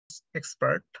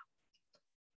Expert,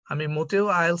 আমি মোটেও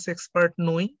IELTS expert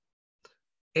নই।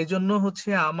 এজন্য হচ্ছে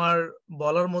আমার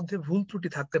বলার মধ্যে ভুল ত্রুটি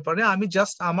থাকতে পারে। আমি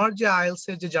জাস্ট আমার যে আইএলস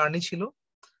এর যে জার্নি ছিল,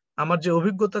 আমার যে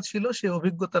অভিজ্ঞতা ছিল, সেই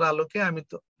অভিজ্ঞতার আলোকে আমি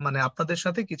তো মানে আপনাদের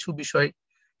সাথে কিছু বিষয়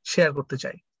শেয়ার করতে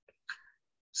চাই।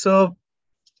 সো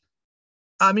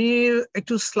আমি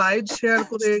একটু স্লাইড শেয়ার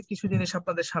করে কিছু জিনিস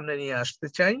আপনাদের সামনে নিয়ে আসতে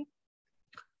চাই।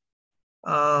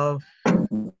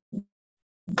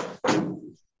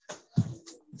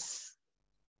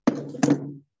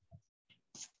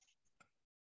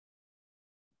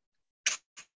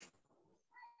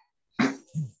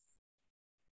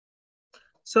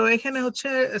 সো এখানে হচ্ছে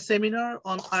seminar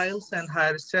on IELTS and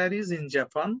higher studies in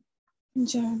Japan.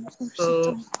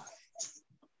 So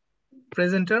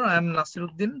presenter, I am Nasir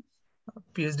Uddin,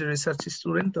 PhD research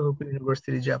student, Tohoku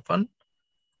University, Japan.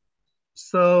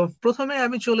 So প্রথমে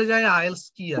আমি চলে যাই আইএলস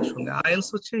কি আসলে। আইএলস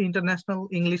হচ্ছে international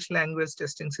English language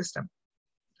testing system,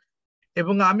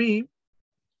 এবং আমি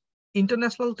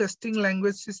ইন্টারন্যাশনাল টেস্টিং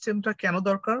ল্যাঙ্গুয়েজ সিস্টেমটা কেন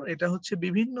দরকার, এটা হচ্ছে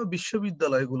বিভিন্ন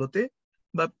বিশ্ববিদ্যালয়গুলোতে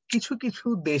বা কিছু কিছু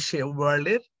দেশে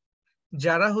ওয়ার্ল্ডের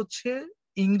যারা হচ্ছে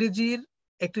ইংরেজির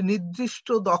একটি নির্দিষ্ট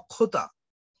দক্ষতা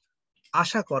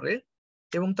আশা করে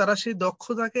এবং তারা সেই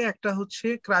দক্ষতাকে একটা হচ্ছে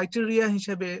ক্রাইটেরিয়া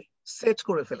হিসেবে সেট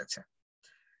করে ফেলেছে।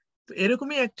 তো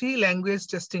এরকমই একটি ল্যাঙ্গুয়েজ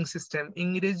টেস্টিং সিস্টেম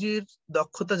ইংরেজির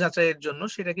দক্ষতা যাচাইয়ের জন্য,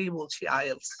 সেটাকেই বলছি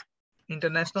IELTS,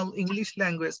 international English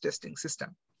language testing system.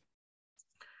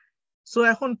 So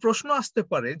এখন প্রশ্ন আসতে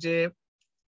পারে যে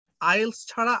আইএলস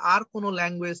ছাড়া আর কোনো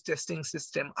ল্যাঙ্গুয়েজ টেস্টিং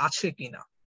সিস্টেম আছে কিনা।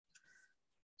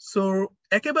 সো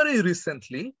একেবারে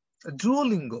রিসেন্টলি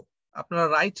ডুওলিঙ্গো, আপনারা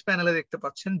রাইট প্যানেলে দেখতে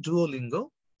পাচ্ছেন ডুওলিঙ্গো।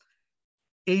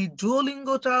 এই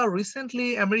ডুওলিঙ্গোটা রিসেন্টলি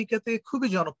আমেরিকাতে খুবই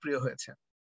জনপ্রিয় হয়েছে,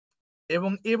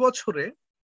 এবং এবছরে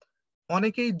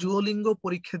অনেকেই ডুওলিঙ্গো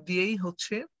পরীক্ষা দিয়েই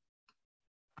হচ্ছে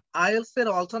আইএলস এর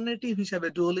অল্টারনেটিভ হিসেবে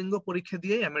ডুওলিঙ্গো পরীক্ষা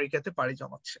দিয়েই আমেরিকাতে পাড়ি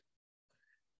জমাচ্ছে।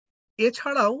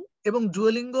 এছাড়াও এবং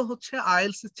ডুওলিঙ্গো হচ্ছে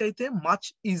আইএলস এর চাইতে মাচ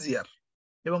ইজিয়ার,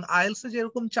 এবং আইএলস এ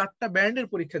যেরকম 4টা ব্যান্ডের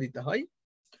পরীক্ষা দিতে হয়,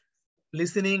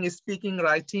 লিসেনিং, স্পিকিং,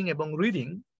 রাইটিং এবং রিডিং,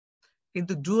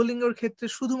 কিন্তু ডুওলিঙ্গোর ক্ষেত্রে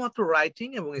শুধুমাত্র রাইটিং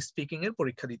এবং স্পিকিং এর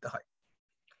পরীক্ষা দিতে হয়।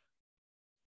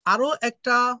 আরো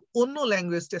একটা অন্য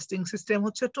ল্যাঙ্গুয়েজ টেস্টিং সিস্টেম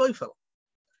হচ্ছে টয়ফেল।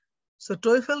 সো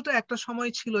টয়ফেলটা একটা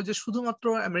সময় ছিল যে শুধুমাত্র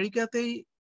আমেরিকাতেই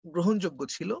গ্রহণযোগ্য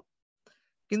ছিল,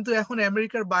 কিন্তু এখন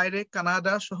আমেরিকার বাইরে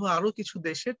কানাডা সহ আরো কিছু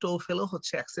দেশে টয়ফেলও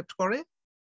হচ্ছে অ্যাকসেপ্ট করে।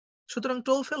 সুতরাং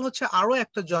টয়ফেল হচ্ছে আরো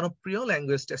একটা জনপ্রিয়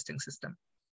ল্যাঙ্গুয়েজ টেস্টিং সিস্টেম,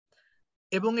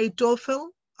 এবং এই টয়ফেল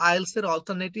আইএলস এর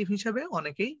অল্টারনেটিভ হিসেবে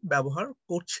অনেকেই ব্যবহার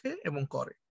করছে এবং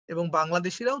করে, এবং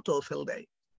বাংলাদেশিরাও টয়ফেল দেয়।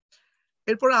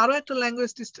 এরপরে আরো একটা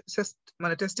ল্যাঙ্গুয়েজ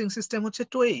মানে টেস্টিং সিস্টেম হচ্ছে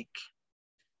টোয়েইক।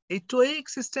 এই টোয়েইক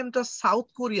সিস্টেমটা সাউথ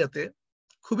কোরিয়াতে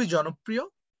খুবই জনপ্রিয়।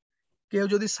 কেউ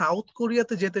যদি সাউথ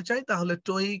কোরিয়াতে যেতে চায় তাহলে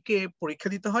টোয়েইকে পরীক্ষা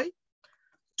দিতে হয়।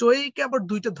 টোয়েইকে আবার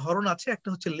 2টা ধরন আছে, একটা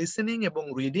হচ্ছে লিসেনিং এবং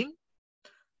রিডিং,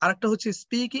 আর একটা হচ্ছে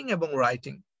স্পিকিং এবং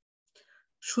রাইটিং।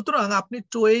 সুতরাং আপনি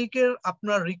টোয়েইকের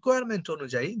আপনার রিকোয়ারমেন্ট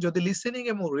অনুযায়ী যদি লিসেনিং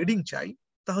এবং রিডিং চাই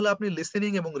তাহলে আপনি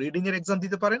লিসেনিং এবং রিডিং এর এক্সাম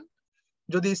দিতে পারেন।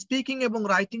 যদি স্পিকিং এবং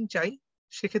রাইটিং চাই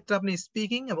সেক্ষেত্রে আপনি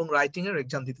স্পিকিং এবং রাইটিং এর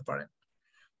এক্সাম দিতে পারেন।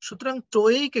 সুতরাং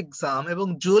টোয়েইক এক্সাম এবং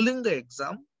ডুওলিঙ্গো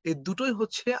এক্সাম এই দুটোই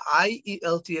হচ্ছে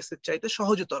IELTS এর চাইতে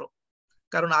সহজতর,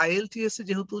 কারণ IELTS এ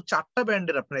যেহেতু 4টা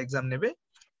ব্যান্ডের আপনার এক্সাম নেবে,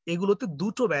 এগুলোতে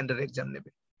 2টো ব্যান্ডের এক্সাম নেবে,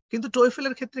 কিন্তু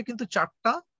টয়ফেলের ক্ষেত্রে কিন্তু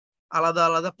 4টা আলাদা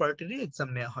আলাদা পার্টিরই এক্সাম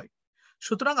নেওয়া হয়।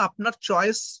 সুতরাং আপনার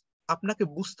চয়েস, আপনাকে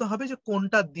বুঝতে হবে যে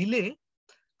কোনটা দিলে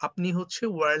আপনি হচ্ছে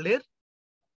ওয়ার্ল্ডের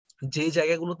যে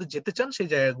জায়গাগুলোতে যেতে চান সেই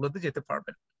জায়গাগুলোতে যেতে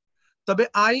পারবেন। তবে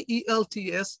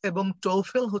IELTS এবং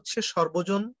TOEFL হচ্ছে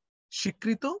সর্বজন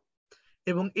স্বীকৃত,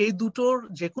 এবং এই দুটোর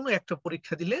যে কোনো একটা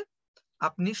পরীক্ষা দিলে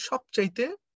আপনি সবচাইতে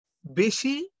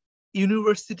বেশি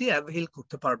ইউনিভার্সিটি অ্যাভেইল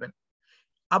করতে পারবেন।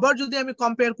 আবার যদি আমি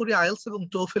কম্পেয়ার করি আইএলস এবং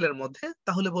TOEFL এর মধ্যে,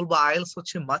 তাহলে বলবো আইএলস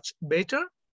হচ্ছে মাচ বেটার,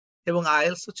 এবং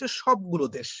আইএলস হচ্ছে সবগুলো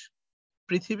দেশ,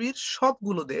 পৃথিবীর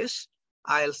সবগুলো দেশ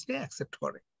আইএলস কে অ্যাকসেপ্ট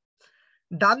করে।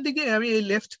 ডান দিকে আমি এই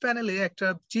লেফট প্যানেলে একটা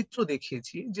চিত্র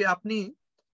দেখিয়েছি যে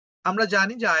আমরা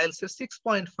জানি যে আইএলস এর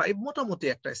 6.5 মোটামুটি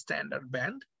একটা স্ট্যান্ডার্ড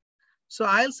ব্যান্ড। সো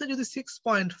আইএলস এ যদি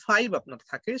 6.5 আপনার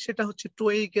থাকে সেটা হচ্ছে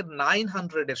টোয়েইক এর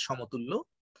 900 এর সমতুল্য,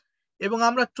 এবং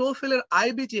আমরা টোফেল এর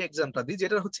আইবিটি এক্সামটা দিই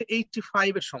যেটা হচ্ছে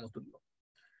 85 এর সমতুল্য।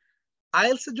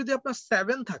 আইএলস এ যদি আপনার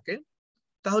 7 থাকে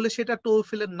তাহলে সেটা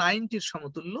টোফেল এর 90 এর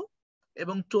সমতুল্য,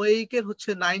 এবং টোয়েইক এর হচ্ছে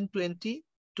 920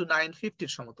 টু 950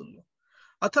 এর সমতুল্য।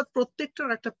 অর্থাৎ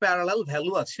প্রত্যেকটার একটা প্যারালাল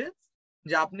ভ্যালু আছে,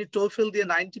 যে আপনি টোফেল দিয়ে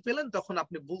 90 পেলেন তখন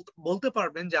আপনি বলতে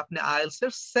পারবেন যে আপনি আইএলস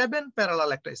এর 7 প্যারালাল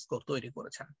একটা স্কোর তৈরি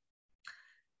করেছেন।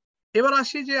 এবার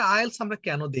আসি যে আইএলস আমরা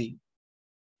কেন দেই।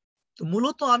 তো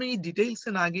মূলত আমি ডিটেইলসে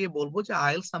না গিয়ে বলবো যে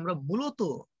আইএলস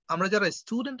আমরা যারা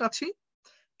স্টুডেন্ট আছি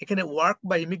এখানে ওয়ার্ক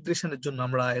বা ইমিগ্রেশনের জন্য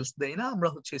আমরা আইএলটিএস দেই না, আমরা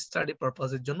হচ্ছে স্টাডি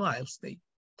পারপাজের জন্য আইএলটিএস দেই।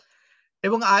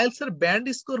 এবং আইএলটিএস এর ব্যান্ড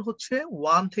স্কোর হচ্ছে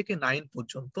 1 থেকে 9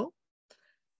 পর্যন্ত।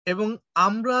 এবং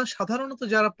আমরা সাধারণত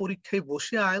যারা পরীক্ষায়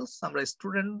বসে আইএলটিএস, আমরা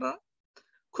স্টুডেন্টরা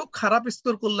খুব খারাপ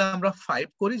স্কোর করলে আমরা 5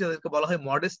 করি, যাদেরকে বলা হয়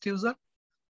মডেস্ট ইউজার।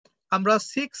 আমরা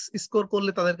 6 স্কোর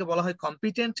করলে তাদেরকে বলা হয়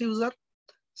কম্পিটেন্ট ইউজার।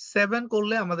 7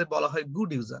 করলে আমাদের বলা হয়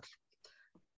গুড ইউজার।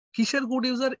 কিসের গুড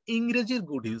ইউজার? ইংরেজির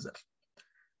গুড ইউজার।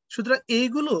 সুতরাং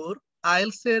এইগুলোর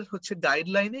আইএলটিএস এর হচ্ছে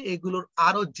গাইডলাইনে এগুলোর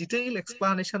আরো ডিটেইল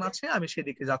এক্সপ্লানেশন আছে, আমি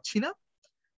সেদিকে যাচ্ছি না।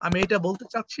 আমি এটা বলতে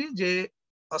চাচ্ছি যে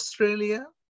অস্ট্রেলিয়া,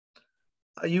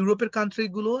 ইউরোপের কান্ট্রি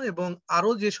গুলো এবং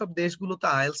আরো যেসব দেশগুলোতে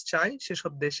আইএলটিএস চাই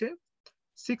সেসব দেশে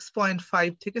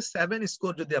 6.5 থেকে 7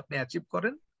 স্কোর যদি আপনি অ্যাচিভ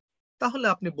করেন, তাহলে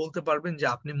আপনি বলতে পারবেন যে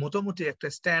আপনি মোটামুটি একটা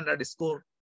স্ট্যান্ডার্ড স্কোর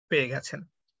পেয়ে গেছেন।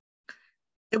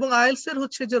 এবং আইএলটিএস এর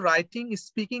হচ্ছে যে রাইটিং,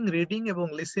 স্পিকিং, রিডিং এবং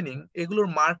লিসেনিং, এগুলোর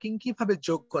মার্কিং কিভাবে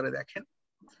যোগ করে দেখেন।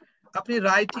 আপনি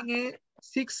রাইটিং এ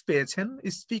 6 পেয়েছেন,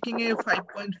 স্পিকিং এ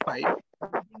 5.5,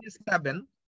 রিডিং এ 7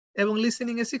 এবং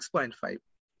লিসেনিং এ 6.5।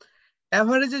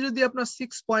 এভারেজে যদি আপনার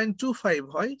 6.25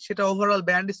 হয়, সেটা ওভারঅল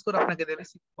ব্যান্ড স্কোর আপনাকে দেবে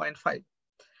 6.5।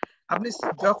 আপনি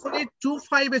যখনই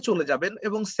 2.5 এ চলে যাবেন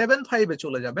এবং 7.5 এ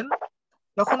চলে যাবেন,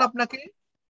 তখন আপনাকে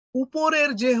উপরের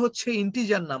যে হচ্ছে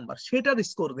ইন্টিজার নাম্বার সেটার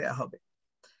স্কোর দেয়া হবে।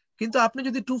 কিন্তু আপনি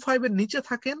যদি 2.5 এর নিচে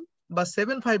থাকেন বা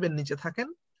 7.5 এর নিচে থাকেন,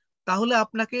 তাহলে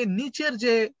আপনাকে নিচের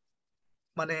যে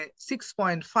মানে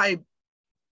 6.5,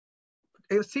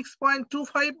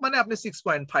 6.25 মানে আপনি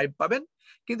 6.5 পাবেন।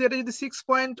 কিন্তু এটা যদি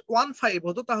 6.15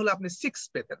 হতো তাহলে আপনি 6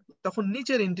 পেতেন, তখন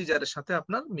নিচের ইন্টিজারের সাথে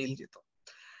আপনার মিল যেত।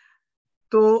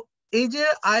 তো এই যে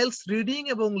আইএলটিএস রিডিং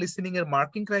এবং লিসেনিং এর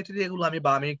মার্কিং ক্রাইটেরিয়া, এগুলো আমি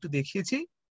বামে একটু দেখিয়েছি।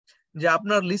 যে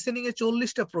আপনার লিসেনিং এ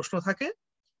 40টা প্রশ্ন থাকে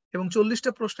এবং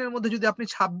 40টা প্রশ্নের মধ্যে যদি আপনি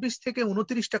 26 থেকে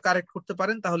 29টা কারেক্ট করতে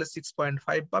পারেন তাহলে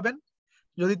 6.5 পাবেন।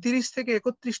 যদি 30 থেকে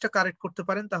 31টা কারেক্ট করতে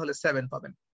পারেন তাহলে 7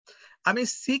 পাবেন। আমি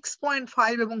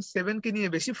 6.5 এবং 7 কে নিয়ে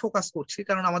বেশি ফোকাস করছি,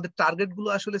 কারণ আমাদের টার্গেট গুলো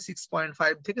আসলে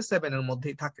 6.5 থেকে 7 এর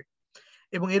মধ্যেই থাকে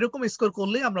এবং এরকম স্কোর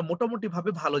করলে আমরা মোটামুটি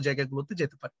ভাবে ভালো জায়গাগুলোতে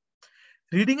যেতে পারি।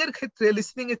 রিডিং এর ক্ষেত্রে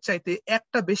লিসেনিং এর চাইতে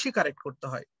একটা বেশি কারেক্ট করতে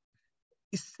হয়।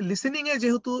 লিসেনিং এ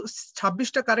যেহেতু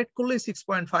 26টা কারেক্ট করলে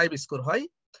 6.5 স্কোর হয়,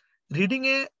 রিডিং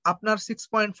এ আপনার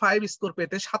 6.5 স্কোর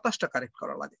পেতে 27টা কারেক্ট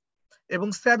করা লাগে এবং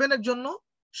 7 এর জন্য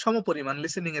সমপরিমাণ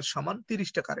লিসেনিং এর সমান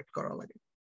 30টা কারেক্ট করা লাগে।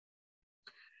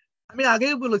 আমি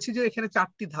আগেই বলেছি যে এখানে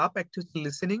 4টি ধাপ, একটা হচ্ছে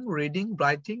লিসেনিং, রিডিং,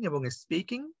 রাইটিং এবং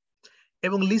স্পিকিং।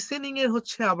 এবং লিসেনিং এর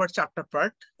হচ্ছে আবার 4টা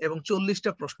পার্ট এবং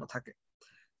 40টা প্রশ্ন থাকে।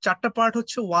 4টা পার্ট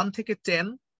হচ্ছে 1 থেকে 10,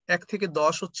 1 থেকে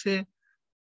 10 হচ্ছে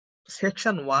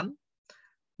সেকশন 1,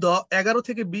 11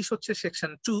 থেকে 20 হচ্ছে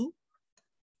সেকশন 2,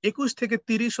 21 থেকে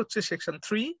 30 হচ্ছে সেকশন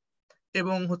 3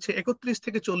 এবং হচ্ছে 31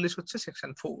 থেকে 40 হচ্ছে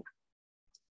সেকশন 4।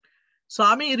 সো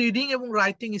আমি রিডিং এবং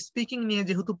রাইটিং, স্পিকিং নিয়ে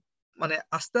যেহেতু মানে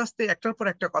আস্তে আস্তে একটার পর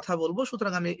একটা কথা বলবো,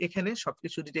 সুতরাং আমি এখানে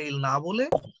সবকিছু ডিটেইল না বলে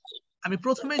আমি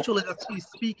প্রথমেই চলে যাচ্ছি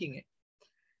স্পিকিং এ।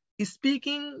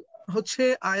 স্পিকিং হচ্ছে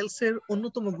আইএলটিএস এর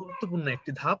অন্যতম গুরুত্বপূর্ণ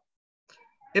একটি ধাপ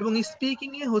এবং স্পিকিং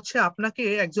এ হচ্ছে আপনাকে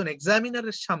একজন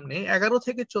এক্সামিনারের সামনে 11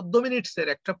 থেকে 14 মিনিটের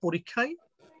একটা পরীক্ষায়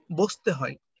বসতে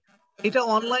হয়। এটা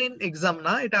অনলাইন এক্সাম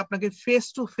না, এটা আপনাকে ফেস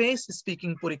টু ফেস স্পিকিং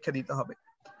পরীক্ষা দিতে হবে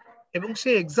এবং সে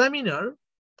এক্সামিনার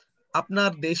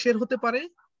আপনার দেশের হতে পারে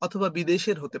অথবা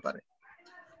বিদেশের হতে পারে।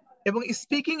 এবং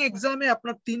স্পিকিং এক্সামে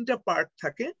আপনার 3টা পার্ট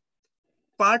থাকে।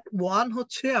 পার্ট 1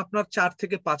 হচ্ছে আপনার 4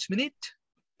 থেকে 5 মিনিট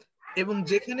এবং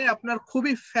যেখানে আপনার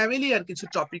খুবই ফ্যামিলিয়ার কিছু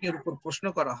টপিকের উপর প্রশ্ন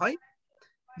করা হয়।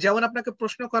 যেমন আপনাকে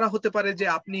প্রশ্ন করা হতে পারে যে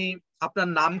আপনি, আপনার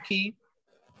নাম কি,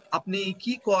 আপনি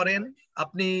কি করেন,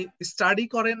 আপনি স্টাডি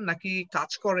করেন নাকি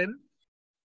কাজ করেন।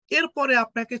 এরপরে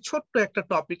আপনাকে ছোট্ট একটা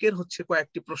টপিকের হচ্ছে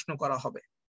কয়েকটি প্রশ্ন করা হবে।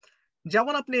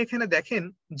 যেমন আপনি এখানে দেখেন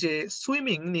যে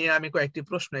সুইমিং নিয়ে আমি কয়েকটি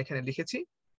প্রশ্ন এখানে লিখেছি।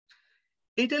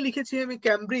 এটা লিখেছি আমি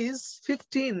ক্যামব্রিজ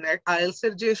 15, আইএলটিএস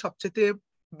এর যে সবচেয়ে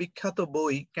বিখ্যাত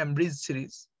বই ক্যামব্রিজ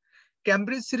সিরিজ।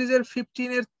 ক্যামব্রিজ সিরিজের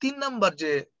 15 এর 3 নাম্বার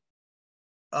যে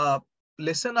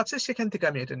লেসন আছে সেখান থেকে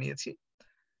আমি এটা নিয়েছি।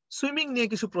 সুইমিং নিয়ে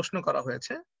কিছু প্রশ্ন করা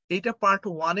হয়েছে, এইটা পার্ট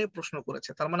 1 এ প্রশ্ন করেছে।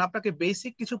 তার মানে আপনাকে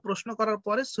বেসিক কিছু প্রশ্ন করার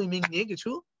পরে সুইমিং নিয়ে কিছু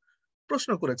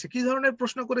প্রশ্ন করেছে। কি ধরনের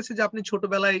প্রশ্ন করেছে? যে আপনি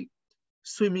ছোটবেলায়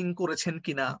সুইমিং করেছেন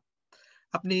কিনা,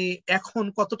 আপনি এখন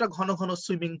কতটা ঘন ঘন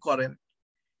সুইমিং করেন,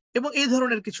 এবং এই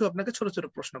ধরনের কিছু আপনাকে ছোট ছোট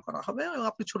প্রশ্ন করা হবে এবং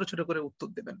আপনি ছোট ছোট করে উত্তর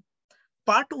দেবেন।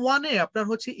 পার্ট 1 এ আপনার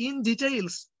হচ্ছে ইন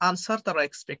ডিটেইলস আনসার তারা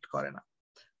এক্সপেক্ট করে না।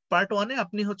 পার্ট 1 এ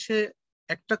আপনি হচ্ছে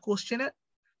একটা কোশ্চেনে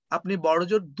আপনি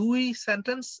বড়জোর 2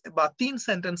 সেন্টেন্স বা 3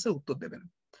 সেন্টেন্সে উত্তর দেবেন,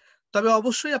 তবে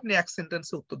অবশ্যই আপনি 1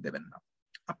 সেন্টেন্সে উত্তর দেবেন না।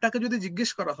 আপনাকে যদি জিজ্ঞেস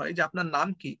করা হয় যে আপনার নাম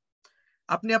কি,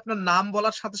 আপনি আপনার নাম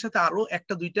বলার সাথে সাথে আরো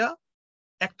একটা দুইটা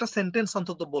একটা সেন্টেন্স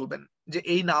অন্তত বলবেন যে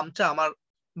এই নামটা আমার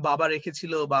বাবা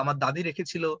রেখেছিল বা আমার দাদি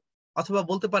রেখেছিল, অথবা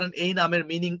বলতে পারেন এই নামের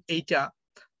মিনিং এইটা,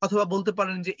 অথবা বলতে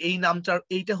পারেন যে এই নামটার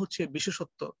এইটা হচ্ছে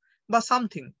বিশেষত্ব বা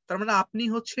সামথিং। তার মানে আপনি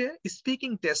হচ্ছে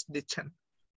স্পিকিং টেস্ট দিচ্ছেন।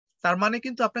 তার মানে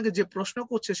কিন্তু আপনাকে যে প্রশ্ন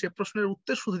করছে সে প্রশ্নের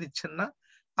উত্তর শুধু দিচ্ছেন না,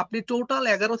 আপনি টোটাল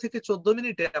 11 থেকে 14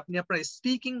 মিনিটে আপনি আপনার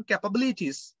স্পিকিং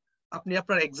ক্যাপাবিলিটিস আপনি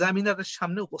আপনার এক্সামিনারের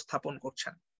সামনে উপস্থাপন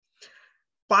করছেন।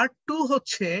 পার্ট 2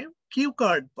 হচ্ছে কিউ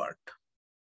কার্ড পার্ট।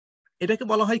 এটাকে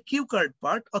বলা হয় কিউ কার্ড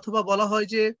পার্ট, অথবা বলা হয়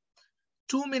যে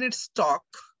 2 মিনিটস টক,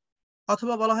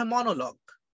 অথবা বলা হয় মনোলগ।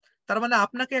 তার মানে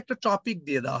আপনাকে একটা টপিক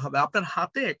দিয়ে দেওয়া হবে, আপনার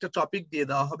হাতে একটা টপিক দিয়ে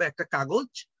দেওয়া হবে, একটা কাগজ,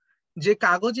 যে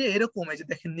কাগজে এরকম, এই যে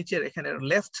দেখেন নিচের এখানে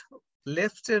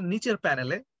লেফট এর নিচের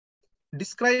প্যানেলে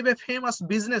describe a famous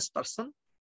business person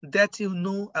that you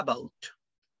know about.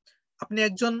 আপনি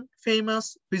একজন ফেমাস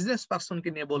বিজনেস পারসনকে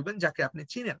নিয়ে বলবেন যাকে আপনি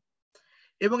চিনেন,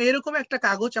 এবং এরকম একটা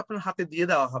কাগজ আপনার হাতে দিয়ে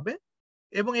দেওয়া হবে,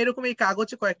 এবং এরকম এই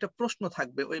কাগজে কয়েকটা প্রশ্ন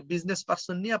থাকবে ওই বিজনেস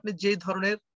পারসন নিয়ে। আপনি যে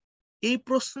ধরনের এই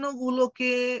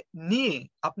প্রশ্নগুলোকে নিয়ে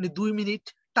আপনি 2 মিনিট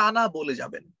টানা বলে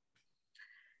যাবেন।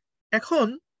 এখন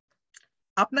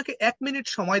আপনাকে 1 মিনিট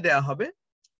সময় দেওয়া হবে,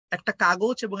 একটা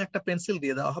কাগজ এবং একটা পেন্সিল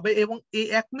দিয়ে দেওয়া হবে, এবং এই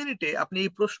 1 মিনিটে আপনি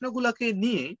এই প্রশ্নগুলোকে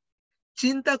নিয়ে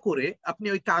চিন্তা করে আপনি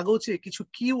ওই কাগজে কিছু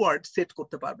কিওয়ার্ড সেট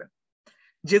করতে পারবেন,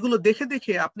 যেগুলো দেখে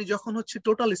দেখে আপনি যখন হচ্ছে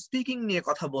টোটাল স্পিকিং নিয়ে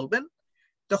কথা বলবেন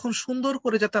তখন সুন্দর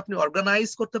করে যাতে আপনি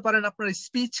অর্গানাইজ করতে পারেন আপনার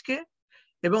স্পিচকে,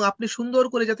 এবং আপনি সুন্দর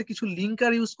করে যাতে কিছু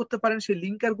লিঙ্কার ইউজ করতে পারেন, সেই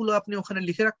লিঙ্কার গুলো আপনি ওখানে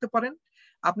লিখে রাখতে পারেন।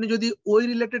 আপনি যদি ওই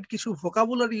রিলেটেড কিছু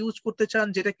ভোকাবুলারি ইউজ করতে চান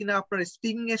যেটা কিনা আপনার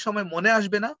স্পিকিং এর সময় মনে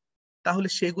আসবে না, তাহলে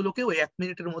সেগুলোকে ওই 1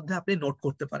 মিনিটের মধ্যে আপনি নোট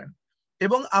করতে পারেন।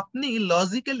 এবং আপনি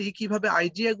লজিক্যালি কিভাবে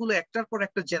আইডিয়া গুলো একটার পর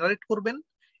একটা জেনারেট করবেন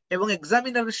এবং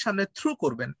এক্সামিনারের সামনে থ্রু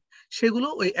করবেন, সেগুলো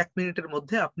ওই 1 মিনিটের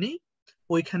মধ্যে আপনি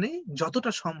ওইখানে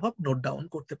যতটা সম্ভব নোট ডাউন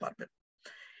করতে পারবেন।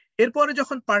 এরপরে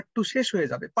যখন পার্ট 2 শেষ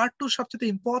হয়ে যাবে, পার্ট 2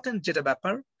 সবচেয়ে ইম্পর্টেন্ট যেটা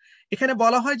ব্যাপার, এখানে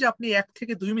বলা হয় যে আপনি 1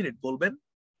 থেকে 2 মিনিট বলবেন,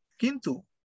 কিন্তু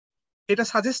এটা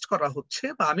সাজেস্ট করা হচ্ছে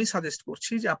বা আমি সাজেস্ট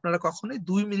করছি যে আপনারা কখনোই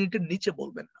 2 মিনিটের নিচে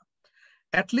বলবেন না,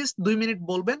 অ্যাটলিস্ট 2 মিনিট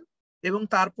বলবেন, এবং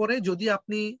তারপরে যদি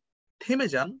আপনি থেমে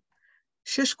যান,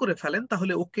 শেষ করে ফেলেন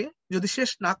তাহলে ওকে, যদি শেষ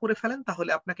না করে ফেলেন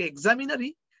তাহলে আপনাকে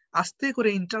এক্সামিনারই আস্তে করে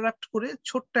ইন্টারাপ্ট করে,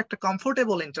 ছোট্ট একটা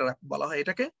কমফোর্টেবল ইন্টারাপ্ট বলা হয়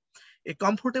এটাকে, এই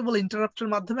কমফোর্টেবল ইন্টারাপ্টের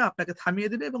মাধ্যমে আপনাকে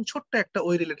থামিয়ে দেবে এবং ছোট্ট একটা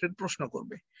ওই রিলেটেড প্রশ্ন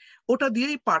করবে, ওটা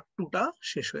দিয়েই পার্ট 2টা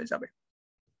শেষ হয়ে যাবে।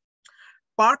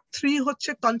 পার্ট 3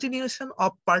 হচ্ছে কন্টিনিউশন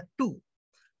অফ পার্ট 2।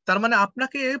 তার মানে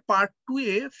আপনাকে part 2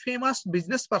 a famous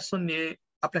business person নিয়ে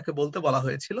আপনাকে বলতে বলা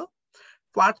হয়েছিল,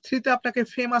 পার্ট 3 তে আপনাকে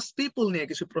ফেমাস পিপল নিয়ে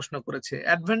কিছু প্রশ্ন করেছে,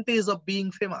 advantage of being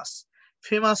famous,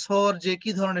 famous হওয়ার যে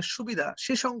কি ধরনের সুবিধা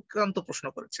সে সংক্রান্ত প্রশ্ন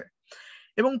করেছে।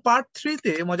 এবং পার্ট 3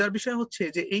 তে মজার বিষয় হচ্ছে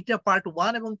যে এইটা পার্ট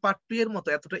 1 এবং পার্ট 2 এর মতো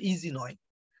এতটা ইজি নয়।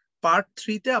 পার্ট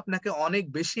 3 তে আপনাকে অনেক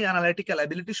বেশি অ্যানালিটিক্যাল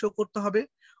অ্যাবিলিটি শো করতে হবে,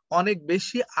 অনেক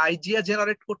বেশি আইডিয়া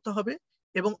জেনারেট করতে হবে,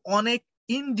 এবং অনেক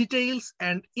in details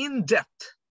end in depth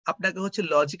আপনাকে হচ্ছে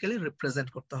লজিক্যালি রিপ্রেজেন্ট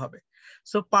করতে হবে।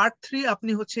 সো পার্ট 3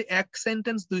 আপনি হচ্ছে 1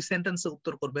 সেন্টেন্স 2 সেন্টেন্সে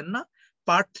উত্তর করবেন না।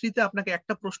 পার্ট 3 তে আপনাকে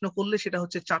একটা প্রশ্ন করলে সেটা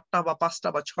হচ্ছে 4টা বা 5টা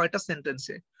বা 6টা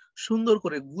সেন্টেন্সে সুন্দর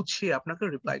করে গুছিয়ে আপনাকে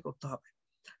রিপ্লাই করতে হবে।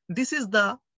 This is the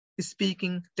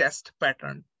speaking test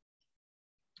pattern.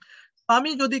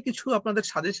 আমি যদি কিছু আপনাদের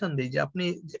সাজেশন দিই, যে আপনি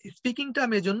স্পিকিংটা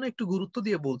আমি এজন্য একটু গুরুত্ব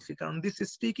দিয়ে বলছি কারণ this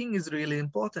speaking is really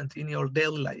important in your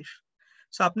daily life.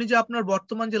 So আপনি যে আপনার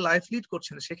বর্তমান যে লাইফ লিড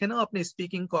করছেন সেখানেও আপনি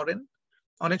স্পিকিং করেন,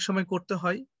 অনেক সময় করতে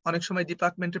হয়, অনেক সময়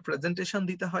ডিপার্টমেন্টে প্রেজেন্টেশন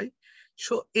দিতে হয়।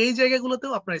 সো এই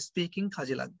জায়গাগুলোতেও আপনার স্পিকিং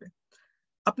কাজে লাগবে।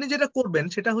 আপনি যেটা করবেন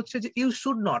সেটা হচ্ছে যে ইউ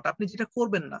শুড নট, আপনি যেটা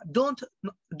করবেন না,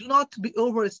 do not be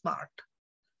over smart.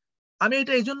 আমি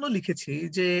এটা এই জন্য লিখেছি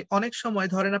যে অনেক সময়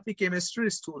ধরেন আপনি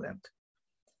কেমিস্ট্রির স্টুডেন্ট,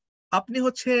 আপনি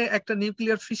হচ্ছে একটা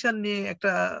নিউক্লিয়ার ফিশন নিয়ে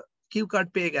একটা কিউ কার্ড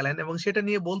পেয়ে গেলেন, এবং সেটা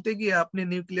নিয়ে বলতে গিয়ে আপনি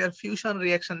nuclear fusion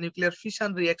reaction, nuclear fission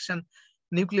reaction,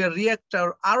 nuclear reactor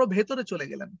আরো ভেতরে চলে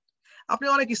গেলেন, আপনি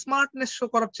অনেক স্মার্টনেস শো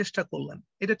করার চেষ্টা করলেন,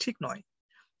 এটা ঠিক নয়।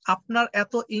 আপনার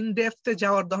এত ইন ডেপথে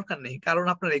যাওয়ার দরকার নেই, কারণ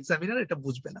আপনার এক্সামিনার এটা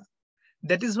বুঝবে না।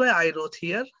 That is Y I রোট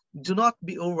here, do not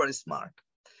be over smart.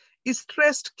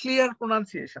 Stressed clear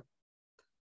pronunciation,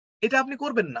 এটা আপনি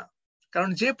করবেন না, কারণ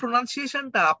যে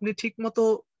প্রোনাউন্সিয়েশনটা আপনি ঠিক মতো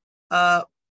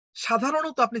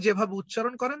সাধারণত আপনি যেভাবে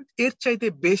উচ্চারণ করেন এর চাইতে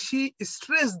বেশি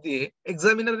স্ট্রেস দিয়ে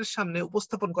এক্সামিনারের সামনে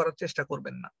উপস্থাপন করার চেষ্টা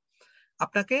করবেন না।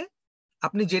 আপনাকে,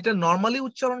 আপনি যেটা নর্মালি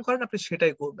উচ্চারণ করেন আপনি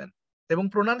সেটাই করবেন। এবং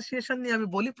প্রোনাউন্সিয়েশন নিয়ে আমি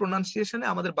বলি, প্রোনাউন্সিয়েশনে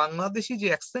আমাদের বাংলাদেশি যে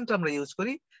অ্যাকসেন্ট আমরা ইউজ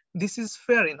করি, দিস ইজ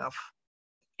ফেয়ার ইনাফ,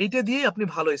 এটা দিয়ে আপনি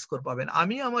ভালো স্কোর পাবেন।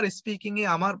 আমি আমার স্পিকিং এ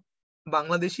আমার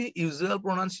বাংলাদেশি ইউজুয়াল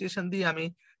প্রোনাউন্সিয়েশন দিয়ে আমি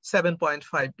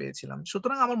 7.5 পেয়েছিলাম।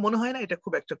 সুতরাং আমার মনে হয় না এটা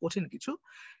খুব একটা কঠিন কিছু,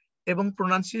 এবং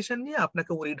প্রোনাউন্সিয়েশন নিয়ে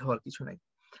আপনাকে ওরিড হওয়ার কিছু নাই।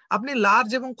 আপনি লার্জ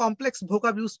এবং কমপ্লেক্স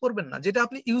ভোকাব ইউজ করবেন না, যেটা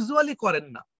আপনি ইউজুয়ালি করেন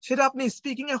না সেটা আপনি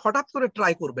স্পিকিং এ হঠাৎ করে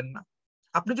ট্রাই করবেন না।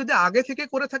 আপনি যদি আগে থেকে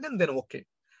করে থাকেন দেন ওকে।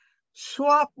 Show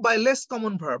up by less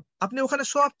common verb, আপনি ওখানে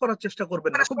শো আপ করার চেষ্টা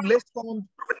করবেন না। খুব লেস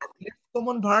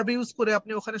কমন ভার্ব ইউজ করে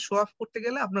আপনি ওখানে শো আপ করতে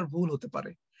গেলে আপনার ভুল হতে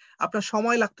পারে, আপনার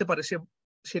সময় লাগতে পারে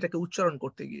সেটাকে উচ্চারণ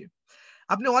করতে গিয়ে।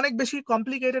 আপনি অনেক বেশি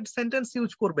কমপ্লিকেটেড সেন্টেন্স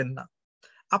ইউজ করবেন না।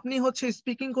 আপনি হচ্ছে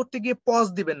স্পিকিং করতে গিয়ে পজ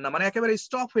দিবেন না, মানে একেবারে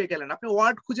স্টপ হয়ে গেলেন, আপনি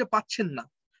ওয়ার্ড খুঁজে পাচ্ছেন না,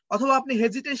 অথবা আপনি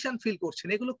হেজিটেশন ফিল করছেন,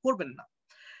 এগুলো করবেন না।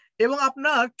 এবং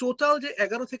আপনার টোটাল যে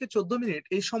 11 থেকে 14 মিনিট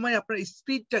এই সময় আপনার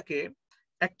স্পিডটাকে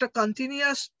একটা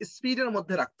কন্টিনিউয়াস স্পিডের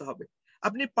মধ্যে রাখতে হবে।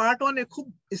 আপনি পার্ট 1-এ খুব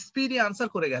স্পিডি আনসার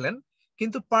করে গেলেন,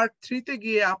 কিন্তু পার্ট 3-তে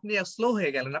গিয়ে আপনি স্লো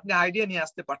হয়ে গেলেন, আপনি আইডিয়া নিয়ে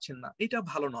আসতে পারছেন না, এটা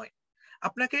ভালো নয়।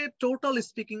 আপনাকে টোটাল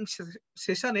স্পিকিং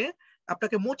সেশনে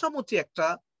আপনাকে মোটামুটি একটা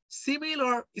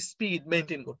সিমিলার স্পিড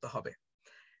মেনটেন করতে হবে।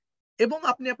 এবং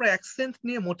আপনি আপনার অ্যাকসেন্ট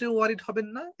নিয়ে মোটেও ওয়ারিড হবেন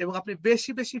না, এবং আপনি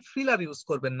বেশি বেশি ফিলার ইউজ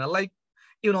করবেন না, লাইক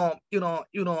ইউনো ইউনো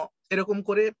ইউনো এরকম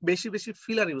করে বেশি বেশি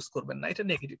ফিলার ইউজ করবেন না, এটা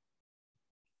নেগেটিভ।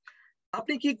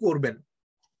 আপনি কি করবেন?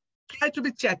 ট্রাই টু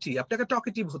বি চ্যাটি, আপনাকে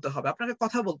টকেটিভ হতে হবে, আপনাকে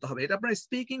কথা বলতে হবে, এটা আপনার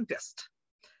স্পিকিং টেস্ট।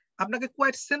 আপনাকে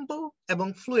কোয়াইট সিম্পল এবং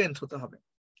ফ্লুয়েন্ট হতে হবে।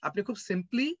 আপনি খুব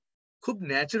সিম্পলি, খুব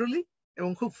ন্যাচারালি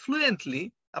এবং খুব ফ্লুয়েন্টলি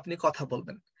আপনি কথা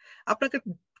বলবেন। আপনাকে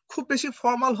খুব বেশি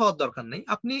ফর্মাল হওয়ার দরকার নেই,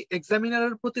 আপনি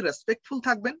এক্সামিনারের প্রতি রেসপেক্টফুল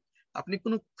থাকবেন, আপনি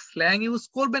কোনো স্ল্যাং ইউজ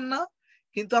করবেন না,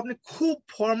 কিন্তু আপনি খুব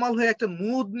ফর্মাল হয়ে একটা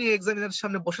মুড নিয়ে এক্সামিনারের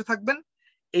সামনে বসে থাকবেন,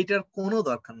 এইটার কোনো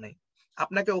দরকার নেই।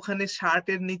 আপনাকে ওখানে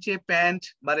শার্টের নিচে প্যান্ট,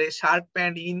 মানে শার্ট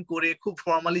প্যান্ট ইন করে খুব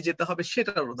ফর্মালি যেতে হবে,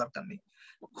 সেটারও দরকার নেই।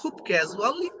 খুব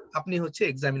ক্যাজুয়ালি আপনি হচ্ছে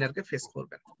এক্সামিনারকে ফেস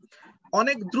করবেন।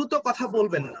 অনেক দ্রুত কথা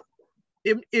বলবেন না।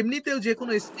 এমনিতেও যে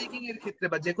কোনো স্পিকিং এর ক্ষেত্রে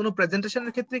বা যে কোনো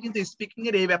প্রেজেন্টেশনের ক্ষেত্রে কিন্তু স্পিকিং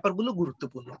এর এই ব্যাপারগুলো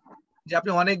গুরুত্বপূর্ণ, যে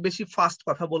আপনি অনেক বেশি ফাস্ট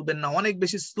কথা বলবেন না, অনেক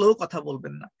বেশি স্লো কথা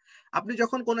বলবেন না। আপনি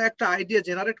যখন কোনো একটা আইডিয়া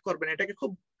জেনারেট করবেন, এটাকে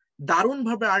খুব দারুণ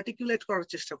ভাবে আর্টিকুলেট করার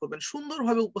চেষ্টা করবেন,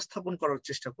 সুন্দরভাবে উপস্থাপন করার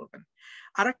চেষ্টা করবেন।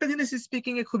 আর একটা জিনিস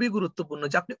স্পিকিং এ খুবই গুরুত্বপূর্ণ,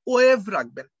 যে আপনি ওয়েভ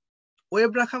রাখবেন।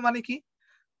 ওয়েভ রাখা মানে কি?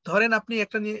 ধরেন আপনি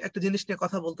একটা জিনিস নিয়ে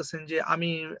কথা বলতেছেন, যে আমি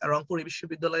রংপুর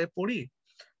বিশ্ববিদ্যালয়ে পড়ি,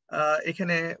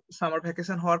 এখানে সামার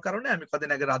ভ্যাকেশন হওয়ার কারণে আমি কদিন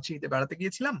আগে রাজশাহীতে বেড়াতে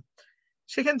গিয়েছিলাম।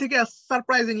 সেখান থেকে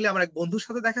সারপ্রাইজিংলি আমার এক বন্ধুর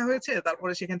সাথে দেখা হয়েছে,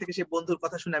 তারপরে সেখান থেকে সেই বন্ধুর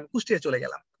কথা শুনে আমি কুষ্টিয়া চলে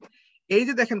গেলাম। এই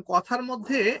যে দেখেন, কথার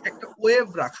মধ্যে একটা ওয়েভ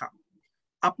রাখা।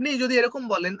 আপনি যদি এরকম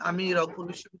বলেন আমি রংপুর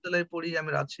বিশ্ববিদ্যালয়ে পড়ি, আমি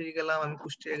রাজশাহী গেলাম, আমি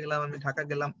কুষ্টিয়া গেলাম, আমি ঢাকা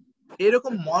গেলাম,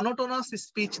 এরকম মনোটোনাস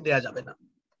স্পিচ দেয়া যাবে না।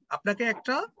 আপনাকে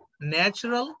একটা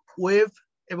ন্যাচারাল ওয়েভ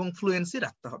এবং ফ্লুয়েন্সি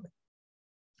রাখতে হবে।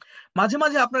 মাঝে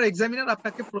মাঝে আপনার এক্সামিনার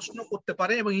আপনাকে প্রশ্ন করতে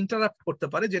পারে এবং ইন্টারাপ্ট করতে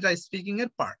পারে, যেটা স্পিকিং এর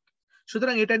পার্ট।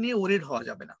 সুতরাং এটা নিয়ে ওরিড হওয়া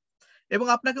যাবে না, এবং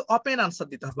আপনাকে ওপেন আনসার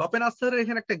দিতে হবে। ওপেন আনসারের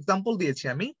এখানে একটা এক্সাম্পল দিয়েছি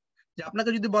আমি, যে আপনাকে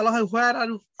যদি বলা হয় হোয়ার আর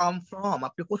ইউ কাম ফ্রম,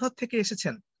 আপনি কোথা থেকে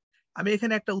এসেছেন, আমি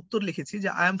এখানে একটা উত্তর লিখেছি যে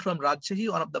I am from Rajshahi,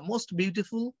 one of the most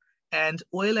beautiful and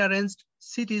well arranged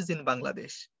cities in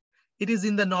Bangladesh. It is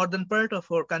in the northern part of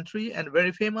our country and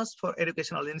very famous for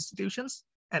educational institutions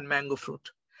and mango fruit.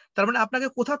 তার মানে আপনাকে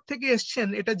কোথা থেকে এসেছেন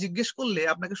এটা জিজ্ঞেস করলে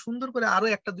আপনাকে সুন্দর করে আরো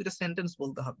একটা দুইটা সেন্টেন্স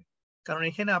বলতে হবে, কারণ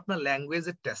এখানে আপনার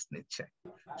ল্যাঙ্গুয়েজের টেস্ট নিচ্ছে।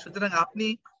 সুতরাং আপনি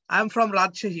I am from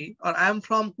Rajshahi, or I am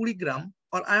from Kurigram,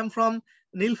 or I am from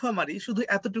Nilphamari, শুধু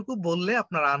এতটুকু বললে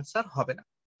আপনার আনসার হবে না।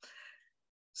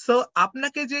 সো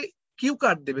আপনাকে যে কিউ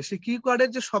কার্ড দেবে, সেই কিউ কার্ডের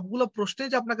যে সবগুলো প্রশ্নে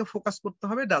যে আপনাকে ফোকাস করতে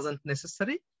হবে ডাজন্ট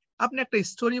নেসেসারি। আপনি একটা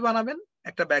স্টোরি বানাবেন,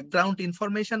 একটা ব্যাকগ্রাউন্ড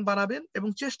ইনফরমেশন বানাবেন এবং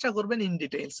চেষ্টা করবেন ইন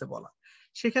ডিটেইলসে বলা।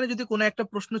 সেখানে যদি কোনো একটা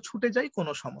প্রশ্ন ছুটে যায়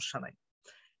কোনো সমস্যা নাই।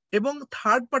 এবং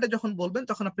থার্ড পার্টে যখন বলবেন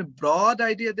তখন আপনি ব্রড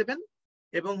আইডিয়া দেবেন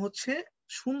এবং হচ্ছে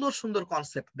সুন্দর সুন্দর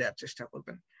কনসেপ্ট দেওয়ার চেষ্টা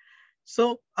করবেন। সো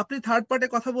আপনি থার্ড পার্টে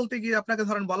কথা বলতে গিয়ে আপনাকে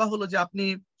ধরেন বলা হলো যে আপনি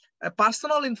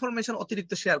পার্সোনাল ইনফরমেশন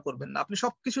অতিরিক্ত শেয়ার করবেন না, আপনি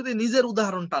সবকিছুতে নিজের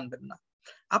উদাহরণ টানবেন না।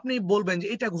 আপনি বলবেন যে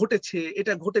এটা ঘটেছে,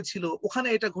 এটা ঘটেছিল, ওখানে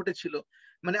এটা ঘটেছিল,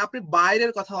 মানে আপনি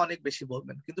বাইরের কথা অনেক বেশি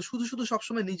বলবেন, কিন্তু শুধু শুধু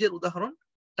সবসময় নিজের উদাহরণ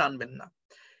টানবেন না।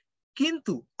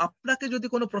 কিন্তু আপনাকে যদি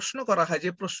কোনো প্রশ্ন করা হয়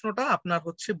যে প্রশ্নটা আপনার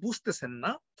হচ্ছে বুঝতেছেন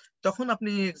না, তখন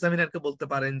আপনি এক্সামিনারকে বলতে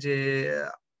পারেন যে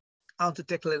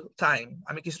টাইম,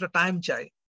 আমি কিছুটা টাইম চাই।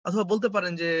 অথবা বলতে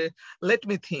পারেন যে লেট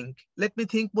মি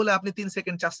থিঙ্ক বলে আপনি 3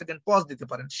 সেকেন্ড 4 সেকেন্ড পজ দিতে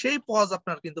পারেন, সেই পজ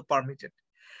আপনার কিন্তু পারমিটেড।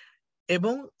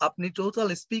 এবং আপনি টোটাল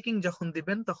স্পিকিং যখন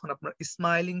দিবেন তখন আপনার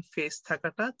স্মাইলিং ফেস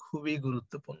থাকাটা খুবই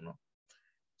গুরুত্বপূর্ণ।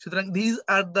 সুতরাং দিস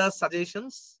আর দ্য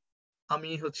সাজেশনস আমি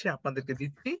হচ্ছে আপনাদেরকে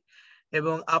দিচ্ছি।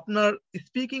 এবং আপনার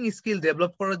স্পিকিং স্কিল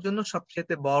ডেভেলপ করার জন্য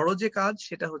সবচেয়ে বড় যে কাজ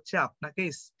সেটা হচ্ছে আপনাকে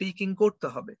স্পিকিং করতে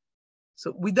হবে। So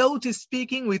without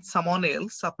speaking with someone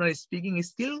else আপনার স্পিকিং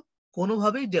স্কিল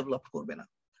কোনোভাবেই ডেভেলপ করবে না।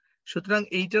 সুতরাং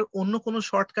এইটার অন্য কোনো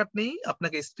শর্টকাট নেই,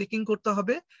 আপনাকে স্পিকিং করতে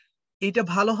হবে। এটা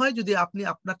ভালো হয় যদি আপনি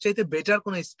আপনার চাইতে বেটার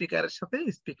কোনো স্পিকারের সাথে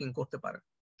স্পিকিং করতে পারেন।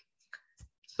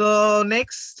 তো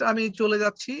নেক্সট আমি চলে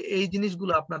যাচ্ছি, এই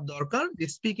জিনিসগুলো আপনার দরকার যে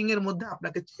স্পিকিং এর মধ্যে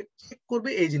আপনাকে চেক করবে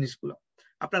এই জিনিসগুলো।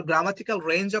 আপনার গ্রামাটিক্যাল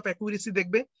রেঞ্জ অফ অ্যাকুরেসি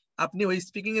দেখবে, আপনি ওই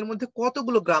স্পিকিং এর মধ্যে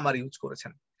কতগুলো গ্রামার ইউজ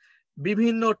করেছেন,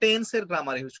 বিভিন্ন টেন্সের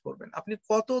গ্রামার ইউজ করবেন, আপনি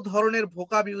কত ধরনের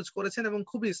ভোকাব ইউজ করেছেন এবং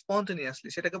খুবই স্পন্টেনিয়াসলি,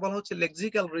 সেটাকে বলা হচ্ছে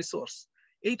লেক্সিক্যাল রিসোর্স।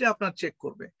 এইটা আপনার চেক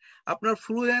করবে। আপনার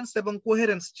ফ্লুয়েন্স এবং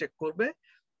কোহেরেন্স চেক করবে,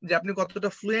 যে আপনি কতটা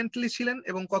ফ্লুয়েন্টলি ছিলেন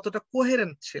এবং কতটা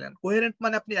কোহেরেন্ট ছিলেন। কোহেরেন্ট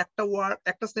মানে আপনি একটা ওয়ার্ড,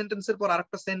 একটা সেন্টেন্সের পর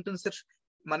আরেকটা সেন্টেন্সের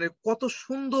মানে কত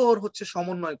সুন্দর হচ্ছে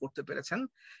সমন্বয় করতে পেরেছেন।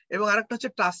 এবং আরেকটা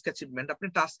হচ্ছে টাস্ক অ্যাচিভমেন্ট, আপনি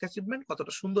টাস্ক অ্যাচিভমেন্ট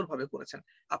কতটা সুন্দরভাবে করেছেন,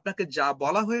 আপনাকে যা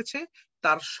বলা হয়েছে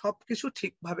তার সবকিছু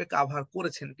ঠিকভাবে কাভার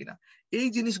করেছেন কিনা, এই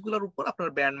জিনিসগুলোর উপর আপনার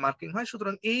ব্যান্ড মার্কিং হয়।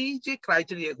 সুতরাং এই যে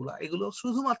ক্রাইটেরিয়া গুলা, এগুলো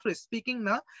শুধুমাত্র স্পিকিং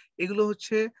না, এগুলো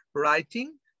হচ্ছে রাইটিং,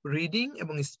 রিডিং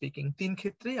এবং স্পিকিং, তিন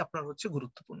ক্ষেত্রেই আপনার হচ্ছে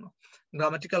গুরুত্বপূর্ণ।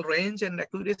 Grammatical range and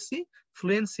accuracy,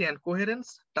 fluency and coherence,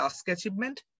 task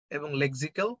achievement এবং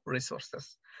লেক্সিক্যাল রিসোর্সেস।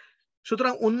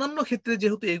 সুতরাং অন্যান্য ক্ষেত্রে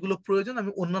যেহেতু এগুলো প্রয়োজন,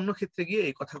 আমি অন্যান্য ক্ষেত্রে গিয়ে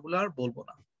এই কথাগুলো আর বলবো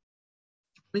না।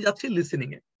 আমি যাচ্ছি লিসেনিং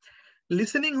এ।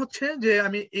 লিসেনিং হচ্ছে যে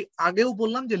আমি আগেও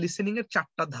বললাম যে লিসেনিং এর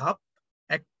চারটা ধাপ।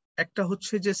 একটা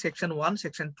হচ্ছে যে সেকশন 1,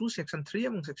 সেকশন 2, সেকশন 3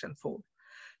 এবং সেকশন 4।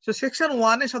 তো সেকশন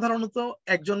 1 এ সাধারণত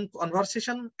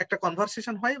একটা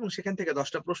কনভারসেশন হয় এবং সেখান থেকে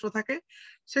 10টা প্রশ্ন থাকে।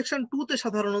 সেকশন 2 তে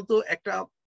সাধারণত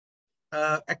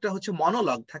একটা হচ্ছে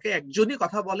মনোলগ থাকে, একজনই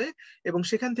কথা বলে এবং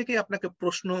সেখান থেকে আপনাকে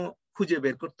প্রশ্ন খুঁজে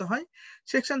বের করতে হয়।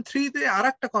 সেকশন 3 তে আর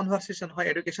একটা কনভারসেশন হয়,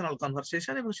 এডুকেশনাল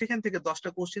কনভারসেশন, এবং সেখান থেকে 10টা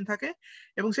কোশ্চেন থাকে।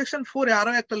 এবং সেকশন 4 এ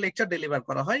আরো একটা লেকচার ডেলিভার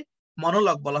করা হয়,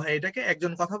 মনোলগ বলা হয় এটাকে,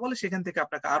 একজন কথা বলে, সেখান থেকে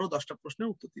আপনাকে আরো 10টা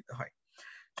প্রশ্নের উত্তর দিতে হয়।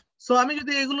 সো আমি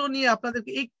যদি এগুলো নিয়ে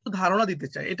আপনাদেরকে একটু ধারণা দিতে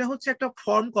চাই, এটা হচ্ছে একটা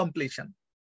ফর্ম কমপ্লিশন।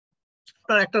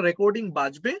 আপনার একটা রেকর্ডিং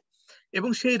বাজবে এবং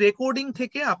সেই রেকর্ডিং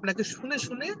থেকে আপনাকে শুনে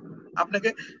শুনে আপনাকে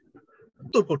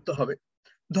উত্তর করতে হবে।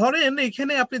 ধরেন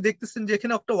এখানে আপনি দেখতেছেন যে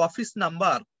এখানে একটা অফিস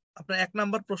নাম্বার, আপনার 1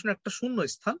 নাম্বার প্রশ্ন একটা শূন্য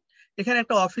স্থান, এখানে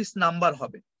একটা অফিস নাম্বার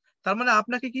হবে। তার মানে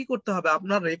আপনাকে কি করতে হবে,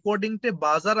 আপনার রেকর্ডিং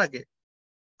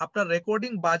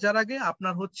বাজার আগে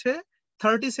আপনার হচ্ছে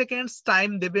 30 সেকেন্ডস টাইম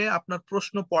দেবে আপনার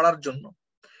প্রশ্ন পড়ার জন্য।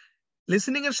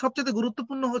 লিসেনিং এর সবচেয়ে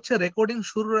গুরুত্বপূর্ণ হচ্ছে রেকর্ডিং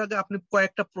শুরুর আগে আপনি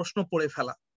কয়েকটা প্রশ্ন পড়ে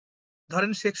ফেলা।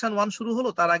 ধরেন সেকশন 1 শুরু হলো,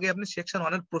 তার আগে আপনি সেকশন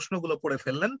 1 এর প্রশ্নগুলো পড়ে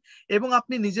ফেললেন এবং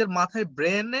আপনি নিজের মাথায়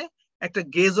ব্রেনে একটা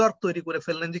গেজওয়ার্ক তৈরি করে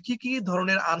ফেললেন যে কি কি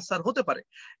ধরনের আনসার হতে পারে।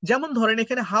 যেমন ধরেন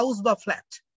এখানে হাউস বা ফ্ল্যাট,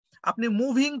 আপনি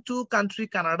moving to country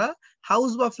Canada,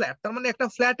 house বা ফ্ল্যাট, তার মানে একটা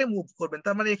ফ্ল্যাটে মুভ করবেন,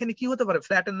 তার মানে এখানে কি হতে পারে,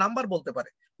 ফ্ল্যাটের নাম্বার বলতে পারে,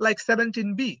 লাইক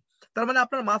 17B। তার মানে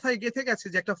আপনার মাথায় গেঁথে গেছে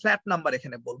যে একটা ফ্ল্যাট নাম্বার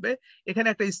এখানে বলবে, এখানে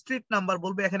একটা স্ট্রিট নাম্বার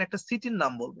বলবে, এখানে একটা সিটির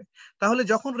নাম বলবে। তাহলে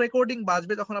যখন রেকর্ডিং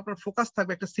বাজবে তখন আপনার ফোকাস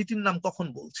থাকবে একটা সিটির নাম কখন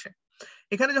বলছে।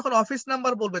 এখানে যখন অফিস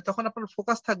নাম্বার বলবে তখন আপনার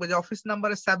ফোকাস থাকবে যে অফিস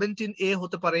নাম্বারে 17A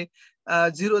হতে পারে,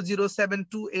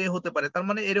 0072A হতে পারে, তার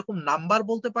মানে এরকম নাম্বার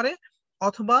বলতে পারে,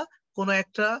 অথবা কোন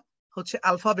একটা হচ্ছে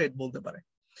অ্যালফাবেট বলতে পারে।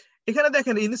 এখানে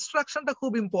দেখেন ইনস্ট্রাকশনটা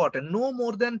খুব important, no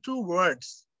more than 2 words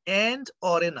and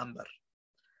or a number.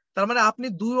 তার মানে আপনি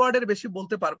 2 ওয়ার্ডের বেশি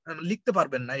লিখতে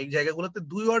পারবেন না। এই জায়গাগুলোতে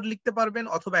 2 ওয়ার্ড লিখতে পারবেন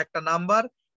অথবা একটা নাম্বার,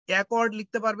 1 ওয়ার্ড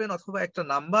লিখতে পারবেন অথবা একটা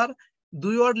নাম্বার,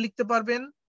 2 ওয়ার্ড লিখতে পারবেন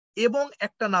এবং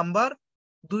একটা নাম্বার,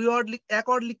 1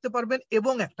 ওয়ার্ড লিখতে পারবেন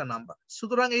এবং একটা নাম্বার।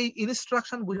 সুতরাং এই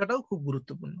ইনস্ট্রাকশন বোঝাটাও খুব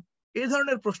গুরুত্বপূর্ণ। এই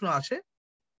ধরনের প্রশ্ন আসে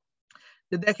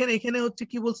যে দেখেন এখানে হচ্ছে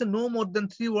কি বলছে, no more then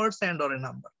 3 words and or a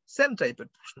number, same টাইপের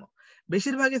প্রশ্ন।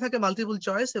 বেশিরভাগই থাকে মাল্টিপল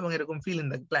চয়েস এবং এরকম ফিল ইন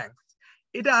দ্য ব্ল্যাঙ্ক।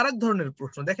 এটা আরেক ধরনের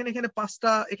প্রশ্ন। দেখেন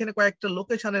এখানে কয়েকটা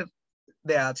লোকেশনের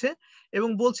দেয়া আছে এবং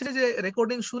বলছে যে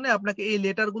রেকর্ডিং শুনে আপনাকে এই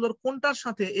লেটার গুলোর কোনটার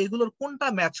সাথে এগুলোর কোনটা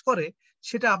ম্যাচ করে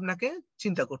সেটা আপনাকে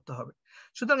চিন্তা করতে হবে।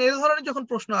 সুতরাং এই ধরনের যখন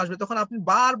প্রশ্ন আসবে তখন আপনি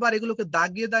বারবার এগুলোকে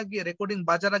দাগিয়ে দাগিয়ে, রেকর্ডিং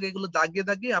বাজার আগে এগুলো দাগিয়ে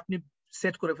দাগিয়ে আপনি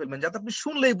সেট করে ফেলবেন, যাতে আপনি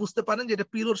শুনলেই বুঝতে পারেন যে এটা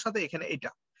পিলোর সাথে এখানে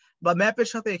এটা, বা ম্যাপের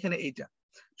সাথে এখানে এইটা।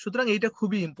 সুতরাং এইটা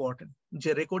খুবই ইম্পর্টেন্ট যে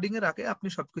রেকর্ডিং এর আগে আপনি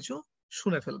সবকিছু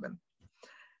শুনে ফেলবেন।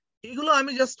 এগুলো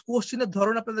আমি জাস্ট কোশ্চেনের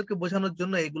ধরন আপনাদেরকে বোঝানোর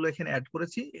জন্য এগুলো এখানে অ্যাড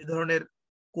করেছি। এই ধরনের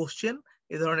কোশ্চেন,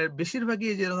 এই ধরনের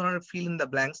বেশিরভাগই যে ধরনের ফিল ইন দ্য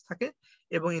ব্ল্যাঙ্কস থাকে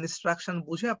এবং ইনস্ট্রাকশন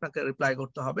বুঝে আপনাকে রিপ্লাই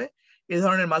করতে হবে। এই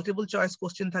ধরনের মাল্টিপল চয়েস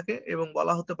কোশ্চেন থাকে এবং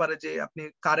বলা হতে পারে যে আপনি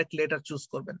কারেক্ট লেটার চুজ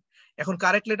করবেন। এখন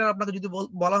কারেক্ট লেটার আপনাকে যদি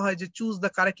বলা হয় যে choose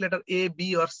the correct letter A, B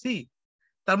or C,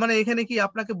 তার মানে এখানে কি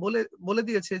আপনাকে বলে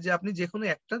দিয়েছে যে আপনি যে কোনো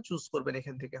একটা চুজ করবেন,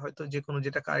 এখান থেকে হয়তো যে কোনো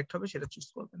যেটা কারেক্ট হবে সেটা চুজ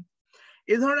করবেন।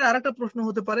 এই ধরনের আরেকটা প্রশ্ন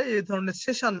হতে পারে এই ধরনের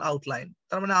সেশন আউটলাইন,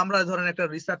 তার মানে আমরা ধরেন একটা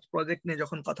রিসার্চ প্রজেক্ট নিয়ে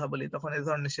যখন কথা বলি তখন এই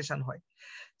ধরনের সেশন হয়।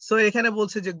 সো এখানে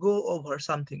বলছে যে গো ওভার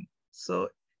সামথিং। সো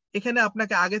এখানে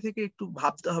আপনাকে আগে থেকে একটু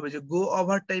ভাবতে হবে যে গো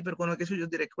ওভার টাইপের কোনো কিছু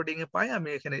যদি রেকর্ডিং এ পাই আমি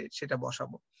এখানে সেটা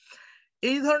বসাবো।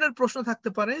 এই ধরনের প্রশ্ন থাকতে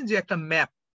পারে যে একটা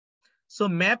ম্যাপ। সো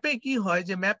ম্যাপে কি হয়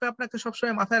যে ম্যাপে আপনাকে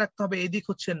সবসময় মাথায় রাখতে হবে এদিক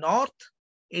হচ্ছে নর্থ,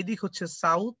 এদিক হচ্ছে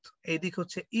সাউথ, এদিক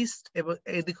হচ্ছে ইস্ট এবং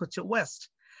এদিক হচ্ছে ওয়েস্ট।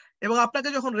 এবং আপনাকে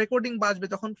যখন রেকর্ডিং বাজবে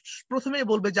তখন প্রথমেই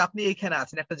বলবে যে আপনি এইখানে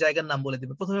আছেন, একটা জায়গার নাম বলে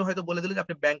দিবে। প্রথমে হয়তো বলে দিল যে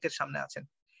আপনি ব্যাংকের সামনে আছেন,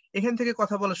 এখান থেকে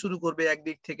কথা বলা শুরু করবে,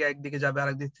 একদিক থেকে একদিকে যাবে,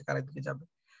 আরেক দিক থেকে আরেকদিকে যাবে।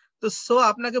 তো সো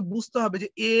আপনাকে বুঝতে হবে যে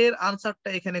এর আনসারটা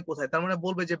এখানে কোথায়। তার মানে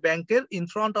বলবে যে ব্যাংকের ইন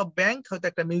ফ্রন্ট অফ ব্যাংক হয়তো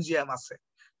একটা মিউজিয়াম আছে,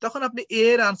 তখন আপনি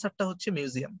এর আনসারটা হচ্ছে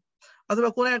মিউজিয়াম। অথবা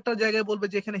কোন একটা জায়গায় বলবে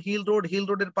যে এখানে হিল রোড, হিল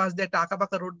রোডের পাশ দিয়ে একটা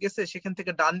আঁকাবাঁকা রোড গেছে, সেখান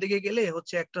থেকে ডান দিকে গেলে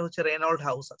হচ্ছে একটা হচ্ছে রেনল্ড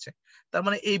হাউস আছে, তার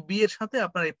মানে এই বি এর সাথে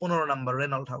আপনার এই 15 নাম্বার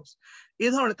রেনল্ড হাউস।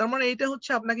 এই ধরনের, তার মানে এটা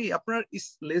হচ্ছে আপনাকে আপনার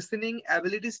লিসেনিং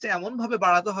অ্যাবিলিটিসটা এমন ভাবে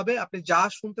বাড়াতে হবে, আপনি যা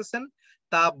শুনতেছেন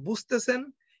তা বুঝতেছেন,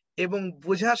 এবং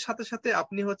বোঝার সাথে সাথে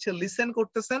আপনি হচ্ছে লিসেন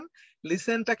করতেছেন,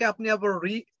 লিসেনটাকে আপনি আবার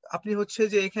আপনি হচ্ছে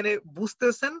যে এখানে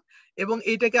বুঝতেছেন, এবং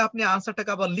এইটাকে আপনি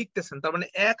আনসারটাকে আবার লিখতেছেন। তার মানে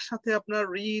একসাথে আপনার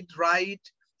রিড রাইট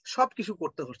সবকিছু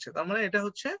করতে হচ্ছে। তার মানে এটা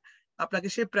হচ্ছে আপনাকে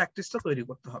সেই প্র্যাকটিসটা তৈরি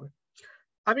করতে হবে।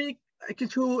 আমি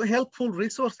কিছু হেল্পফুল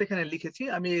রিসোর্স এখানে লিখেছি,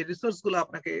 আমি এই রিসোর্স গুলো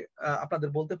আপনাকে আপনাদের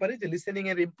বলতে পারি যে লিসেনিং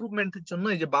এর ইমপ্রুভমেন্টের জন্য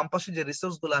এই যে বাম পাশে যে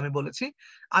রিসোর্স গুলো আমি বলেছি,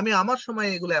 আমি আমার সময়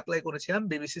এগুলো অ্যাপ্লাই করেছিলাম।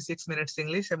 বিবিসি 6 মিনিটস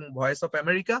ইংলিশ এবং ভয়েস অফ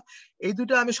আমেরিকা, এই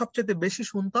দুটো আমি সবচেয়ে বেশি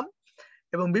শুনতাম,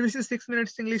 এবং বিবিসি 6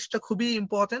 মিনিটস ইংলিশটা খুবই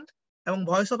ইম্পর্টেন্ট, এবং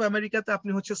ভয়েস অফ আমেরিকাতে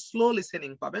আপনি হচ্ছে স্লো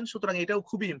লিসেনিং পাবেন, সুতরাং এটাও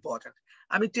খুবই ইম্পর্টেন্ট।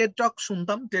 আমি টেড টক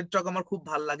শুনতাম, টেড টক আমার খুব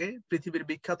ভালো লাগে। পৃথিবীর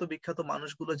বিখ্যাত বিখ্যাত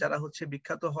মানুষগুলো যারা হচ্ছে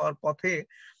বিখ্যাত হওয়ার পথে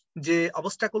যে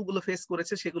অবস্টাকল গুলো ফেস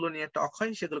করেছে সেগুলো নিয়ে টক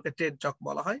হয়, সেগুলোকে টেড টক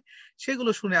বলা হয়।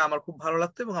 সেগুলো শুনে আমার খুব ভালো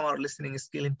লাগতো এবং আমার লিসেনিং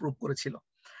স্কিল ইমপ্রুভ করেছিল।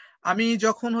 আমি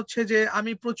যখন হচ্ছে যে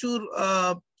আমি প্রচুর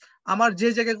আমার যে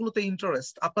জায়গাগুলোতে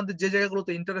ইন্টারেস্ট, আপনাদের যে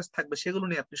জায়গাগুলোতে ইন্টারেস্ট থাকবে সেগুলো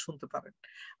নিয়ে আপনি শুনতে পারেন।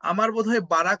 আমার বোধহয়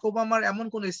বারাক ওবামার এমন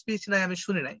কোন স্পিচ নাই আমি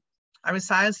শুনি নাই। আমি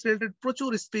সায়েন্স রিলেটেড প্রচুর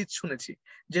স্পিচ শুনেছি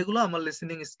যেগুলো আমার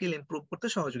লিসেনিং স্কিল ইমপ্রুভ করতে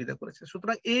সহযোগিতা করেছে।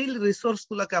 সুতরাং এই রিসোর্স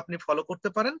গুলাকে আপনি ফলো করতে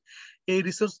পারেন। এই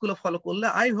রিসোর্স গুলো ফলো করলে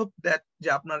আই হোপ দ্যাট যে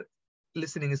আপনার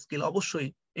লিসেনিং স্কিল অবশ্যই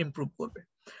ইমপ্রুভ করবে।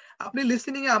 আপনি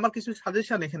লিসেনিং এ আমার কিছু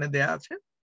সাজেশন এখানে দেয়া আছে,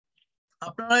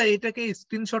 আপনারা এটাকে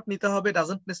স্ক্রিনশট নিতে হবে,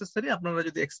 ডাজন্ট নেসেসারি। আপনারা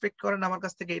যদি এক্সপেক্ট করেন আমার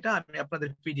কাছ থেকে এটা, আমি আপনাদের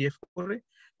পিডিএফ করে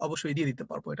অবশ্যই দিয়ে দিতে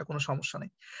পারবো, এটা কোনো সমস্যা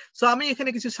নেই। সো আমি এখানে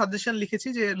কিছু সাজেশন লিখেছি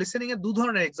যে লিসেনিং এর 2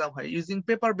 ধরনের এক্সাম হয়, ইউজিং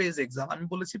পেপার বেস এক্সাম। আমি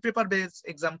বলেছি পেপার বেস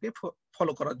এক্সামকে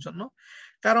ফলো করার জন্য,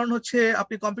 কারণ হচ্ছে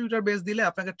আপনি কম্পিউটার বেস দিলে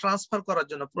আপনাকে ট্রান্সফার করার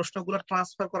জন্য প্রশ্নগুলো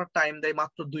ট্রান্সফার করার টাইম দেয়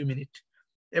মাত্র 2 মিনিট,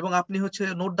 এবং আপনি হচ্ছে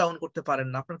নোট ডাউন করতে পারেন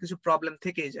না, আপনার কিছু প্রবলেম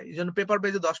থেকেই যায়। এই জন্য পেপার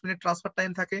বেজে 10 মিনিট ট্রান্সফার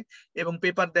টাইম থাকে, এবং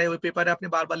পেপার দেয়, ওই পেপারে আপনি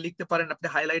বারবার লিখতে পারেন, আপনি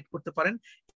হাইলাইট করতে পারেন।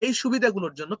 এই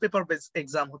সুবিধাগুলোর জন্য পেপার বেস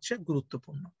এক্সাম হচ্ছে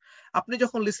গুরুত্বপূর্ণ। আপনি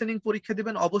যখন লিসেনিং পরীক্ষা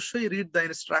দিবেন অবশ্যই রিড দ্য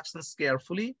ইনস্ট্রাকশনস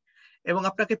কেয়ারফুলি, এবং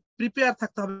আপনাকে প্রিপেয়ার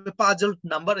থাকতে হবে পাজল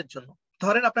নাম্বারের জন্য।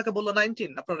 ধরেন আপনাকে বললো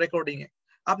 19 আপনার রেকর্ডিং এ,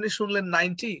 আপনি শুনলেন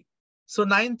 90, সো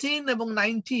 19 এবং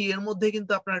 90 এর মধ্যে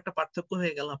কিন্তু আপনার একটা পার্থক্য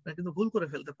হয়ে গেল, আপনি কিন্তু ভুল করে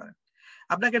ফেলতে পারেন।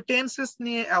 আপনাকে টেন্সেস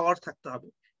নিয়ে অ্যাওয়ার্ড থাকতে হবে।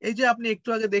 এই যে আপনি একটু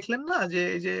আগে দেখলেন না যে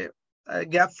এই যে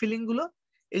গ্যাপ ফিলিং গুলো,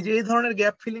 এই যে এই ধরনের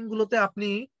গ্যাপ ফিলিং গুলোতে আপনি,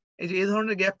 এই যে এই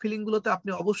ধরনের গ্যাপ ফিলিং গুলোতে আপনি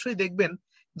অবশ্যই দেখবেন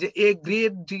যে a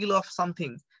great deal of something.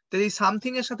 তো এই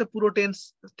সামথিং এর সাথে পুরো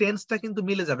টেন্সটা কিন্তু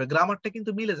মিলে যাবে, গ্রামারটা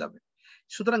কিন্তু মিলে যাবে।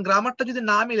 সুতরাং গ্রামারটা যদি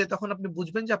না মিলে তখন আপনি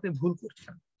বুঝবেন যে আপনি ভুল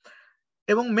করছেন।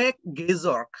 এবং মেক গেজ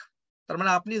ওয়ার্ক, তার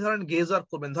মানে আপনি ধরেন গেজ ওয়ার্ক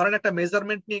করবেন, ধরেন একটা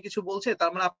মেজারমেন্ট নিয়ে কিছু বলছে,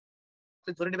 তার মানে আপনি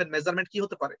ধরে নেবেন মেজারমেন্ট কি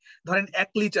হতে পারে, ধরেন 1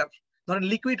 লিটার, ধরেন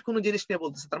লিকুইড কোনো জিনিস নিয়ে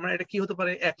বলতেছে, তার মানে এটা কি হতে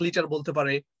পারে, 1 লিটার বলতে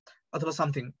পারে অথবা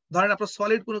সামথিং। ধরেন আপনার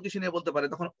সলিড কোনো কিছু নিয়ে বলতে পারে,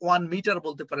 তখন 1 মিটার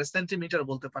বলতে পারে, সেন্টিমিটার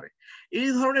বলতে পারে। এই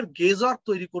ধরনের গেজওয়ার্ক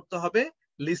তৈরি করতে হবে,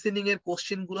 লিসেনিং এর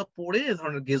কোশ্চেন গুলো পড়ে এই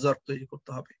ধরনের গেজওয়ার্ক তৈরি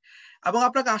করতে হবে, এবং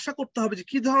আপনাকে আশা করতে হবে যে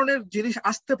কি ধরনের জিনিস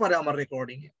আসতে পারে আমার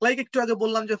রেকর্ডিং এ। লাইক একটু আগে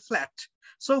বললাম যে ফ্ল্যাট,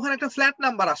 সো ওখানে একটা ফ্ল্যাট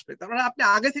নাম্বার আসবে, তার মানে আপনি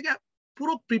আগে থেকে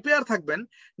পুরো প্রিপেয়ার থাকবেন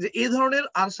যে এই ধরনের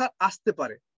আনসার আসতে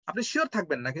পারে। আপনি শিওর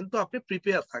থাকবেন না, কিন্তু আপনি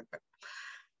প্রিপেয়ার থাকবেন।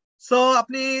 সো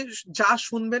আপনি যা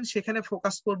শুনবেন সেখানে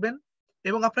ফোকাস করবেন,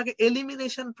 এবং আপনাকে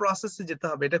এলিমিনেশন প্রসেসে যেতে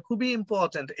হবে, এটা খুবই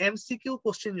ইম্পর্টেন্ট। এমসিকিউ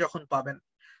কোশ্চেন যখন পাবেন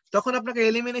তখন আপনাকে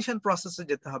এলিমিনেশন প্রসেসে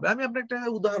যেতে হবে। আমি আপনাকে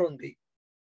একটা উদাহরণ দিই।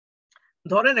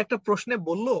 ধরেন একটা প্রশ্নে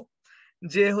বললো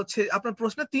যে হচ্ছে আপনার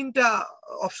প্রশ্নে 3টা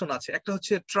অপশন আছে, একটা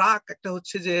হচ্ছে ট্রাক, একটা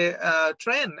হচ্ছে যে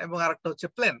ট্রেন, এবং আরেকটা হচ্ছে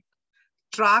প্লেন।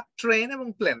 ট্রাক, ট্রেন এবং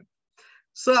প্লেন।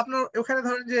 সো আপনার ওখানে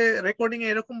ধরেন যে রেকর্ডিং এ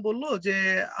এরকম বললো যে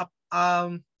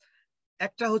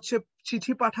একটা হচ্ছে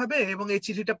চিঠি পাঠাবে, এবং এই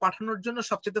চিঠিটা পাঠানোর জন্য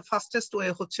সবচেয়ে ফাস্টেস্ট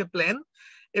ওয়ে হচ্ছে প্লেন,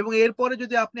 এবং এরপরে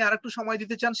যদি আপনি আরেকটু সময়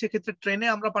দিতে চান সেক্ষেত্রে ট্রেনে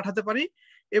আমরা পাঠাতে পারি,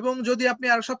 এবং যদি আপনি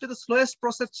আর সবচেয়ে স্লোয়েস্ট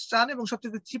প্রসেস চান এবং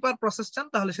সবচেয়ে চিপার প্রসেস চান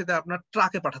তাহলে সেটা আপনার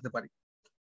ট্রাকে পাঠাতে পারি।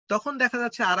 তখন দেখা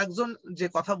যাচ্ছে আরেকজন যে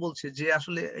কথা বলছে, যে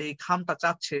আসলে এই খামটা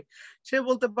চাচ্ছে, সে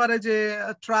বলতে পারে যে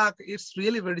truck it's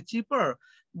really very cheaper,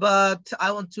 but I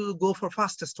want to go for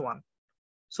fastest one.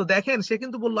 So দেখেন, সে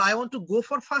কিন্তু বললো I want to go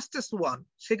for fastest one,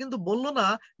 সে কিন্তু বললো না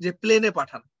যে প্লেনে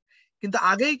পাঠান, কিন্তু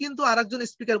আগেই কিন্তু আরেকজন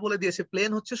স্পিকার বলে দিয়েছে প্লেন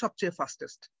হচ্ছে সবচেয়ে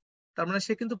ফাস্টেস্ট। তার মানে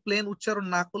সে কিন্তু প্লেন উচ্চারণ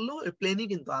না করলেও এই প্লেনই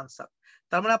কিন্তু আনসার।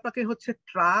 তার মানে আপনাকে হচ্ছে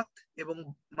ট্রাক এবং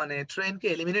মানে ট্রেনকে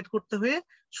এলিমিনেট করতে হয়ে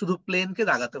শুধু প্লেনকে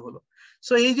দাগাতে হলো।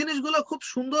 সো এই জিনিসগুলো খুব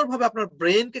সুন্দরভাবে আপনার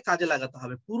ব্রেনকে কাজে লাগাতে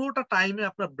হবে, পুরোটা টাইমে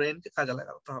আপনার ব্রেনকে কাজে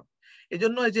লাগাতে হবে। এই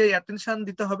জন্য যে অ্যাটেনশন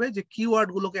দিতে হবে, যে কিওয়ার্ড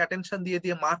গুলোকে অ্যাটেনশন দিয়ে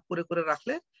দিয়ে মার্ক করে করে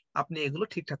রাখলে আপনি এগুলো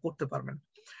ঠিকঠাক করতে পারবেন।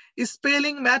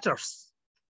 Spelling matters.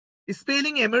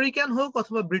 স্পেলিং আমেরিকান হোক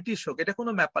অথবা ব্রিটিশ হোক, এটা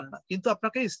কোনো ব্যাপার না, কিন্তু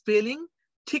আপনাকে স্পেলিং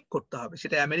ঠিক করতে হবে,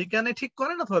 সেটা আমেরিকানে ঠিক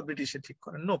করেন অথবা ব্রিটিশে ঠিক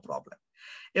করেন, নো প্রবলেম।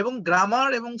 এবং গ্রামার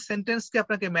এবং সেন্টেন্সকে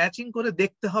আপনাকে ম্যাচিং করে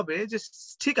দেখতে হবে যে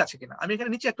ঠিক আছে কিনা। আমি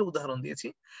এখানে নিচে একটা উদাহরণ দিয়েছি,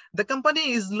 the company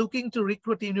is looking to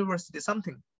recruit university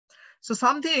something. So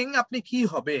something আপনি কি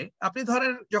হবে, আপনি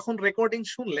ধরেন যখন রেকর্ডিং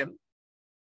শুনলেন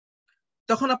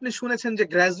তখন আপনি শুনেছেন যে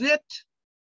গ্রাজুয়েট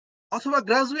অথবা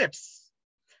গ্রাজুয়েটস,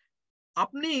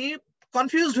 আপনি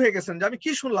কনফিউজড হয়ে গেছেন যে আমি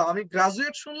কি শুনলাম, আমি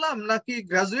গ্রাজুয়েট শুনলাম নাকি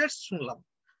গ্রাজুয়েটস শুনলাম।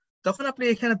 তখন আপনি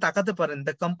এখানে তাকাতে পারেন,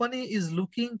 the company is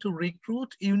looking to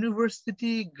recruit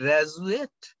university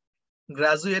graduate.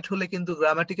 Graduate হলে কিন্তু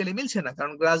গ্রামাটিক্যালি মিলছে না,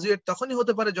 কারণ গ্রাজুয়েট তখনই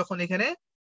হতে পারে যখন এখানে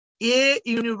এ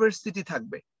ইউনিভার্সিটি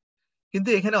থাকবে, কিন্তু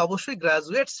এখানে অবশ্যই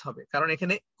গ্রাজুয়েটস হবে, কারণ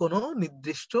এখানে কোনো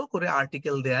নির্দিষ্ট করে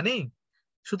আর্টিকেল দেয়া নেই।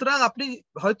 সুতরাং আপনি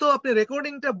হয়তো আপনি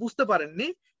রেকর্ডিংটা বুঝতে পারেননি,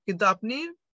 কিন্তু আপনি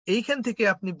এইখান থেকে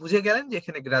আপনি বুঝে গেলেন যে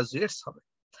এখানে গ্রাজুয়েটস হবে।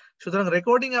 সুতরাং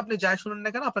রেকর্ডিং আপনি যাই শুনেন না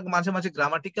কেন, আপনাকে মাঝে মাঝে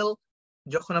গ্রামাটিক্যাল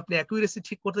যখন আপনি অ্যাকুরেসি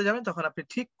ঠিক করতে যাবেন তখন আপনি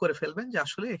ঠিক করে ফেলবেন যে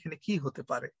আসলে এখানে কি হতে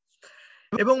পারে।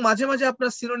 এবং মাঝে মাঝে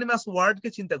আপনার সিনোনিমাস ওয়ার্ডকে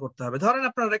চিন্তা করতে হবে। ধরেন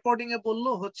আপনার রেকর্ডিং এ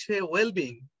বললো হচ্ছে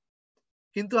ওয়েলবিং,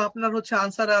 কিন্তু আপনার হচ্ছে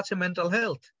আনসারে আছে mental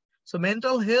health. So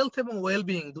mental health এবং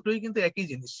ওয়েলবিং দুটোই কিন্তু একই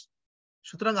জিনিস,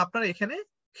 সুতরাং আপনার এখানে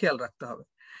খেয়াল রাখতে হবে।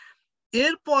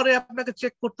 এরপরে আপনাকে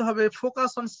চেক করতে হবে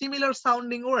ফোকাস অন সিমিলার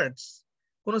সাউন্ডিং ওয়ার্ডস।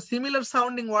 কোন সিমিলার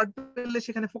সাউন্ডিং ওয়ার্ড পেলে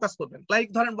সেখানে ফোকাস করবেন। লাইক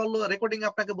ধরেন বললো রেকর্ডিং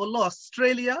আপনাকে বললো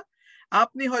অস্ট্রেলিয়া,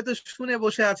 আপনি হয়তো শুনে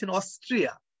বসে আছেন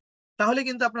অস্ট্রিয়া, তাহলে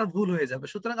কিন্তু আপনার ভুল হয়ে যাবে।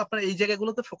 সুতরাং আপনার এই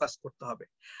জায়গাগুলোতে ফোকাস করতে হবে।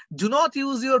 Do not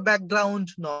use your background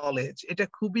knowledge, এটা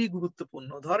খুবই গুরুত্বপূর্ণ।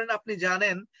 ধরেন আপনি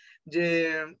জানেন যে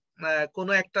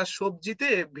কোনো একটা সবজিতে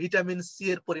ভিটামিন সি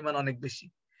এর পরিমাণ অনেক বেশি,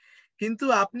 কিন্তু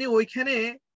আপনি ওইখানে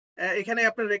এখানে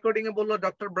আপনার রেকর্ডিং এ বললো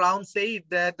doctor brown said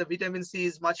that the vitamin C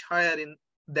is much higher in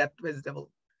that vegetable,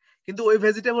 কিন্তু ওই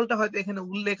ভেজিটেবলটা হয়তো এখানে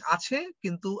উল্লেখ আছে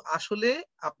কিন্তু আসলে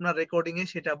আপনার রেকর্ডিং এ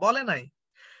সেটা বলে নাই।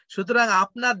 সুতরাং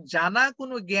আপনার জানা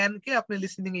কোনো জ্ঞানকে আপনি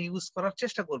লিসেনিং এ ইউজ করার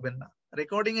চেষ্টা করবেন না,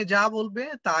 রেকর্ডিং এ যা বলবে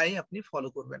তাই আপনি ফলো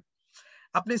করবেন।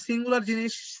 আপনি সিঙ্গুলার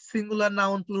জিনিস, singular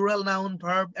noun, plural noun,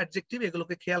 verb, adjective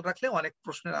এগুলোকে খেয়াল রাখলে অনেক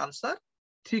প্রশ্নের আনসার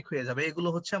ঠিক হয়ে যাবে। এগুলো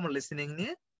হচ্ছে আমার লিসেনিং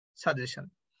নিয়ে সাজেশন।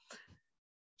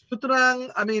 সুতরাং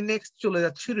আমি নেক্সট চলে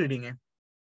যাচ্ছি রিডিং এ।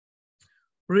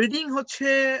 রিডিং হচ্ছে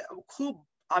খুব,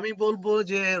 আমি বলবো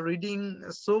যে reading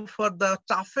so for the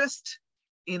toughest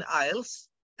in IELTS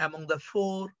among the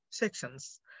 4 sections.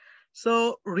 So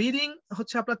reading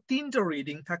হচ্ছে আপনার 3টা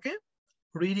রিডিং থাকে,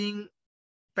 রিডিং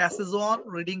প্যাসেজ 1,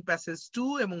 রিডিং প্যাসেজ 2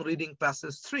 এবং reading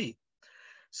passage 3।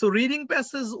 So reading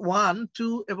passage 1,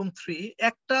 2 এবং 3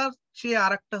 একটার চেয়ে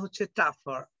আরেকটা হচ্ছে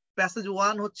টাফার। প্যাসেজ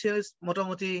 1 হচ্ছে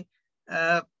মোটামুটি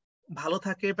ভালো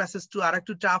থাকে, প্যাসেজ 2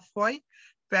 আরেকটু টাফ হয়,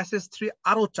 প্যাসেজ 3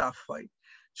 আরো টাফ হয়।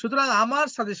 সুতরাং আমার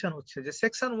সাজেশন হচ্ছে যে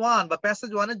সেকশন 1 বা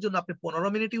প্যাসেজ 1 এর জন্য আপনি 15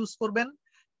 মিনিট ইউজ করবেন,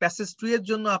 প্যাসেজ 2 এর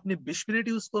জন্য আপনি 20 মিনিট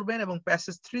ইউজ করবেন এবং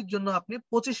প্যাসেজ 3 এর জন্য আপনি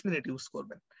 25 মিনিট ইউজ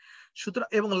করবেন। সুতরাং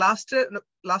এবং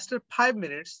লাস্টের 5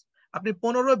 মিনিটস আপনি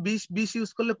 15, 20 ইউজ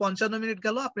করলে 55 মিনিট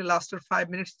গেল, আপনি লাস্টের 5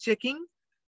 মিনিটস চেকিং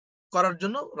করার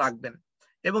জন্য রাখবেন।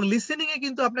 এবং লিসেনিং এ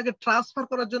কিন্তু আপনাকে ট্রান্সফার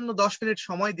করার জন্য 10 মিনিট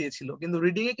সময় দিয়েছিল, কিন্তু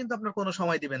রিডিং এ কিন্তু আপনার কোনো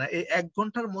সময় দিবে না, এই 1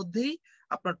 ঘন্টার মধ্যেই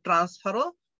আপনার ট্রান্সফারও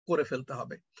করে ফেলতে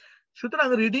হবে। সুতরাং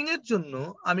রিডিং এর জন্য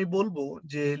আমি বলবো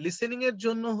যে লিসেনিং এর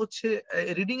জন্য হচ্ছে,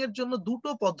 রিডিং এর জন্য দুটো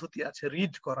পদ্ধতি আছে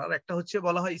রিড করার, একটা হচ্ছে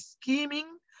বলা হয় স্কিমিং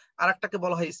আর একটাকে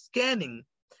বলা হয় স্ক্যানিং।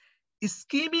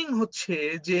 স্কিমিং হচ্ছে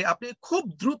যে আপনি খুব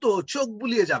দ্রুত চোখ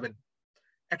বুলিয়ে যাবেন,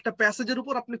 একটা প্যাসেজের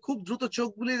উপর আপনি খুব দ্রুত চোখ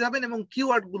বুলিয়ে যাবেন এবং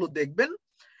কিওয়ার্ড গুলো দেখবেন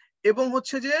এবং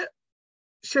হচ্ছে যে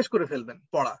শেষ করে ফেলবেন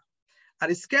পড়া। আর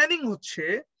স্ক্যানিং হচ্ছে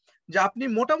যে আপনি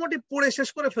মোটামুটি পড়ে শেষ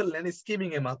করে ফেললেন স্কিমিং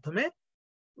এর মাধ্যমে,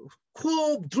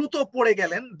 খুব দ্রুত পড়ে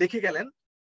গেলেন, দেখে গেলেন।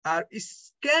 আর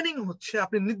স্ক্যানিং হচ্ছে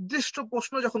আপনি নির্দিষ্ট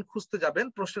প্রশ্ন যখন খুঁজতে যাবেন,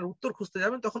 প্রশ্নের উত্তর খুঁজতে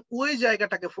যাবেন, তখন ওই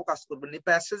জায়গাটাকে ফোকাস করবেন, এই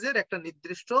প্যাসেজের একটা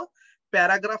নির্দিষ্ট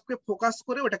প্যারাগ্রাফকে ফোকাস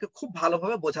করে ওটাকে খুব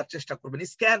ভালোভাবে বোঝার চেষ্টা করবেন,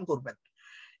 স্ক্যান করবেন।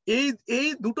 এই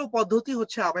দুটো পদ্ধতি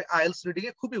হচ্ছে আইএলটিএস রিডিং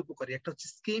এ খুবই উপকারী, একটা হচ্ছে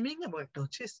স্কিমিং এবং একটা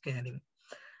হচ্ছে স্ক্যানিং।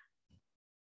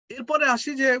 এরপরে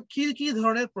আসি যে কি কি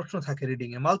ধরনের প্রশ্ন থাকে reading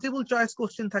a. Multiple choice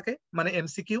question থাকে, মানে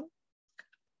এমসিকিউ।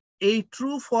 এই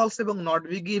ট্রু, ফলস এবং নট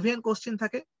বি গিভেন কোশ্চেন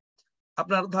থাকে।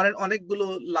 আপনার ধরেন অনেকগুলো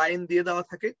লাইন দিয়ে দেওয়া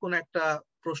থাকে, কোন একটা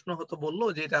প্রশ্ন হতো বললো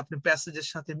যে এটা আপনি প্যাসেজের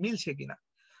সাথে মিলছে কিনা,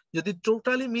 যদি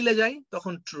টোটালি মিলে যায়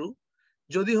তখন ট্রু,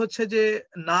 যদি হচ্ছে যে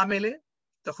না মেলে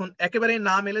তখন একেবারে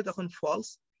না মেলে তখন ফলস,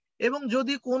 এবং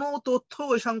যদি কোনো তথ্য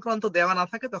ওই সংক্রান্ত দেওয়া না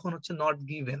থাকে তখন হচ্ছে নট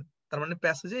গিভেন, তার মানে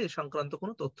প্যাসেজে এই সংক্রান্ত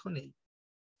কোনো তথ্য নেই।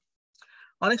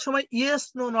 অনেক সময় ইয়েস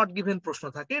নো নট গিভেন প্রশ্ন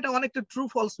থাকে, এটা অনেকটা ট্রু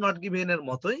ফলস নট গিভেন এর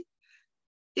মতোই,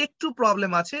 একটু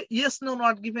প্রবলেম আছে। ইয়েস নো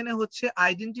নট গিভেনে হচ্ছে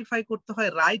আইডেন্টিফাই করতে হয়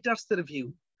রাইটার্স এর ভিউ,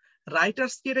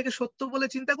 রাইটার্স কি এটাকে সত্য বলে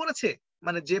চিন্তা করেছে,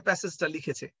 মানে যে প্যাসেজটা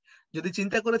লিখেছে, যদি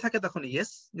চিন্তা করে থাকে তখন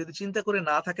ইয়েস, যদি চিন্তা করে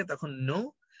না থাকে তখন নো,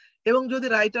 এবং যদি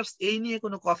রাইটার্স এই নিয়ে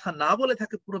কোনো কথা না বলে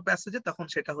থাকে পুরো প্যাসেজে তখন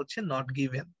সেটা হচ্ছে নট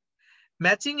গিভেন।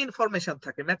 ম্যাচিং ইনফরমেশন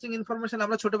থাকে, ম্যাচিং ইনফরমেশন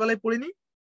আমরা ছোটবেলায় পড়িনি,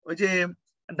 ওই যে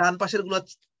ডান পাশের গুলো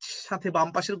সাথে বাম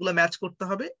পাশের গুলো ম্যাচ করতে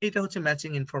হবে, এটা হচ্ছে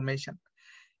ম্যাচিং ইনফরমেশন।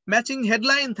 ম্যাচিং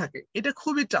হেডলাইন থাকে, এটা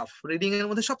খুবই টাফ, রিডিং এর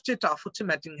মধ্যে সবচেয়ে টাফ হচ্ছে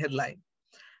ম্যাচিং হেডলাইন।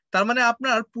 তার মানে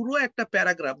আপনার পুরো একটা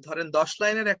প্যারাগ্রাফ, ধরেন 10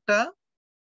 লাইনের একটা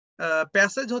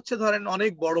প্যাসেজ হচ্ছে, ধরেন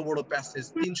অনেক বড় বড় প্যাসেজ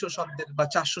 300 শব্দের বা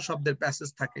 400 শব্দের প্যাসেজ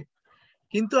থাকে,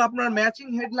 কিন্তু আপনার ম্যাচিং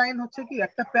হেডলাইন হচ্ছে কি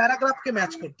একটা প্যারাগ্রাফকে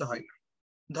ম্যাচ করতে হয়।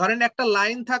 ধরেন একটা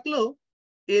লাইন থাকলো,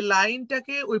 এই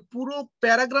লাইনটাকে ওই পুরো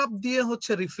প্যারাগ্রাফ দিয়ে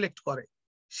হচ্ছে রিফ্লেক্ট করে,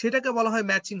 সেটাকে বলা হয়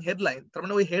ম্যাচিং হেডলাইন। তার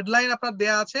মানে ওই হেডলাইন আপনার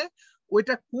দেয়া আছে,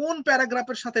 ওইটা কোন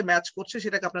প্যারাগ্রাফের সাথে ম্যাচ করছে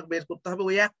সেটাকে আপনাকে বের করতে হবে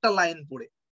ওই একটা লাইন পড়ে,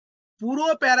 পুরো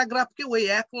প্যারাগ্রাফকে ওই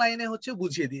এক লাইনে হচ্ছে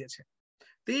বুঝিয়ে দিয়েছে।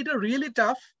 তো এটা রিয়েলি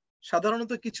টাফ।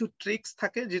 সাধারণত কিছু ট্রিক্স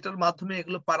থাকে যেটার মাধ্যমে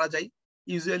এগুলো পারা যায়।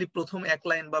 ইউজুয়ালি প্রথম এক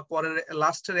লাইন বা পরের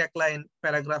লাস্টের এক লাইন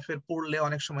প্যারাগ্রাফের পড়লে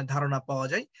অনেক সময় ধারণা পাওয়া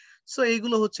যায়। সো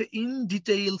এইগুলো হচ্ছে ইন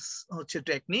ডিটেইলস হচ্ছে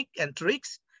টেকনিক এন্ড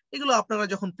ট্রিক্স, এগুলো আপনারা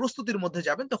যখন প্রস্তুতির মধ্যে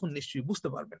যাবেন তখন নিশ্চয়ই বুঝতে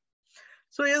পারবেন।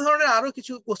 সো এই ধরনের আরো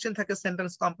কিছু কোশ্চেন থাকে,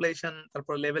 সেন্টেন্স কমপ্লিশন,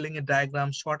 তারপর লেভেলিং এর ডায়াগ্রাম,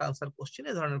 শর্ট আনসার কোশ্চেন,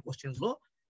 এই ধরনের কোশ্চেন গুলো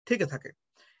থেকে থাকে।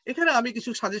 এখানে আমি কিছু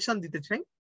সাজেশন দিতে চাই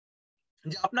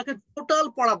যে আপনাকে টোটাল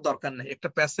পড়ার দরকার নেই, একটা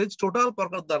প্যাসেজ টোটাল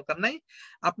পড়ার দরকার নেই।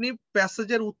 আপনি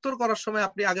প্যাসেজের উত্তর করার সময়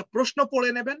আপনি আগে প্রশ্ন পড়ে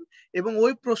নেবেন এবং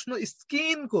ওই প্রশ্ন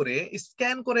স্ক্যান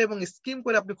করে এবং স্কিম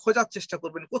করে আপনি খোঁজার চেষ্টা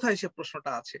করবেন কোথায় সে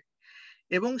প্রশ্নটা আছে,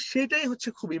 এবং সেটাই হচ্ছে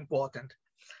খুব ইম্পর্টেন্ট।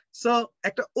 সো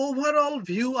একটা ওভারঅল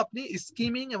ভিউ আপনি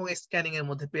স্কিমিং এবং স্ক্যানিং এর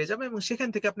মধ্যে পেয়ে যাবেন, এবং সেখান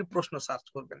থেকে আপনি প্রশ্ন সার্চ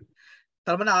করবেন।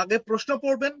 তার মানে আগে প্রশ্ন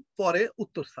পড়বেন, পরে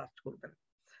উত্তর সার্চ করবেন।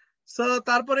 সো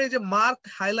তারপরে এই যে mark,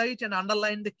 highlight and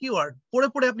underline the keyword, পড়ে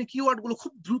পড়ে আপনি কিওয়ার্ড গুলো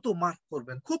খুব দ্রুত মার্ক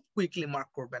করবেন, খুব কুইকলি মার্ক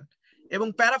করবেন, এবং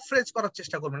প্যারাফ্রেজ করার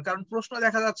চেষ্টা করবেন। কারণ প্রশ্ন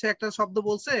দেখা যাচ্ছে একটা শব্দ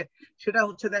বলছে, সেটা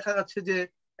হচ্ছে দেখা যাচ্ছে যে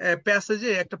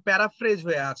প্যাসেজে একটা প্যারাফ্রেজ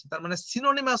হয়ে আছে, তার মানে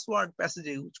সিনোনিমাস ওয়ার্ড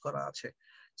প্যাসেজে ইউজ করা আছে।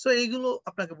 সো এইগুলো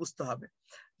আপনাকে বুঝতে হবে।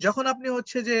 যখন আপনি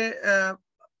হচ্ছে যে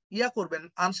ইয়া করবেন,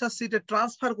 আনসার শিটে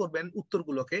ট্রান্সফার করবেন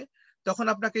উত্তরগুলোকে, তখন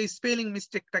আপনাকে স্পেলিং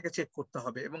মিস্টেকটাকে চেক করতে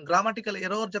হবে এবং গ্রামাটিক্যাল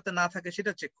এরর যাতে না থাকে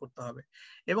সেটা চেক করতে হবে।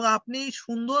 এবং আপনি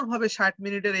সুন্দরভাবে 60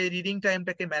 মিনিটের এই রিডিং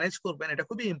টাইমটাকে ম্যানেজ করবেন, এটা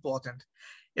খুবই ইম্পর্টেন্ট।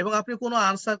 এবং আপনি কোনো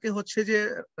আনসারকে হচ্ছে যে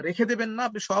রেখে দেবেন না,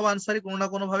 আপনি সব আনসারই কোনো না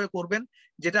কোনো ভাবে করবেন,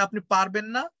 যেটা আপনি পারবেন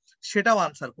না সেটাও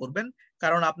আনসার করবেন,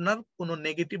 কারণ আপনার কোনো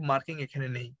নেগেটিভ মার্কিং এখানে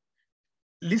নেই।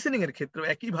 লিসেনিং এর ক্ষেত্রে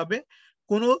একইভাবে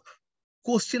কোনো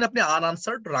কোশ্চেন আপনি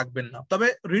আনআনসার্ড রাখবেন না। তবে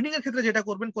রিডিং এর ক্ষেত্রে যেটা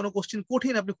করবেন, কোনো কোশ্চেন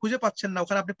কঠিন আপনি খুঁজে পাচ্ছেন না,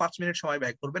 ওখানে আপনি 5 মিনিট সময়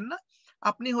ব্যয় করবেন না,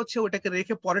 আপনি হচ্ছে ওটাকে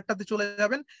রেখে পরেরটাতে চলে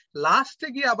যাবেন, লাস্টে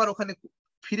গিয়ে আবার ওখানে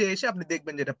ফিরে এসে আপনি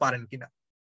দেখবেন যেটা পারেন কিনা।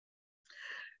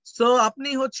 সো আপনি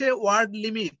হচ্ছে ওয়ার্ড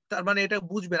লিমিট, তার মানে এটা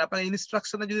বুঝবেন, আপনার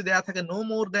ইনস্ট্রাকশনে যদি দেয়া থাকে নো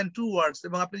মোর দ্যান 2 ওয়ার্ডস,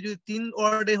 এবং আপনি যদি 3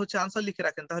 ওয়ার্ডে হচ্ছে আনসার লিখে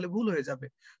রাখেন তাহলে ভুল হয়ে যাবে।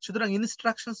 সুতরাং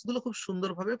ইনস্ট্রাকশনস গুলো খুব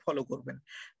সুন্দরভাবে ফলো করবেন।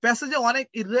 প্যাসেজে অনেক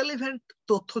ইররেলেভেন্ট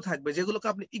তথ্য থাকবে যেগুলোকে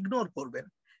আপনি ইগনোর করবেন,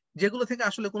 যেগুলো থেকে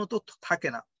আসলে কোনো তথ্য থাকে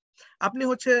না। আপনি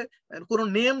হচ্ছে কোনো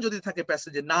নেম যদি থাকে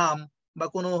প্যাসেজে, নাম বা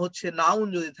কোনো হচ্ছে নাউন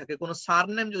যদি থাকে, কোনো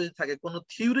সারনেম যদি থাকে, কোনো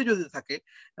থিওরি যদি থাকে,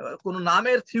 কোনো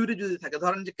নামের থিওরি যদি থাকে,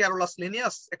 ধরেন যে ক্যারোলাস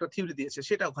লিনিয়াস একটা থিওরি দিয়েছে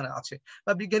সেটা ওখানে আছে,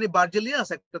 বা বিজ্ঞানী বার্জেলিয়াস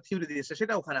একটা থিওরি দিয়েছে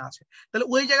সেটা ওখানে আছে, তাহলে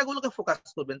ওই জায়গাগুলোকে ফোকাস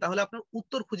করবেন, তাহলে আপনার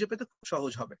উত্তর খুঁজে পেতে খুব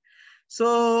সহজ হবে। সো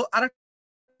আর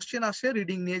কোশ্চেন আসে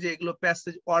রিডিং নিয়ে যে এগুলো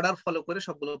প্যাসেজ অর্ডার ফলো করে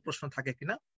সবগুলো প্রশ্ন থাকে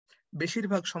কিনা,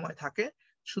 বেশিরভাগ সময় থাকে।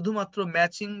 শুধুমাত্র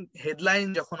ম্যাচিং হেডলাইন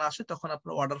যখন আসে তখন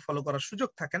আপনার অর্ডার ফলো করার সুযোগ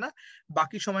থাকে না,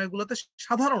 বাকি সময়গুলোতে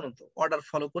সাধারণত অর্ডার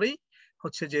ফলো করেই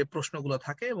হচ্ছে যে প্রশ্নগুলো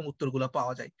থাকে এবং উত্তরগুলো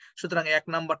পাওয়া যায়। সুতরাং 1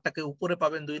 নাম্বারটাকে উপরে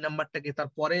পাবেন, 2 নাম্বারটাকে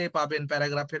তারপরে পাবেন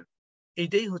প্যারাগ্রাফের,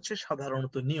 এইটাই হচ্ছে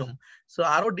সাধারণত নিয়ম। সো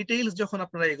আরো ডিটেইলস যখন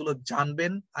আপনারা এগুলো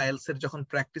জানবেন, আইএলটিএস এর যখন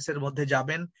প্র্যাকটিসের মধ্যে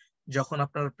যাবেন, যখন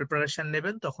আপনারা প্রিপারেশন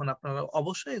নেবেন, তখন আপনারা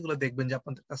অবশ্যই এগুলো দেখবেন যে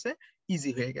আপনাদের কাছে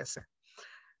ইজি হয়ে গেছে।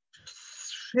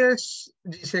 শেষ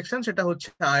যে সেকশন সেটা হচ্ছে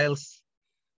আইএলটিএস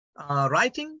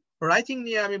রাইটিং। রাইটিং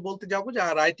নিয়ে আমি বলতে যাবো যে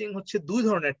রাইটিং হচ্ছে 2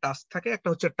 ধরনের টাস্ক থাকে, একটা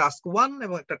হচ্ছে টাস্ক 1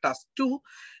 এবং একটা টাস্ক 2।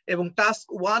 এবং টাস্ক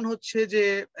 1 হচ্ছে যে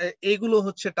এইগুলো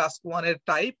হচ্ছে টাস্ক 1 এর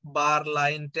টাইপ, বার,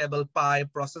 লাইন, টেবল, পাই,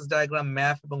 প্রসেস ডায়াগ্রাম,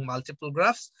 ম্যাপ এবং মাল্টিপল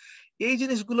গ্রাফস, এই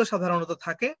জিনিসগুলো সাধারণত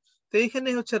থাকে। তো এইখানে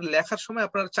হচ্ছে লেখার সময়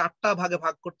আপনার 4টা ভাগে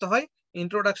ভাগ করতে হয়,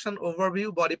 introduction, overview,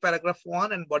 body paragraph 1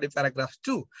 and body paragraph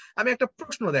 2। আমি একটা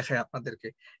প্রশ্ন দেখাই আপনাদেরকে।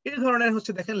 এই ধরনের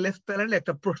হচ্ছে দেখেন লেফট প্যানেলে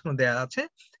একটা প্রশ্ন দেয়া আছে।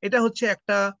 এটা হচ্ছে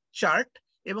একটা চার্ট,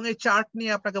 এবং এই চার্ট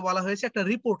নিয়ে আপনাকে বলা হয়েছে একটা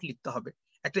রিপোর্ট লিখতে হবে।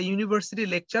 একটা ইউনিভার্সিটি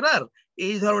লেকচারার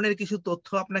এই ধরনের কিছু তথ্য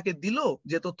আপনাকে দিল,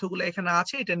 যে তথ্যগুলো এখানে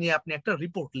আছে এটা নিয়ে আপনি একটা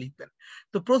রিপোর্ট লিখবেন।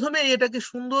 তো প্রথমে এটাকে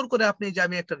সুন্দর করে আপনি, যে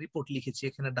আমি একটা রিপোর্ট লিখেছি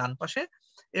এখানে ডান পাশে,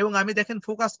 এবং আমি দেখেন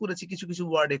ফোকাস করেছি কিছু কিছু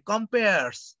ওয়ার্ডে,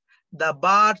 compares, the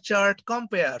bar chart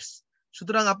compares.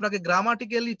 সুতরাং আপনাকে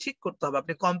গ্রামাটিক্যালি ঠিক করতে হবে,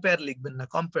 আপনি কম্পেয়ার লিখবেন না,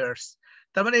 কম্পেয়ার্স।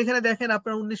 তার মানে এখানে দেখেন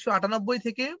আপনার 1998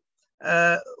 থেকে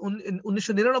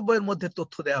 1999 এর মধ্যে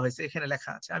তথ্য দেওয়া হয়েছে, এখানে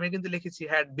লেখা আছে। আমি কিন্তু লিখেছি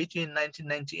হ্যাড বিটুইন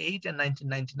 1998 এন্ড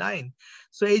 1999।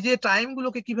 সো এই যে টাইম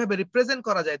গুলোকে কিভাবে রিপ্রেজেন্ট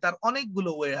করা যায় তার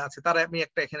অনেকগুলো ওয়ে আছে, তার আমি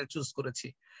একটা এখানে চুজ করেছি।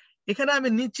 এখানে আমি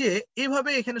নিচে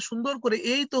এইভাবে এখানে সুন্দর করে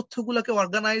এই তথ্যগুলোকে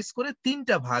অর্গানাইজ করে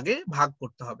 3টা ভাগে ভাগ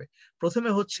করতে হবে। প্রথমে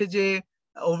হচ্ছে যে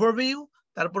ওভারভিউ,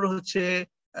 তারপরে হচ্ছে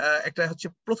একটা হচ্ছে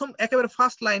প্রথম একেবারে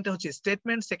ফার্স্ট লাইনটা হচ্ছে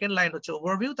স্টেটমেন্ট, সেকেন্ড লাইন হচ্ছে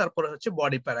ওভারভিউ, তারপরে হচ্ছে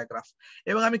বডি প্যারাগ্রাফ।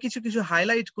 এবং আমি কিছু কিছু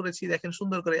হাইলাইট করেছি দেখেন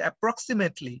সুন্দর করে,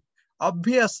 অ্যাপ্রক্সিমেটলি,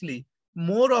 অবভিয়াসলি,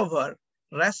 মোর ওভার,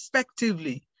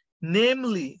 রেসপেক্টিভলি,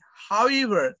 নেমলি,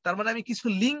 হাউএভার। তার মানে আমি কিছু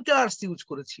লিঙ্কার্স ইউজ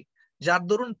করেছি, যার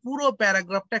দরুন পুরো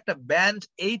প্যারাগ্রাফটা একটা ব্যান্ড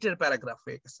 8 এর প্যারাগ্রাফ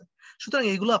হয়ে গেছে। সুতরাং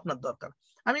এগুলো আপনার দরকার।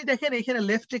 আমি দেখেন এখানে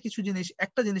লেফটে কিছু জিনিস,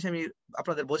 একটা জিনিস আমি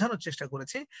আপনাদের বোঝানোর চেষ্টা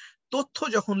করেছি। তথ্য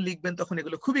যখন লিখবেন তখন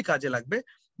এগুলো খুবই কাজে লাগবে।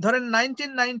 ধরেন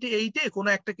 1998-এ কোনো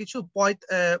একটা কিছু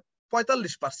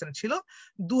 45% ছিল,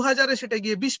 2000-এ সেটা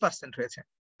গিয়ে 20% হয়েছে।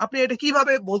 আপনি এটা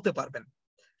কিভাবে বলতে পারবেন?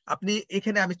 আপনি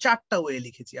এখানে আমি 4টা ওয়ে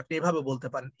লিখেছি, আপনি এভাবে বলতে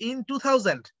পারেন। In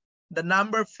 2000 the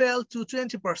number fell to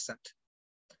 20%।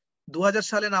 2000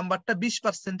 সালে নাম্বারটা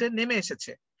 20%-এ নেমে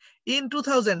এসেছে। In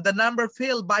 2000 the number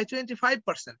fell by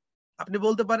 25%। আপনি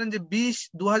বলতে পারেন যে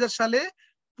 2000 সালে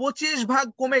 25 ভাগ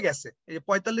কমে গেছে, এই যে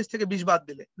 45 থেকে 20 বাদ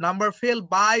দিলে নাম্বার ফেল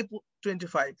বাই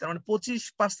 25, তার মানে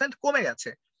 25% কমে গেছে।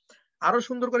 আরো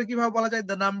সুন্দর করে কিভাবে বলা যায়,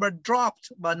 the number dropped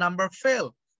বা number fell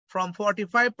from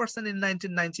 45% in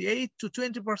 1998 to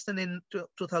 20% in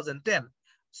 2010।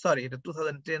 Sorry, এটা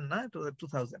 2010 না,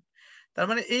 2000। তার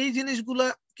মানে এই জিনিসগুলা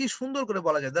কি সুন্দর করে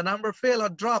বলা যায়, the number fell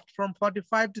or dropped from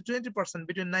 45 to 20%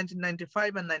 between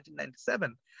 1995 and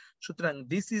 1997। সুতরাং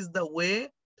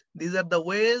these are the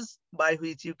ways by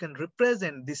which you can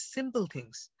represent these simple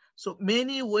things. So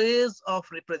many ways of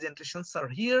representations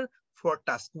are here for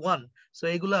task 1। So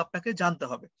এইগুলো আপনাকে জানতে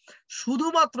হবে।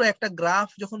 শুধুমাত্র একটা graph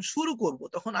যখন শুরু করব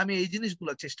তখন আমি এই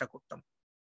জিনিসগুলো চেষ্টা করতাম।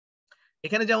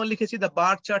 এখানে যেমন লিখেছি the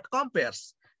bar chart compares,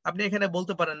 আপনি এখানে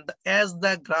বলতে পারেন as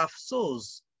the graph shows,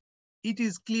 it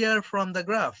is clear from the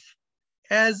graph,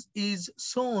 as is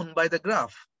shown by the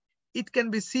graph, it can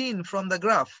be seen from the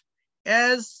graph,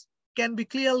 as can be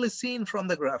clearly seen from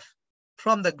the graph,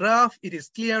 from the graph it is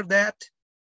clear that,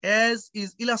 as is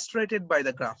illustrated by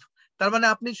the graph। তার মানে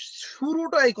আপনি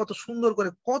শুরুটাই কত সুন্দর করে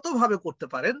কত ভাবে করতে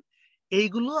পারেন,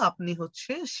 এইগুলো আপনি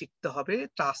হচ্ছে শিখতে হবে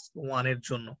টাস্ক 1 এর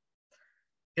জন্য।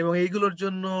 এবং এইগুলোর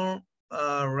জন্য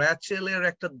র্যাচেলের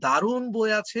একটা দারুণ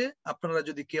বই আছে, আপনারা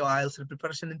যদি কেউ আইএলটিএস এর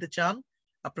প্রিপারেশন নিতে চান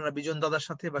আপনারা বিজন দাদার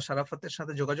সাথে বা শারাফাতের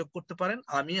সাথে যোগাযোগ করতে পারেন,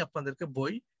 আমি আপনাদেরকে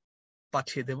বই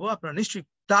পাঠিয়ে দেবো। আপনারা নিশ্চয়ই,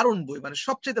 দারুণ বই, মানে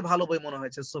সবচেয়ে ভালো বই মনে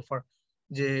হয়েছে সোফার,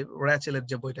 যে র্যাচেলের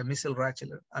যে বইটা, মিসেল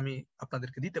র্যাচেলের, আমি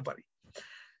আপনাদেরকে দিতে পারি।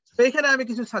 তো এখানে আমি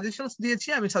কিছু সাজেশনস দিয়েছি,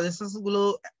 আমি সাজেশনস গুলো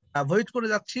অ্যাভয়েড করে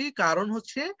যাচ্ছি, কারণ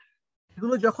হচ্ছে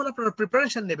এগুলো যখন আপনারা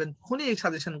প্রিপারেশন নেবেন তখনই এই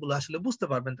সাজেশন গুলো আসলে বুঝতে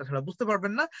পারবেন, তাছাড়া বুঝতে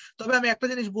পারবেন না। তবে আমি একটা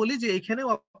জিনিস বলি যে এখানেও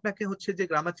আপনাকে হচ্ছে যে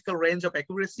grammatical range of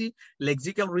accuracy,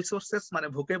 lexical resources মানে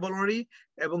ভোকাবুলারি,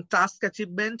 এবং টাস্ক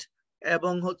অ্যাচিভমেন্ট,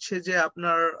 এবং হচ্ছে যে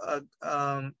আপনার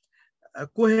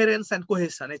কোহেরেন্স এন্ড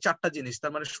কোহেশন, এই 4টা জিনিস,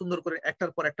 তার মানে সুন্দর করে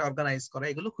একটার পর একটা অর্গানাইজ করা,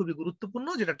 এগুলো খুবই গুরুত্বপূর্ণ,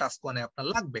 যেটা টাস্ক 1-এ আপনার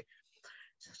লাগবে।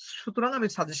 সুতরাং আমি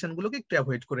সাজেশন গুলোকে একটু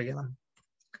অ্যাভয়েড করে গেলাম।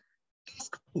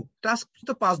 টাস্ক 2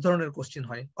 তো 5 ধরনের কোশ্চেন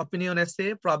হয়: অপিনিয়ন এসে,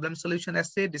 প্রবলেম সলিউশন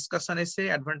এসে, ডিসকাশন এসে,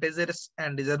 অ্যাডভান্টেজেস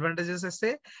এন্ড ডিসঅ্যাডভান্টেজেস এসে,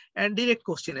 এন্ড ডিরেক্ট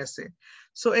কোশ্চেন এসে।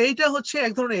 সো এইটা হচ্ছে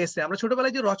এক ধরনের এসে। আমরা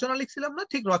ছোটবেলায় যে রচনা লিখছিলাম না,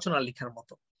 ঠিক রচনা লেখার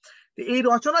মতো। এই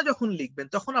রচনা যখন লিখবেন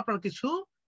তখন আপনার কিছু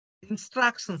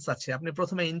ইনস্ট্রাকশনস আছে। আপনি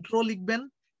প্রথমে ইন্ট্রো লিখবেন,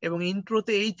 এবং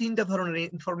ইন্ট্রোতে এই 3টা ধরনের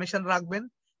ইনফরমেশন রাখবেন।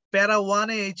 প্যারা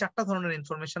 1-এ এই 4টা ধরনের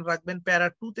ইনফরমেশন রাখবেন, প্যারা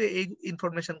 2-তে এই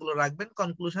ইনফরমেশন গুলো রাখবেন,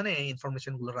 কনক্লুশনে এই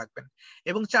ইনফরমেশন গুলো রাখবেন,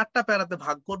 এবং 4টা প্যারাতে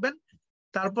ভাগ করবেন।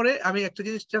 তারপরে আমি একটা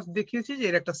জিনিস জাস্ট দেখিয়েছি যে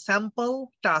এর একটা স্যাম্পল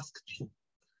টাস্ক 2।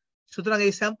 সুতরাং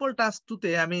এই স্যাম্পল টাস্ক 2-তে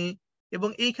আমি, এবং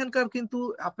এইখানকার কিন্তু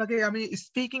আপনাকে আমি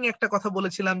স্পিকিং একটা কথা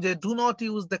বলেছিলাম যে do not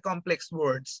use the complex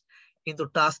ওয়ার্ডস, কিন্তু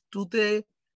টাস্ক 2-তে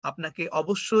আপনাকে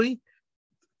অবশ্যই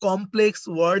কমপ্লেক্স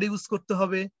ওয়ার্ড ইউজ করতে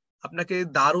হবে, আপনাকে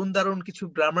দারুণ দারুণ কিছু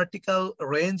গ্রামাটিক্যাল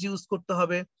রেঞ্জ ইউজ করতে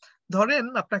হবে। ধরেন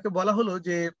আপনাকে বলা হলো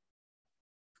যে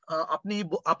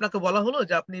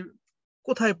আপনি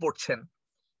কোথায় পড়ছেন?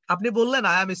 আপনি বললেন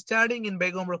I am studying in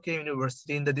Begum Rokeya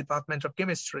University in the Department of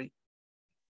Chemistry.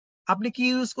 আপনি কি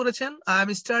ইউজ করেছেন? I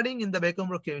am studying in the Begum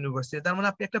Rokeya University. তার মানে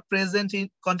আপনি একটা প্রেজেন্ট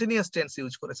কন্টিনিউয়াস টেন্স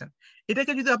ইউজ করেছেন।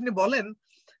 এটাকে যদি আপনি বলেন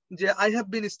যে I have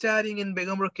been studying in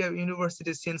Begum Rokeya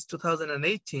University since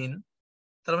 2018,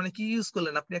 তার মানে কি ইউজ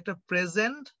করলেন? আপনি একটা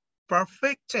প্রেজেন্ট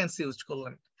পারফেক্ট টেন্স ইউজ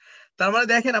করলেন। তার মানে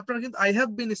দেখেন আপনারা কিন্তু I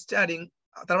have been studying,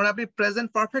 তার মানে আপনি present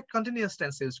perfect continuous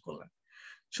tense use করলেন।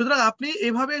 সুতরাং আপনি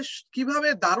এভাবে কিভাবে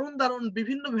দারুণ দারুণ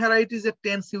বিভিন্ন ভ্যারাইটিজ এর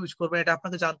টেন্স ইউজ করবেন এটা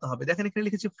আপনাকে জানতে হবে। দেখেন এখানে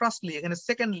লিখেছি ফার্স্টলি, এখানে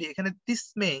সেকেন্ডলি, এখানে দিস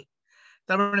মে,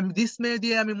 তার মানে দিস মে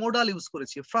দিয়ে আমি মোডাল ইউজ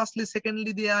করেছি। ফার্স্টলি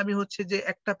সেকেন্ডলি দিয়ে আমি হচ্ছে যে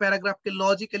একটা প্যারাগ্রাফকে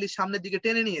লজিক্যালি সামনের দিকে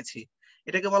টেনে নিয়েছি,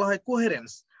 এটাকে বলা হয়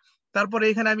কোহেরেন্স। তারপরে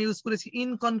এখানে আমি ইউজ করেছি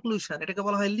ইন কনক্লুশন, এটাকে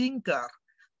বলা হয় লিঙ্কার।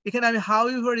 এখানে আমি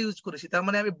হাউএভার ইউজ করেছি, তার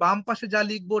মানে আমি বাম পাশে যা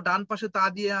লিখবো ডান পাশে তা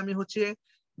দিয়ে আমি হচ্ছে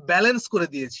ব্যালেন্স করে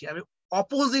দিয়েছি, আমি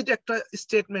অপোজিট একটা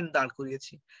স্টেটমেন্ট দাঁড়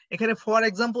করিয়েছি। এখানে ফর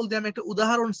এক্সাম্পল দিয়ে আমি একটা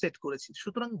উদাহরণ সেট করেছি।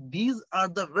 সুতরাং this are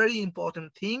the very important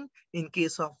thing in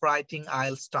case of writing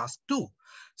IELTS task 2।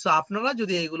 So আপনারা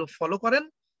যদি এগুলো ফলো করেন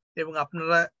এবং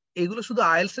আপনারা এগুলো শুধু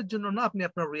আইএলটিএস এর জন্য না, আপনি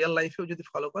আপনার রিয়েল লাইফেও যদি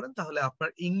ফলো করেন তাহলে আপনার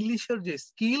ইংলিশের যে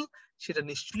স্কিল সেটা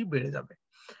নিশ্চয়ই বেড়ে যাবে।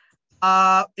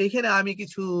 এখানে আমি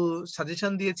কিছু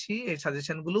সাজেশন দিয়েছি, এই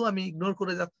সাজেশন গুলো আমি ইগনোর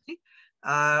করে যাচ্ছি।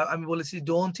 আমি বলেছি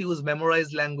ডোন্ট ইউজ মেমোরাইজ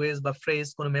ল্যাঙ্গুয়েজ বা ফ্রেজ,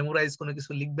 কোনো মেমোরাইজ কোনো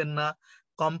কিছু লিখবেন না।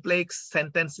 কমপ্লেক্স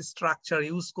সেন্টেন্স স্ট্রাকচার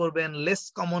ইউজ করবেন, লেস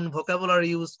কমন ভোকাবুলারি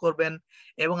ইউজ করবেন,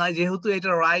 এবং যেহেতু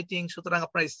এটা রাইটিং সুতরাং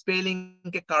আপনার স্পেলিং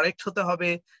কে কারেক্ট হতে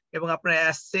হবে এবং আপনার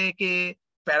এসে কে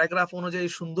প্যারাগ্রাফ অনুযায়ী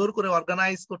সুন্দর করে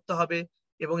অর্গানাইজ করতে হবে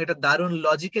এবং এটা দারুণ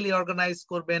লজিক্যালি অর্গানাইজ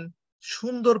করবেন,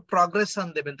 সুন্দর প্রগ্রেশন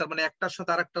দেবেন, তার মানে একটার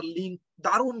সাথে আরেকটা লিঙ্ক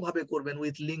দারুণ ভাবে করবেন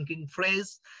উইথ লিঙ্কিং ফ্রেজ।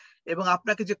 এবং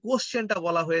আপনাকে যে কোশ্চেনটা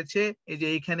বলা হয়েছে এই যে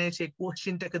এইখানে, সেই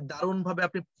কোশ্চেনটাকে দারুণ ভাবে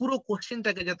আপনি পুরো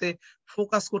কোশ্চেনটাকে যাতে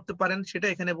ফোকাস করতে পারেন সেটা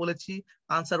এখানে বলেছি।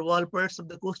 Answer all parts of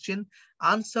the question,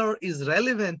 answer is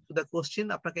relevant to the question.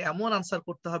 আপনাকে এমন আনসার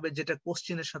করতে হবে যেটা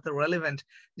কোশ্চেনের সাথে রেলেভেন্ট,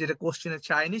 যেটা কোশ্চেনে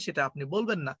চাইনি সেটা আপনি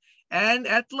বলবেন না। এন্ড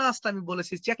এট লাস্ট আমি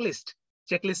বলেছি চেকলিস্ট।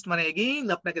 চেকলিস্ট মানে এগেইন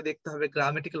আপনাকে দেখতে হবে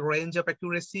গ্রামেটিক্যাল রেঞ্জ অফ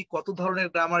অ্যাকুরেসি, কত ধরনের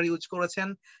গ্রামার ইউজ করেছেন,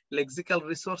 লেক্সিক্যাল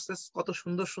রিসোর্সেস, কত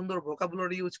সুন্দর সুন্দর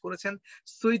ভোকাবুলারি ইউজ করেছেন,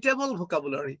 সুইটেবল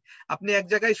ভোকাবুলারি। আপনি এক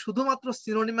জায়গায় শুধুমাত্র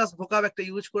সিনোনিমাস ভোকাব একটা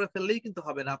ইউজ করে ফেললেই কিন্তু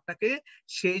হবে না, আপনাকে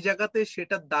সেই জায়গাতে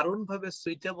সেটা দারুণ ভাবে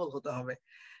সুইটেবল হতে হবে।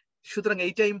 সুতরাং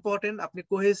এইটা ইম্পর্টেন্ট। আপনি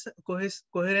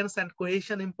কোহেরেন্স এন্ড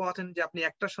কোহেশন ইম্পর্টেন্ট, যে আপনি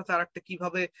একটার সাথে আরেকটা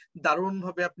কিভাবে দারুণ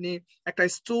ভাবে আপনি একটা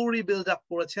স্টোরি বিল্ড আপ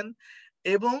করেছেন।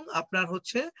 এবং আপনার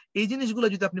হচ্ছে এই জিনিসগুলো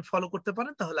যদি আপনি ফলো করতে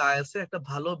পারেন তাহলে আইএলটিএস এর একটা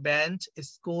ভালো বেঞ্চ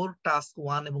স্কোর টাস্ক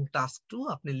 1 এবং টাস্ক 2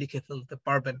 আপনি লিখে ফেলতে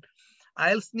পারবেন।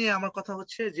 আইএলটিএস নিয়ে আমার কথা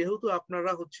হচ্ছে, যেহেতু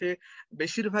আপনারা হচ্ছে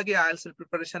বেশিরভাগই আইএলটিএস এর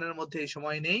প্রিপারেশনের মধ্যে এই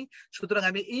সময় নেই, সুতরাং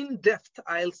আমি ইন ডেপথ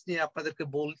আইএলটিএস নিয়ে আপনাদেরকে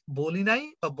বলি নাই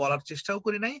বা বলার চেষ্টাও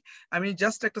করি নাই। আমি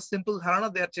জাস্ট একটা সিম্পল ধারণা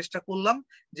দেওয়ার চেষ্টা করলাম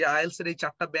যে আইএলটিএস এর এই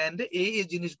 4টা ব্যান্ডে এই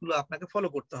জিনিসগুলো আপনাকে ফলো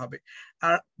করতে হবে।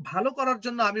 আর ভালো করার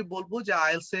জন্য আমি বলবো যে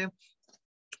আইএলটিএস এ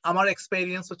আমার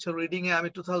এক্সপেরিয়েন্স হচ্ছে রিডিং এ আমি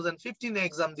 2015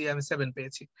 এক্সাম দিয়ে আমি 7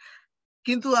 পেয়েছি।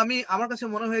 কিন্তু আমার কাছে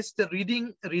মনে হয়েছে যে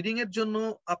রিডিং এর জন্য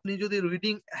আপনি যদি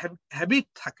রিডিং হ্যাবিট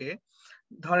থাকে,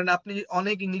 ধরেন আপনি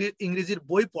অনেক ইংরেজির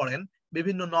বই পড়েন,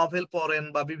 বিভিন্ন নভেল পড়েন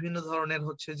বা বিভিন্ন ধরনের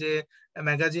হচ্ছে যে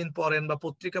ম্যাগাজিন পড়েন বা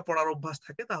পত্রিকা পড়ার অভ্যাস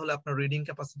থাকে, তাহলে আপনার রিডিং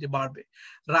ক্যাপাসিটি বাড়বে।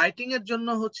 রাইটিং এর জন্য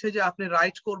হচ্ছে যে আপনি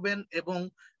রাইট করবেন এবং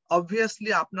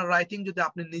অবভিয়াসলি আপনার রাইটিং যদি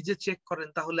আপনি নিজে চেক করেন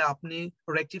তাহলে আপনি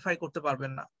রেকটিফাই করতে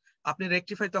পারবেন না। আপনি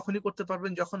রেকটিফাই তখনই করতে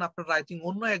পারবেন যখন আপনার রাইটিং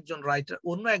অন্য একজন রাইটার,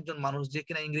 অন্য একজন মানুষ যে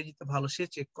কিনা ইংরেজিতে ভালো সে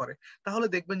চেক করে, তাহলে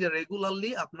দেখবেন যে রেগুলারলি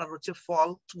আপনার হচ্ছে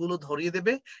ফল্ট গুলো ধরিয়ে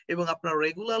দেবে এবং আপনার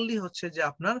রেগুলারলি হচ্ছে যে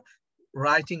আপনার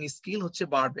রাইটিং স্কিল হচ্ছে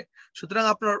বাড়বে। সুতরাং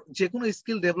আপনার যে কোনো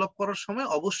স্কিল ডেভেলপ করার সময়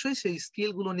অবশ্যই সেই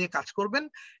স্কিল গুলো নিয়ে কাজ করবেন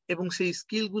এবং সেই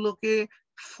স্কিল গুলোকে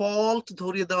ফল্ট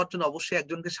ধরিয়ে দেওয়ার জন্য অবশ্যই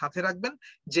একজনকে সাথে রাখবেন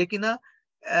যে কিনা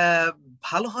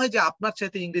ভালো হয় যে আপনার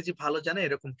চাইতে ইংরেজি ভালো জানে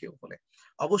এরকম কেউ হলে।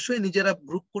 অবশ্যই নিজেরা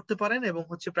গ্রুপ করতে পারেন এবং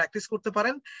হচ্ছে প্র্যাকটিস করতে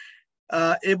পারেন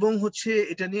এবং হচ্ছে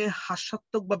এটা নিয়ে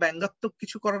হাস্যাত্মক বা ব্যঙ্গাত্মক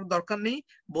কিছু করার দরকার নেই।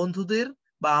 বন্ধুদের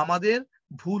বা আমাদের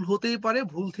ভুল হতেই পারে,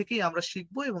 ভুল থেকেই আমরা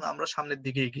শিখবো এবং আমরা সামনের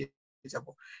দিকে এগিয়ে যাব।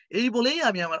 এই বলেই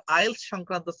আমি আমার আইএলটিএস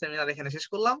সংক্রান্ত সেমিনার এখানে শেষ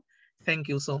করলাম। Thank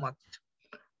you so much.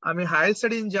 আমি হায়ার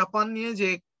স্টাডি ইন জাপান নিয়ে যে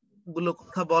গুলো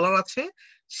কথা বলার আছে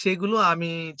সেগুলো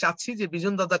আমি চাচ্ছি যে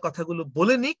বিজন দাদা কথাগুলো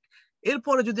বলে নিক,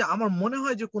 এরপরে যদি আমার মনে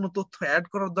হয় যে কোনো তথ্য অ্যাড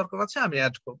করার দরকার আছে আমি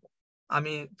অ্যাড করব।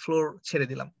 আমি ফ্লোর ছেড়ে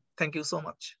দিলাম। Thank you so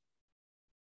much.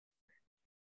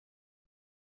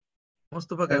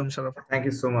 Mostafa Kayum Shroff. Thank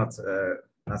you so much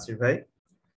Nasir ভাই,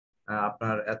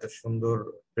 আপনার এত সুন্দর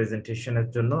প্রেজেন্টেশনের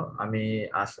জন্য।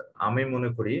 আমি মনে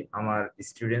করি আমার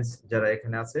স্টুডেন্টস যারা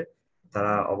এখানে আছে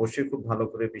তারা অবশ্যই খুব ভালো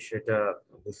করে বিষয়টা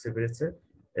বুঝতে পেরেছে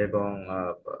এবং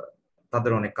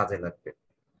তাদের অনেক কাজে লাগবে।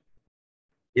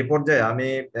 এ পর্যায়ে আমি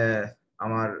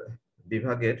আমার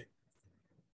বিভাগের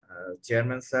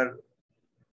চেয়ারম্যান স্যার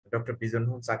ডক্টর বিজন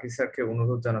মোহন চাকি স্যারকে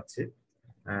অনুরোধ জানাচ্ছি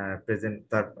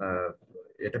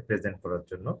এটা প্রেজেন্ট করার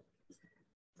জন্য।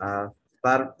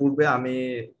 তার পূর্বে আমি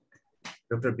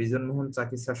ডক্টর বিজন মোহন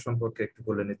চাকি স্যার সম্পর্কে একটু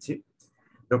বলে নিচ্ছি।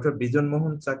 ডক্টর বিজন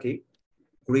মোহন চাকি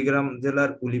কুড়িগ্রাম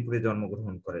জেলার উলিপুরে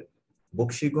জন্মগ্রহণ করেন।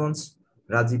 বকশীগঞ্জ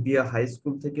রাজিবিয়া হাই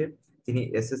স্কুল থেকে তিনি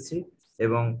এসএসসি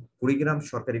এবং কুড়িগ্রাম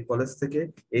সরকারি কলেজ থেকে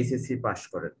এইচএসসি পাশ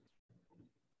করেন।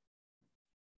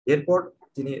 এরপর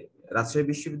তিনি রাজশাহী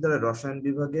বিশ্ববিদ্যালয়ের রসায়ন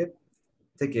বিভাগে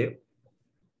থেকে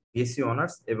বিএসসি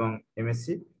অনার্স এবং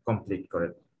এমএসসি কমপ্লিট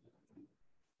করেন।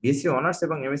 বিএসসি অনার্স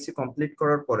এবং এমএসসি কমপ্লিট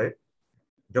করার পরে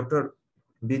doctor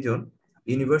Bijan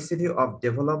university of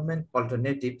development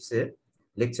অল্টারনেটিভসে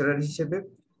lecturer হিসেবে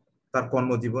তার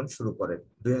কর্মজীবন শুরু করেন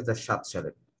 2007 সালে।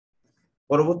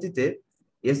 পরবর্তীতে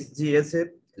এসজিএস এর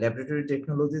ল্যাবরেটরি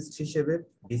টেকনোলজিস্ট হিসেবে,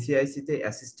 বিসিআইসিতে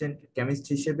অ্যাসিস্ট্যান্ট কেমিস্ট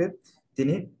হিসেবে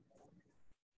তিনি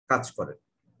কাজ করেন।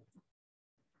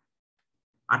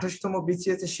 28তম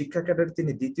বিসিএস এর শিক্ষা ক্যাডারে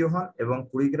তিনি দ্বিতীয় হন এবং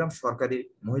কুড়িগ্রাম সরকারি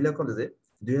মহিলা কলেজে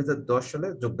 2010 সালে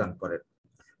যোগদান করেন।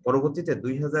 পরবর্তীতে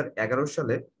 2011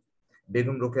 সালে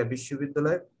বেগম রোকেয়া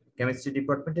বিশ্ববিদ্যালয়ে কেমিস্ট্রি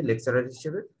ডিপার্টমেন্টে লেকচারার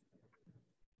হিসেবে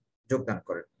যোগদান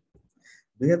করেন।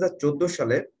 2014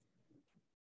 সালে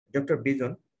ডক্টর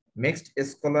বিজন নেক্সট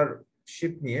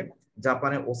স্কলারশিপ নিয়ে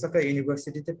জাপানে ওসাকা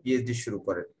ইউনিভার্সিটিতে পিএইচডি শুরু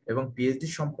করেন এবং পিএইচডি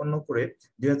সম্পন্ন করে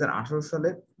 2018 সালে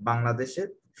বাংলাদেশে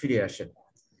ফিরে আসেন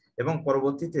এবং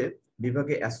পরবর্তীতে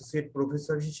বিভাগে অ্যাসোসিয়েট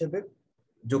প্রফেসর হিসেবে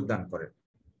যোগদান করেন।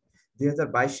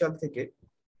 2022 সাল থেকে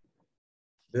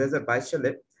 2022 সালে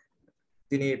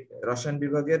তিনি রসায়ন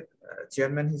বিভাগের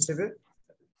চেয়ারম্যান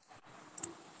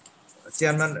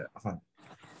হন।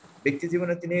 ব্যক্তি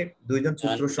জীবনে তিনি দুইজন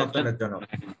পুত্র সন্তানের জনক।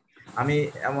 আমি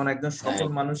এমন একজন সফল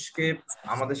মানুষকে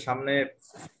আমাদের সামনে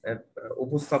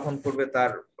উপস্থাপন করবে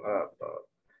তার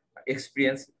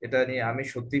এক্সপিরিয়েন্স, এটা নিয়ে আমি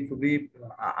সত্যি খুবই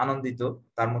আনন্দিত।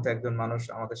 তার মতো একজন মানুষ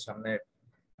আমাদের সামনে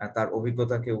তার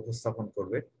অভিজ্ঞতাকে উপস্থাপন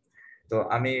করবে। তো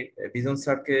আমি বিজন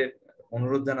স্যারকে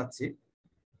অনুরোধ জানাচ্ছি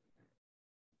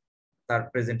তার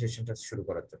প্রেজেন্টেশনটা শুরু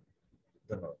করার জন্য।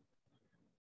 ধন্যবাদ।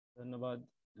 ধন্যবাদ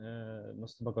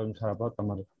মোস্তফা করিম সারাফত,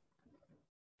 আমার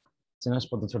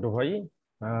চেনাস্পদ ছোট ভাই।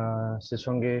 সে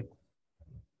সঙ্গে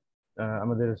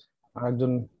আমাদের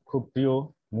আরেকজন খুব প্রিয়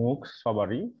মুখ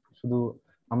সবারই, শুধু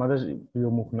আমাদের প্রিয়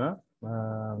মুখ না,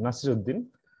 নাসির উদ্দিন।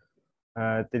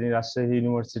 তিনি রাজশাহী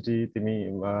ইউনিভার্সিটি, তিনি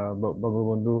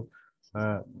Bangabandhu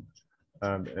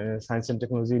science and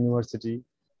technology university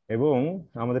এবং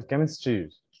আমাদের কেমিস্ট্রির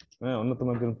অন্যতম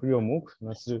একজন প্রিয় মুখ।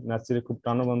 নাসিরের খুব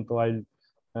প্রাণবন্ত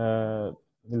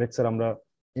লেকচার আমরা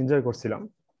এনজয় করছিলাম।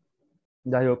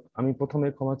 যাই হোক, আমি প্রথমে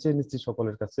ক্ষমা চেয়ে নিচ্ছি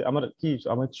সকলের কাছে। আমাকে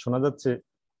শোনা যাচ্ছে?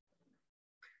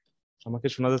 আমাকে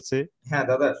শোনা যাচ্ছে? হ্যাঁ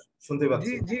দাদা, শুনতে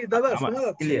পাচ্ছি। জি দাদা, শোনা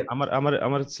যাচ্ছে।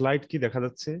 আমার স্লাইড কি দেখা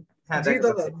যাচ্ছে? হ্যাঁ জি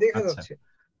দাদা, দেখা আচ্ছা, যাচ্ছে।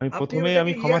 আমি আপনি প্রথমে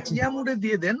ওটাকে ক্ষমা ইয়া মোডে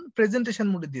দিয়ে দেন, প্রেজেন্টেশন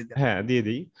মোডে দিয়ে দেন। হ্যাঁ, দিয়ে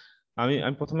দিই।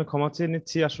 আমি প্রথমে ক্ষমা চেয়ে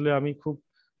নিচ্ছি। আসলে আমি খুব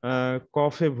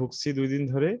কফে ভুগছি 2 দিন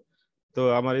ধরে, তো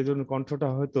আমার এই জন্য কণ্ঠটা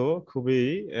হয়তো খুবই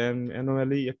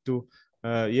অ্যানুয়ালি একটু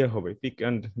ইয়ে হবে, পিক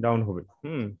অ্যান্ড ডাউন হবে।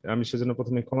 আমি সেজন্য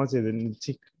প্রথমে ক্ষমা চেয়ে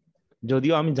নিচ্ছি।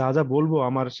 যদিও আমি যা যা বলবো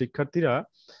আমার শিক্ষার্থীরা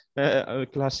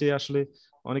ক্লাসে আসলে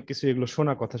অনেক কিছু এগুলো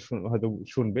শোনা কথা হয়তো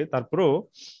শুনবে, তারপরেও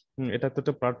এটা তো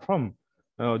একটা প্ল্যাটফর্ম।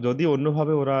 যদি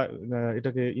অন্যভাবে ওরা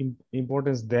এটাকে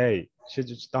ইম্পর্টেন্স দেয়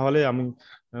তাহলে আমি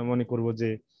মনে করব যে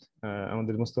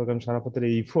আমাদের মোস্তফা কামাল সারাফতের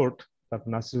এই ইফোর্ট, তারপর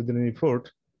নাসির উদ্দিনের ইফোর্ট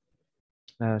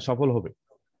সফল হবে।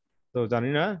 তো জানি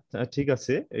না, ঠিক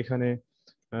আছে। এখানে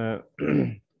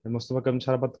মোস্তফা কামাল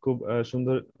সারাফত খুব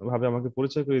সুন্দর ভাবে আমাকে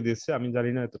পরিচয় করে দিয়েছে। আমি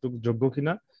জানি না এতটুকু যোগ্য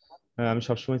কিনা। আমি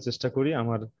সবসময় চেষ্টা করি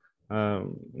আমার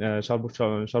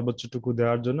সর্বোচ্চটুকু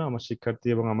দেওয়ার জন্য আমার শিক্ষার্থী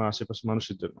এবং আমার আশেপাশের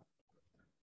মানুষের জন্য।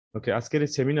 ওকে, আজকের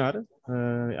এই seminar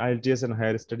IELTS and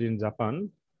higher study in Japan,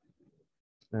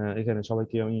 এখানে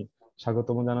সবাইকে আমি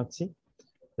স্বাগতম জানাচ্ছি।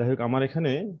 যাই হোক,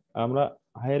 এখানে আমরা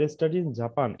হায়ার স্টাডি ইন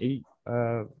জাপান এই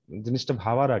জিনিসটা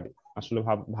ভাবার আগে, আসলে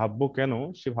ভাববো কেন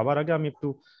সে ভাবার আগে আমি একটু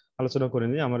আলোচনা করে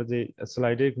নিই। আমার যে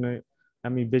স্লাইডে এখানে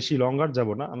আমি বেশি লঙ্গার যাব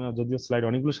না, আমি যদিও স্লাইড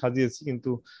অনেকগুলো সাজিয়েছি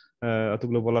কিন্তু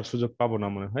অতগুলো বলার সুযোগ পাবো না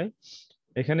মনে হয়।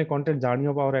 এখানে content journey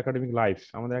of our academic life,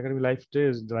 আমাদের একাডেমিক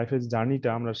লাইফের জার্নিটা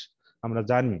আমরা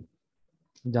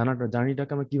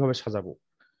জার্নিটাকে আমরা কিভাবে সাজাবো,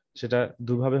 সেটা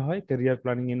দুভাবে হয়, career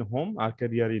planning in home R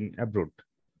career in abroad.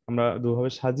 আমরা দুভাবে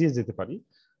সাজিয়ে যেতে পারি।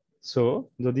 সো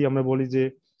যদি আমরা বলি যে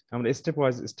আমরা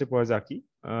স্টেপ ওয়াইজ আঁকি,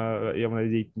 আমরা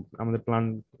এই আমাদের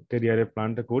ক্যারিয়ারের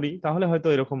প্ল্যানটা করি, তাহলে হয়তো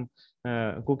এরকম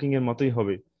কুকিং এর মতোই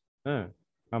হবে। হ্যাঁ,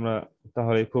 আমরা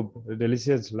তাহলে খুব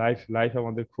ডেলিশিয়াস লাইফ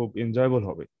আমাদের খুব এনজয়েবল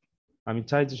হবে। আমি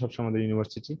চাই যে সবসময় আমাদের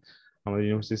ইউনিভার্সিটি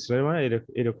ছেলেরা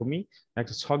এরকমই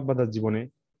একটা ছক বাঁধার জীবনে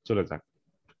চলে যাক।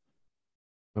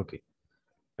 ওকে,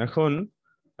 এখন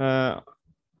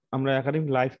আমরা একাডেমিক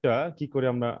লাইফটা কি করে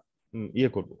আমরা ইয়ে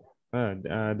করব, হ্যাঁ,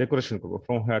 ডেকোরেশন করব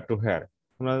ফ্রম হেয়ার টু হেয়ার।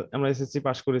 আমরা এসএসসি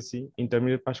পাস করেছি,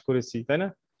 ইন্টারমিডিয়েট পাস করেছি, তাই না?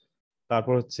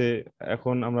 তারপর হচ্ছে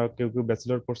এখন আমরা কেউ কেউ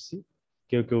ব্যাচেলর পড়ছি,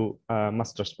 কেউ কেউ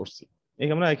মাস্টার্স পড়ছি,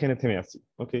 আমরা এখানে থেমে আছি।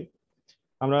 ওকে,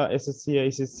 আমরা SSC,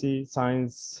 HSC,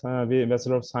 science,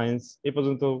 bachelor of science এই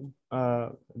পর্যন্ত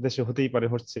দেশে হতেই পারে,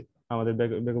 হচ্ছে আমাদের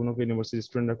বেগম রোকেয়া ইউনিভার্সিটি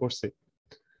স্টুডেন্টরা করছে।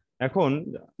 এখন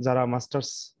যারা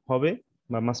মাস্টার্স হবে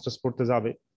বা মাস্টার্স পড়তে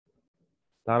যাবে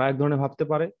তারা এক ধরনের ভাবতে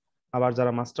পারে, আবার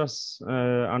যারা মাস্টার্স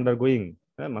আন্ডার গোয়িং,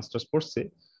 মাস্টার্স পড়ছে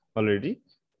অলরেডি,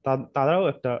 তারাও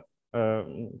একটা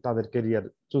তাদের কেরিয়ার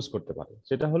চুজ করতে পারে।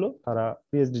 সেটা হলো তারা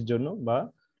পিএইচডির জন্য বা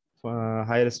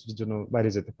হায়ার স্টাডির জন্য বাইরে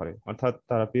যেতে পারে। অর্থাৎ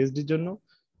তারা পিএইচডির জন্য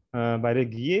বাইরে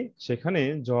গিয়ে সেখানে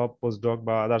জব, পোস্টডক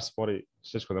বা আদার্স পরে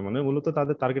শেষ করে, মানে মূলত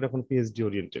তাদের টার্গেট এখন পিএইচডি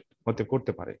ওরিয়েন্টেড হতে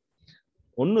করতে পারে।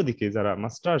 অন্যদিকে যারা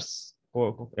মাস্টার্স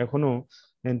এখনো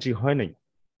এন্ট্রি হয় নাই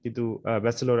কিন্তু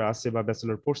ব্যাচেলর আছে বা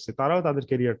ব্যাচেলর পড়ছে, তারাও তাদের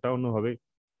ক্যারিয়ারটা অন্যভাবে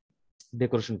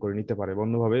ডেকোরেশন করে নিতে পারে,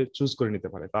 অন্যভাবে চুজ করে নিতে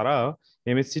পারে। তারা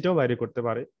এমএসসিটাও বাইরে করতে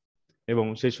পারে এবং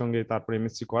সেই সঙ্গে তারপরে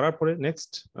এমএসসি করার পরে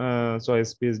নেক্সট চয়েস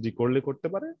পিএইচডি করলে করতে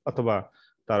পারে, অথবা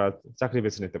তারা চাকরি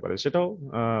বেছে নিতে পারে। সেটাও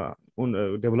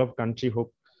ডেভেলপ কান্ট্রি হোক,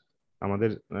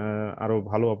 আমাদের আরো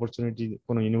ভালো অপরচুনিটি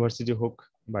কোনো ইউনিভার্সিটি হোক,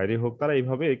 বাইরে হোক, তারা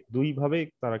এইভাবে দুইভাবে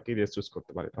তারা কেরিয়ার চুজ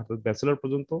করতে পারে। অর্থাৎ ব্যাচেলর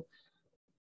পর্যন্ত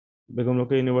বেগম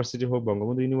রোকেয়া ইউনিভার্সিটি হোক,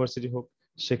 বঙ্গবন্ধু ইউনিভার্সিটি হোক,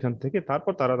 সেখান থেকে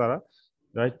তারপর তারা তারা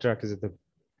রাইট ট্র্যাকে যেতে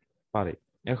পারে।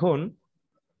 এখন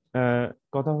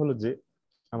কথা হলো যে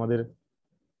আমাদের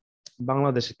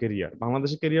বাংলাদেশের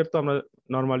কেরিয়ার তো আমরা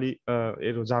নর্মালি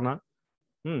এর জানা।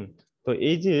 তো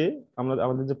এই যে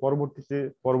আমাদের যে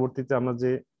পরবর্তীতে আমরা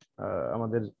যে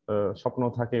আমাদের স্বপ্ন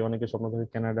থাকে, অনেকের স্বপ্ন থাকে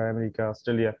কানাডা, আমেরিকা,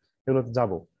 অস্ট্রেলিয়া, এগুলোতে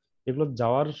যাব। এগুলো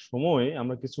যাওয়ার সময়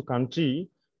আমরা কিছু কান্ট্রি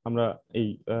আমরা এই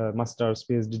মাস্টার্স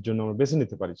পিএইচডির জন্য আমরা বেছে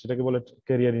নিতে পারি, সেটাকে বলে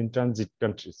ক্যারিয়ার ইন ট্রানজিট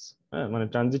কান্ট্রিজ। হ্যাঁ, মানে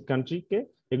ট্রানজিট কান্ট্রিকে,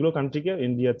 এগুলো কান্ট্রিকে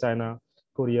ইন্ডিয়া, চায়না,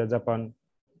 কোরিয়া, জাপান,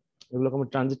 এগুলোকে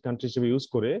আমরা ট্রানজিট কান্ট্রি হিসেবে ইউজ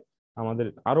করে আমাদের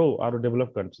আরো আরো ডেভেলপ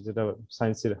কান্ট্রি, যেটা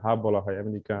সায়েন্সের হাব বলা হয়,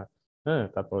 আমেরিকা, হ্যাঁ,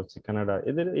 তারপর হচ্ছে কানাডা,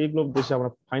 এইগুলো দেশে আমরা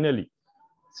ফাইনালি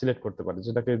সিলেক্ট করতে পারি,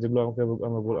 যেগুলো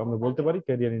আমরা বলতে পারি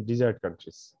ক্যারিয়ার ইন ডিজায়ার্ড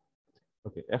কান্ট্রিজ।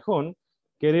 ওকে, এখন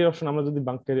ক্যারিয়ার অপশন আমরা যদি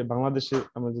বাংলাদেশে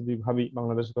আমরা যদি ভাবি,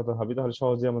 বাংলাদেশের কথা ভাবি, তাহলে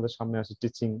সহজে আমাদের সামনে আসে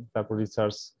টিচিং, তারপর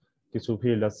রিসার্চ, কিছু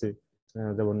ফিল্ড আছে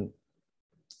যেমন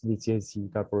বিসিআইসি,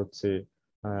 তারপর হচ্ছে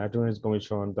অ্যাটর্নিজ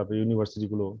কমিশন, তারপর ইউনিভার্সিটি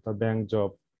গুলো, তার ব্যাংক জব,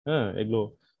 হ্যাঁ, এগুলো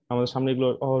আমাদের সামনে, এগুলো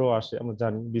অহরহ আসে, আমরা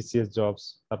জানি বিসিএস জবস,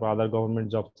 তারপর আদার গভর্নমেন্ট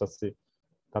জবস আছে,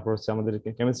 তারপর হচ্ছে আমাদের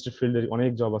কেমিস্ট্রি ফিল্ডের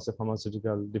অনেক জব আছে,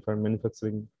 ফার্মাসিউটিক্যাল, ডিফারেন্ট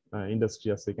ম্যানুফ্যাকচারিং ইন্ডাস্ট্রি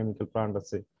আছে, কেমিক্যাল প্লান্ট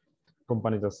আছে,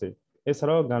 কোম্পানিজ আছে,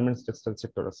 এছাড়াও গার্মেন্টস, টেক্সটাইল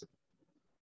সেক্টর আছে।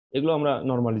 এগুলো আমরা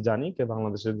নর্মালি জানি যে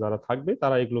বাংলাদেশে যারা থাকবে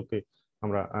তারা এগুলোকে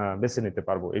আমরা বেছে নিতে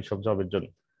পারবো এইসব জবের জন্য।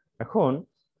 এখন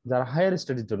যারা হায়ার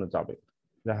স্টাডির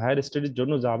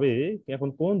জন্য যাবে, এখন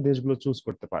কোন দেশগুলো চুজ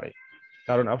করতে পারে?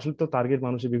 কারণ আসলে তো টার্গেট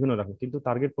মানুষের বিভিন্ন রকম, কিন্তু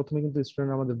টার্গেট প্রথমে কিন্তু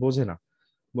স্টুডেন্ট আমাদের বোঝে না,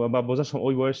 বা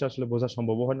ওই বয়সে আসলে বোঝা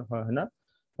সম্ভব হয় না।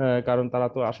 কারণ তারা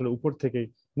তো আসলে উপর থেকে,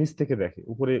 নিচ থেকে দেখে,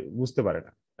 উপরে বুঝতে পারে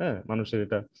না, হ্যাঁ, মানুষের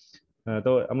এটা।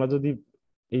 তো আমরা যদি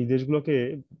এই দেশগুলোকে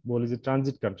বলি যে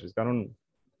ট্রানজিট কান্ট্রিজ, কারণ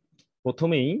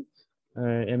প্রথমেই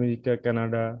আমেরিকা,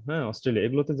 কানাডা, হ্যাঁ, অস্ট্রেলিয়া,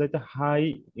 এগুলোতে যাইতে হাই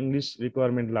ইংলিশ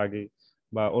রিকোয়ারমেন্ট লাগে,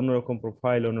 বা অন্যরকম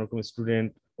প্রোফাইল, অন্যরকম স্টুডেন্ট,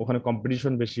 ওখানে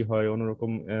কম্পিটিশন বেশি হয়,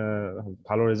 অন্যরকম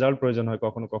ভালো রেজাল্ট প্রয়োজন হয়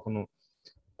কখনো কখনো।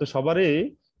 তো সবারই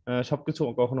সবকিছু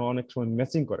কখনো অনেক সময়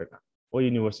ম্যাচিং করে না ওই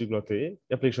ইউনিভার্সিটিগুলোতে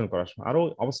অ্যাপ্লিকেশন করার সময়। আরো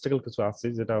অবস্টাকেল কিছু আছে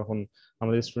যেটা এখন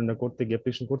আমাদের স্টুডেন্টরা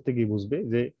অ্যাপ্লিকেশন করতে গিয়ে বুঝবে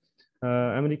যে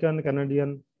American, Canadian,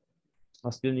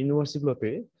 Australian ইউনিভার্সিটিগুলোতে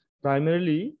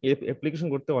primarily application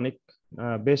করতে অনেক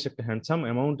বেশ একটা হ্যান্ডসাম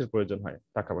অ্যামাউন্টের প্রয়োজন হয়,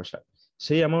 টাকা পয়সা।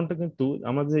 সেই অ্যামাউন্টটা কিন্তু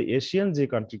আমাদের এশিয়ান যে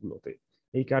কান্ট্রিগুলোতে,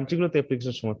 এই কান্ট্রিগুলোতে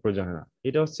অ্যাপ্লিকেশন সময় প্রয়োজন হয় না।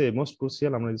 এটা হচ্ছে মোস্ট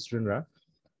ক্রুশিয়াল, আমাদের স্টুডেন্টরা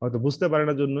হয়তো বুঝতে পারে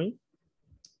না জন্যই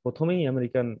প্রথমেই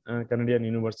আমেরিকান, কানাডিয়ান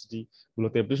ইউনিভার্সিটি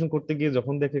গুলোতে অ্যাপ্লিকেশন করতে গিয়ে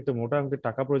যখন দেখে একটা মোটা অঙ্কের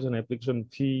টাকা প্রয়োজন, অ্যাপ্লিকেশন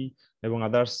ফি এবং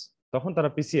আদার্স, তখন তারা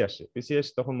পিছিয়ে আসে,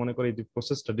 তখন মনে করে এই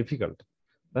প্রসেসটা ডিফিকাল্ট।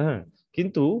 হ্যাঁ,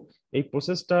 কিন্তু এই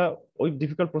প্রসেসটা, ওই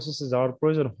ডিফিকাল্ট প্রসেসে যাওয়ার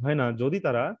প্রয়োজন হয় না যদি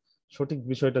তারা সঠিক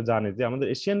বিষয়টা জানে যে আমাদের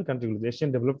এশিয়ান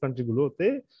ডেভেলপ কান্ট্রিগুলোতে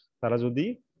তারা যদি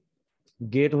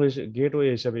গেটওয়ে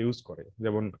হিসাবে ইউজ করে,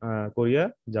 যেমন কোরিয়া,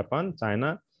 জাপান, চায়না,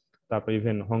 তারপর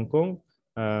ইভেন হংকং,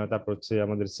 তারপর হচ্ছে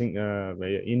আমাদের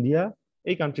ইন্ডিয়া,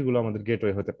 এই কান্ট্রিগুলো আমাদের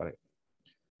গেটওয়ে হতে পারে।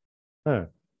 হ্যাঁ,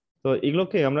 তো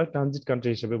এগুলোকে আমরা ট্রানজিট কান্ট্রি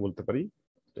হিসেবে বলতে পারি।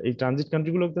 এই ট্রানজিট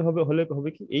কান্ট্রিগুলোতে হবে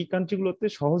কি, এই কান্ট্রিগুলোতে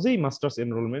সহজেই মাস্টার্স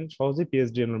এনরোলমেন্ট, সহজেই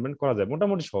পিএইচডি এনরোলমেন্ট করা যায়,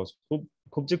 মোটামুটি সহজ, খুব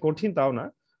খুব যে কঠিন তাও না,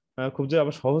 খুব যে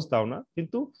আবার সহজ তাও না,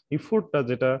 কিন্তু ইফোর্টটা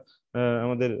যেটা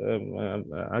আমাদের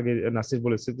আগে নাসির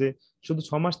বলেছে যে শুধু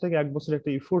 6 মাস থেকে 1 বছর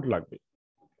একটা ইফোর্ট লাগবে,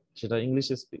 সেটা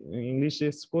ইংলিশে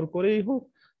স্কোর করেই হোক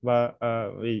বা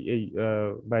এই এই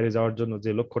বাইরে যাওয়ার জন্য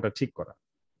যে লক্ষ্যটা ঠিক করা।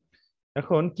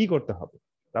 এখন কি করতে হবে?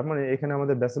 তার মানে এখানে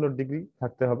আমাদের ব্যাচেলর ডিগ্রি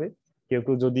থাকতে হবে। কেউ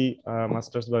কেউ যদি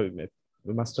মাস্টার্স বা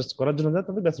মাস্টার্স করার জন্য যায়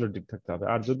তাদের ব্যাচেলর ডিগ্রি থাকতে হবে,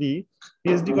 আর যদি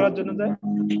পিএইচডি করার জন্য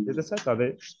যেতে চায় তাদের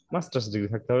মাস্টার্স ডিগ্রি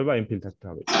থাকতে হবে বা এমফিল থাকতে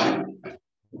হবে,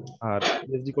 আর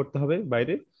পিএইচডি করতে হবে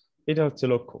বাইরে। এটা হচ্ছে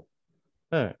লক্ষ্য।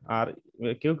 হ্যাঁ, আর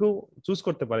কেউ কেউ চুজ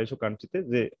করতে পারে এইসব কান্ট্রিতে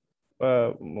যে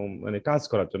মানে কাজ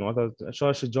করার জন্য, অর্থাৎ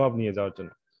সরাসরি জব নিয়ে যাওয়ার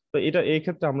জন্য। তো এটা এই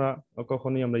ক্ষেত্রে আমরা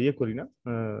কখনোই আমরা ইয়ে করি না,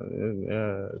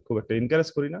 খুব একটা এনকারেজ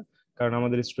করি না, কারণ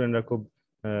আমাদের স্টুডেন্টরা খুব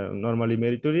নর্মালি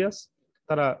মেরিটোরিয়াস,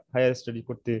 তারা হায়ার স্টাডি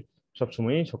করতে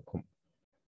সবসময়ই সক্ষম।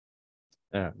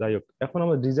 হ্যাঁ, যাই হোক, এখন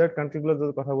আমরা ডিজার্ট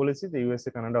কান্ট্রিগুলোর কথা বলেছি, যে USA,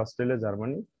 Canada, Australia,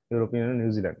 Germany, European union,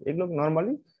 New Zealand, এগুলো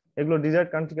নর্মালি, এগুলো ডিজার্ট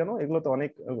কান্ট্রি কেন? এগুলো তো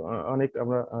অনেক অনেক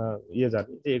আমরা ইয়ে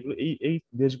জানি যে এগুলো এই এই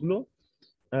দেশগুলো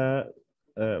আহ,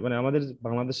 মানে আমাদের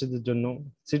বাংলাদেশের জন্য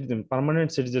পার্মানেন্ট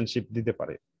সিটিজেনশিপ দিতে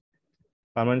পারে,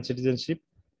 পার্মানেন্ট সিটিজেনশিপ,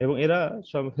 এবং এরা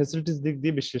সব ফ্যাসিলিটিস দিক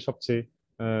দিয়ে বিশ্বের সবচেয়ে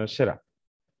সেরা।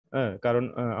 হ্যাঁ, কারণ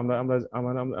আমরা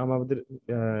আমরা আমাদের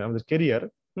আমাদের কেরিয়ার,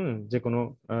 যে কোনো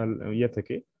ইয়ে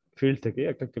থেকে, ফিল্ড থেকে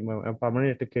একটা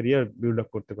পার্মানেন্ট একটা কেরিয়ার বিল্ড আপ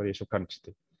করতে পারি এসব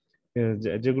কান্ট্রিতে,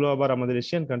 যেগুলো আবার আমাদের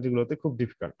এশিয়ান কান্ট্রিগুলোতে খুব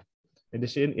ডিফিকাল্ট।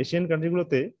 এশিয়ান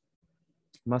কান্ট্রিগুলোতে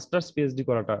মাস্টার্স পিএইচডি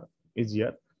করাটা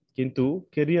ইজিয়ার, কিন্তু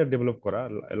কেরিয়ার ডেভেলপ করা,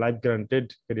 লাইফ গ্যারান্টেড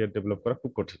কেরিয়ার ডেভেলপ করা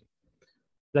খুব কঠিন।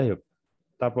 যাই হোক,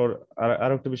 তারপর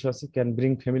আর একটা বিষয় আছে, can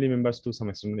bring family members to some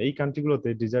extent. এই কান্ট্রিগুলোতে,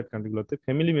 ডিজার্ট কান্ট্রিগুলোতে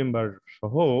ফ্যামিলি মেম্বার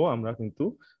সহ আমরা কিন্তু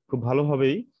খুব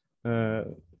ভালোভাবেই আহ,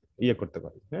 ইয়ে করতে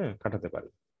পারি, হ্যাঁ, কাটাতে পারি।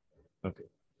 ওকে,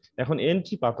 এখন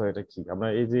এন্ট্রি পাথওয়েটা কি? আমরা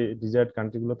এই যে ডিজার্ট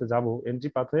কান্ট্রিগুলোতে যাব, এন্ট্রি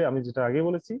পাথওয়ে আমি যেটা আগে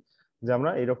বলেছি, যে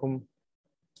আমরা এরকম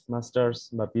মাস্টার্স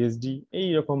বা পিএইচডি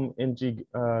এইরকম এন্ট্রি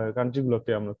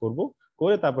কান্ট্রিগুলোকে আমরা করব,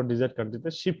 করে তারপর ডিজার্ট কান্ট্রিতে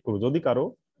শিফট করবো, যদি কারো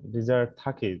ডিজায়ার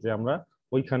থাকে যে আমরা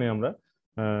ওইখানে আমরা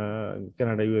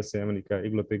কানাডা, ইউএসএ, আমেরিকা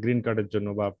এগুলোতে গ্রিন কার্ডের জন্য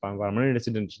বা পার্মানেন্ট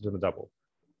রেসিডেন্সির জন্য যাব।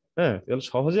 হ্যাঁ, তাহলে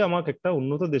সহজে আমাকে একটা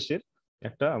উন্নত দেশের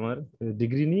একটা আমার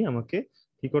ডিগ্রি নিয়ে আমাকে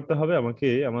কি করতে হবে? আমাকে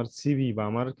আমার সিভি বা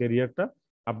আমার ক্যারিয়ারটা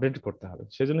আপডেট করতে হবে।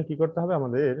 সেজন্য কি করতে হবে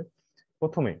আমাদের?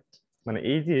 প্রথমে মানে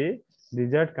এই যে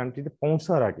ডিজায়ার্ড কান্ট্রিতে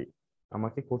পৌঁছার আগে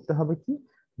আমাকে করতে হবে কি?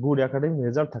 গুড একাডেমিক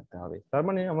রেজাল্ট থাকতে হবে। তার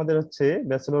মানে আমাদের হচ্ছে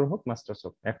ব্যাচেলর হোক মাস্টার্স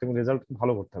হোক, একাডেমিক রেজাল্ট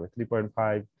ভালো করতে হবে,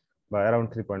 3.5 বা অ্যারাউন্ড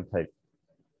 3.5।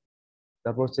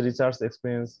 তারপর হচ্ছে রিসার্চ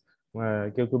এক্সপিরিয়েন্স,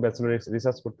 কেউ কেউ ব্যাচেলর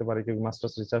রিসার্চ করতে পারে, কেউ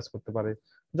মাস্টার্স রিসার্চ করতে পারে,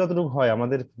 যতটুকু হয়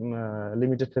আমাদের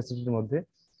লিমিটেড ফ্যাসিলিটির মধ্যে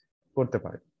করতে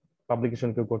পারে। পাবলিকেশন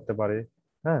কেউ করতে পারে।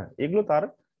 হ্যাঁ, এগুলো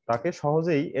তাকে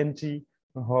সহজেই এন্ট্রি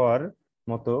হওয়ার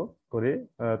মতো করে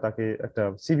তাকে একটা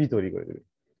সিভি তৈরি করে দেবে।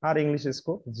 আর ইংলিশ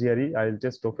স্কো, জিআরই,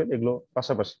 আইএলটিএস, টোফেল, এগুলো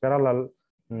পাশাপাশি প্যারালাল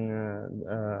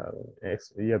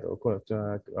ইয়ে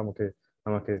আমাকে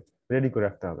আমাকে রেডি করে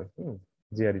রাখতে হবে।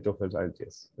 GRE, TOEFL,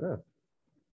 IELTS. হ্যাঁ,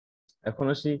 এখন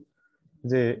আসি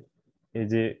যে এই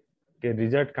যে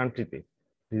ডিজার্ট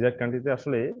কান্ট্রিতে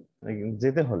আসলে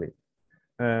যেতে হলে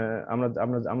আমরা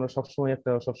আমরা আমরা সবসময়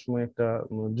একটা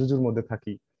জুজুর মধ্যে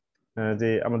থাকি, যে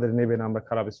আমাদের নেবে না, আমরা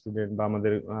খারাপ স্টুডেন্ট, বা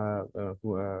আমাদের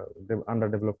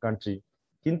আন্ডার ডেভেলপ কান্ট্রি।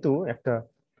 কিন্তু একটা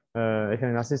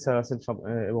এখানে নাসির স্যার আছেন সব,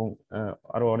 এবং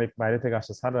আরো অনেক বাইরে থেকে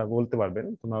আসে স্যাররা বলতে পারবেন,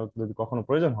 তোমরা যদি কখনো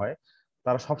প্রয়োজন হয়,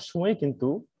 তারা সবসময় কিন্তু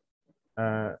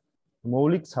আহ,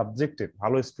 মৌলিক সাবজেক্টের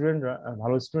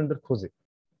ভালো স্টুডেন্টদের খোঁজে।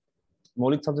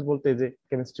 মৌলিক সাবজেক্ট বলতে এই যে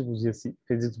কেমিস্ট্রি বুঝিয়েছি,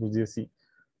 ফিজিক্স বুঝিয়েছি,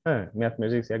 হ্যাঁ,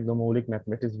 ম্যাথমেটিক্স, একদম মৌলিক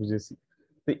ম্যাথমেটিক্স বুঝিয়েছি।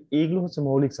 তো এইগুলো হচ্ছে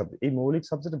মৌলিক সাবজেক্ট। এই মৌলিক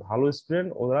সাবজেক্টে ভালো স্টুডেন্ট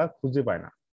ওরা খুঁজে পায় না।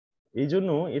 এই জন্য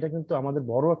এটা কিন্তু আমাদের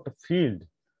বড় একটা ফিল্ড,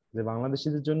 যে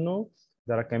বাংলাদেশিদের জন্য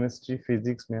যারা কেমিস্ট্রি,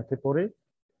 ফিজিক্স, ম্যাথে পড়ে,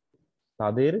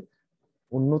 তাদের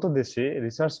উন্নত দেশে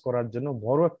রিসার্চ করার জন্য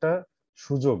বড় একটা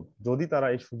সুযোগ, যদি তারা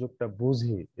এই সুযোগটা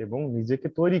বুঝে এবং নিজেকে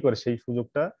তৈরি করে, সেই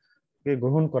সুযোগটাকে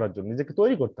গ্রহণ করার জন্য নিজেকে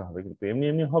তৈরি করতে হবে, কিন্তু এমনি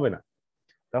এমনি হবে না।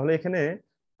 তাহলে এখানে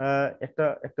একটা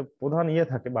একটা প্রধান ইয়ে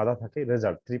থাকে, বাধা থাকে,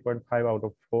 রেজাল্ট 3.5 আউট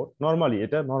অফ 4। নর্মালি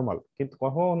এটা নর্মাল, কিন্তু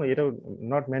কখনো এটা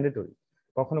নট ম্যান্ডেটরি।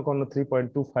 কখনো কখনো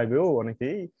 3.25-এও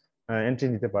অনেকেই এন্ট্রি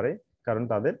নিতে পারে, কারণ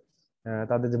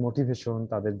তাদের যে মোটিভেশন,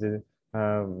 তাদের যে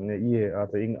আহ, ইয়ে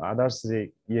আদার্স যে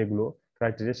ইয়েগুলো,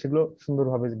 ক্রাইটেরিয়া, সেগুলো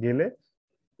সুন্দরভাবে গেলে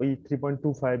ওই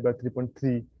 3.25 বা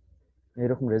 3.3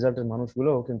 এরকম রেজাল্টের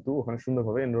মানুষগুলো কিন্তু ওখানে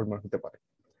সুন্দরভাবে এনরোলমেন্ট হতে পারে।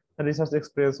 রিসার্চ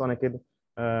এক্সপিরিয়েন্স অনেকের,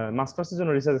 মাস্টার্সের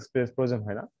জন্য রিসার্চ এক্সপিরিয়েন্স প্রয়োজন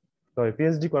হয় না, তবে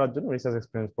পিএইচডি করার জন্য রিসার্চ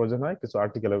এক্সপিরিয়েন্স প্রয়োজন হয়, কিছু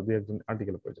আর্টিকেল, দুই একজন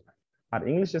আর্টিকেলের প্রয়োজন হয়। আর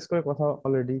ইংলিশ স্কোরের কথা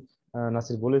অলরেডি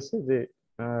নাসির বলেছে, যে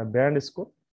ব্যান্ড স্কোর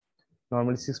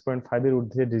নর্মালি 6.5 এর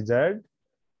ঊর্ধ্বে ডিজায়ার্ড,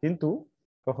 কিন্তু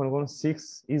কখনো কখনো 6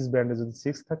 ইজ ব্যান্ডে যদি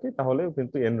 6 থাকে তাহলেও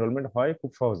কিন্তু এনরোলমেন্ট হয়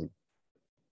খুব সহজেই।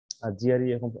 আর জিআরই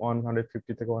এখন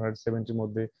 150 থেকে 170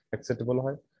 মধ্যে অ্যাকসেপ্টেবল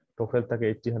হয়। টোফেল থাকে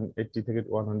 80 থেকে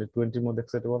 120 মধ্যে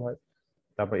অ্যাকসেপ্টেবল হয়।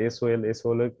 তারপর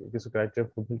এসওএল কিছু ক্রাইটেরিয়া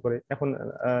ফুলফিল করে। এখন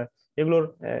এগুলোর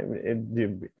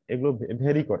এগুলো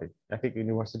ভেরি করে, এক এক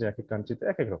ইউনিভার্সিটি এক এক কান্ট্রিতে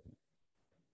এক এক রকম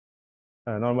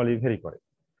নর্মালি ভেরি করে।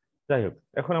 যাই হোক,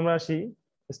 এখন আমরা আসি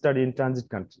স্টাডি ইন ট্রানজিট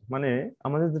কান্ট্রি, মানে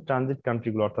আমাদের যে ট্রানজিট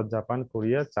কান্ট্রিগুলো অর্থাৎ জাপান,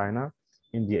 কোরিয়া, চায়না,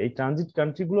 ইন্ডিয়া, এই ট্রানজিট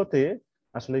কান্ট্রিগুলোতে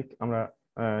আসলে আমরা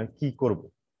কি করব,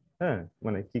 হ্যাঁ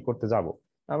মানে কি করতে যাব।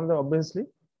 আমাদের অবভিয়াসলি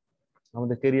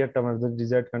আমাদের ক্যারিয়ারটা আমাদের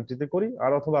ডিজায়ার্ড কান্ট্রিতে করি,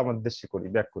 আর অথবা আমাদের দেশে করি,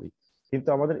 ব্যাক করি। কিন্তু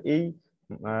আমাদের এই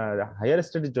হায়ার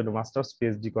স্টাডির জন্য, মাস্টার্স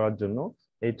পিএইচডি করার জন্য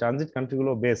এই ট্রানজিট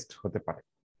কান্ট্রিগুলো বেস্ট হতে পারে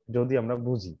যদি আমরা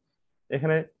বুঝি।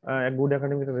 এখানে এক গুড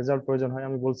একাডেমিক রেজাল্ট প্রয়োজন হয়।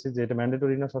 আমি বলছি যে এটা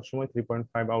ম্যান্ডেটরি না সবসময়,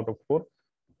 3.5 আউট অফ 4।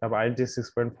 তারপর আইএলটিএস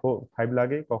 6.5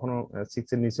 লাগে, কখনো 6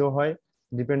 এর নিচেও হয়,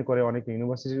 ডিপেন্ড করে অনেক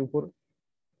ইউনিভার্সিটির উপর।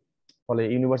 ফলে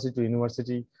ইউনিভার্সিটি টু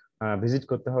ইউনিভার্সিটি ভিজিট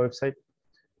করতে হয় ওয়েবসাইট।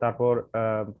 তারপর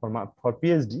for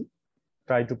PhD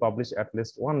try to publish at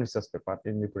least one research paper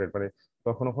in reported, মানে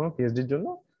কখনো কখনো পিএইচডির জন্য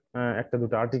একটা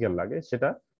দুটো আর্টিকেল লাগে, সেটা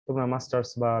তোমরা মাস্টার্স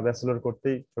বা ব্যাচেলর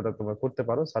করতেই সেটা তোমরা করতে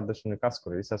পারো স্যারদের সঙ্গে কাজ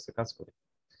করে, রিসার্চে কাজ করে।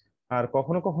 আর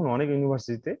কখনো কখনো অনেক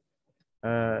ইউনিভার্সিটিতে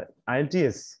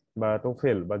আইএলটিএস বা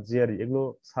টোফেল বা জিআরই এগুলো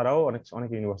ছাড়াও অনেক অনেক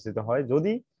ইউনিভার্সিটিতে হয়,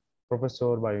 যদি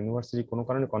প্রফেসর বা ইউনিভার্সিটি কোনো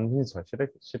কারণে কনভিন্স হয়। সেটা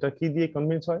সেটা কি দিয়ে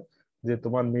কনভিন্স হয়, যে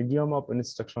তোমার medium of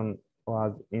instruction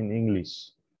was in English,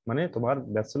 মানে তোমার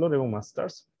ব্যাচেলর এবং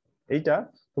মাস্টার্স এইটা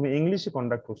তুমি ইংলিশে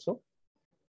কন্ডাক্ট করছো,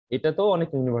 এটা তো অনেক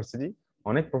ইউনিভার্সিটি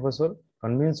অনেক প্রফেসর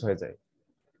কনভিন্স হয়ে যায়,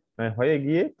 হয়ে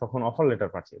গিয়ে তখন অফার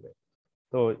লেটার পাঠিয়ে দেয়।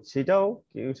 তো সেটাও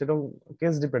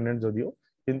কেস ডিপেন্ডেন্ট যদিও,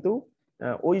 কিন্তু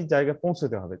ওই জায়গায়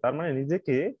পৌঁছতে হবে। তার মানে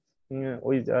নিজেকে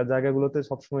ওই জায়গাগুলোতে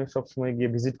সবসময় সবসময় গিয়ে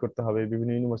ভিজিট করতে হবে,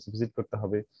 বিভিন্ন ইউনিভার্সিটি ভিজিট করতে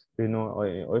হবে, বিভিন্ন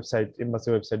ওয়েবসাইট, এমবাসি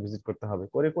ওয়েবসাইট ভিজিট করতে হবে,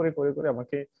 করে করে করে করে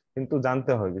আমাকে কিন্তু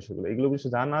জানতে হবে বিষয়গুলো। এগুলো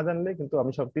বিষয় না জানলে কিন্তু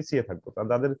আমি সব পিছিয়ে থাকবো। আর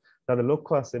যাদের যাদের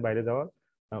লক্ষ্য আছে বাইরে যাওয়ার,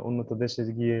 উন্নত দেশে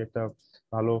গিয়ে একটা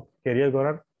ভালো ক্যারিয়ার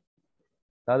গড়ার,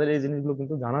 তাদের এই জিনিসগুলো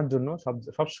কিন্তু জানার জন্য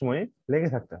সব সময়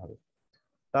লেগে থাকতে হবে।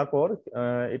 তারপর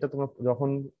এটা তোমরা যখন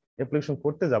অ্যাপ্লিকেশন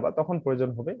করতে যাবা তখন প্রয়োজন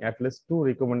হবে at least 2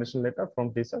 recommendation letter from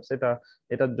teacher.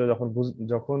 এটা যখন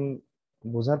যখন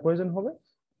বোঝার প্রয়োজন হবে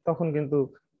তখন কিন্তু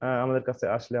আমাদের কাছে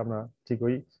আসলে আমরা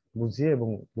ঠিকই বুঝিয়ে এবং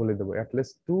বলে দেবো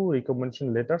at least 2 recommendation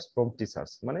letters from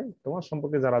teachers, মানে তোমার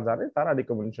সম্পর্কে যারা জানে তারা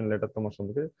রিকমেন্ডেশন লেটার তোমার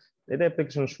সম্পর্কে। এটা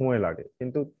অ্যাপ্লিকেশনের সময় লাগে,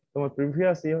 কিন্তু তোমার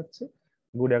প্রিভিয়াস হচ্ছে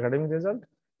good academic result,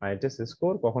 IELTS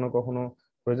score, কখনো কখনো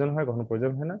প্রয়োজন হয়, কখনো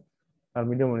প্রয়োজন হয় না, আর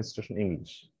মিডিয়াম ইনস্টিটিউশন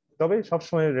ইংলিশ। তবে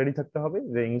সবসময় রেডি থাকতে হবে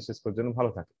যে ইংলিশ স্কোর যেন ভালো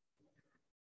থাকে।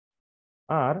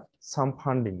 আর সাম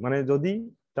ফান্ডিং, মানে যদি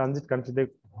ট্রানজিট কান্ট্রিতে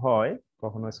হয়,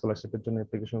 কখনো স্কলারশিপের জন্য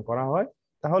অ্যাপ্লিকেশন করা হয়,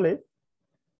 তাহলে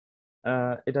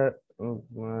এটা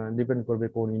ডিপেন্ড করবে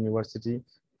কোন ইউনিভার্সিটি,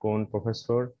 কোন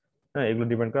প্রফেসর, হ্যাঁ এগুলো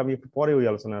ডিপেন্ড করে। আমি একটু পরে ওই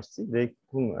আলোচনা আসছি যে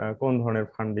কোন ধরনের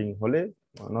ফান্ডিং হলে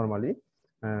নর্মালি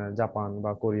জাপান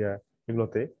বা কোরিয়া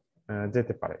এগুলোতে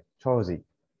যেতে পারে সহজেই।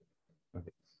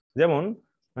 যেমন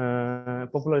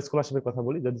পপুলার স্কলারশিপের কথা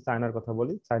বলি, যদি চায়নার কথা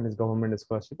বলি, চাইনিজ গভর্নমেন্ট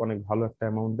স্কলারশিপ অনেক ভালো একটা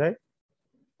অ্যামাউন্ট দেয়।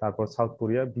 তারপর সাউথ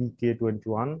কোরিয়া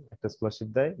BK21 একটা স্কলারশিপ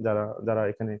দেয়, যারা যারা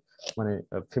এখানে মানে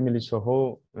ফ্যামিলি সহ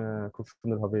খুব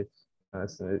সুন্দরভাবে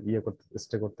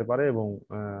স্টে করতে পারে এবং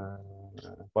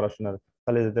পড়াশোনার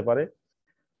চালিয়ে যেতে পারে।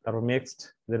 তারপর নেক্সট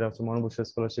যেটা হচ্ছে মনোবুশিয়া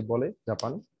স্কলারশিপ বলে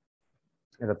জাপান,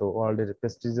 এটা তো ওয়ার্ল্ডের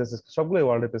প্রেস্টিজিয়াস, সবগুলোই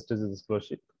ওয়ার্ল্ডের prestigious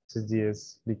scholarship. CGS,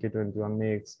 BK21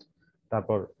 next.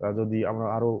 তারপর যদি আমরা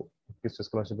আরো কিছু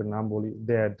স্কলারশিপের নাম বলি,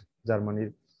 ড্যাড জার্মানির,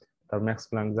 তারপর ম্যাক্স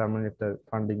প্ল্যাঙ্ক জার্মানির একটা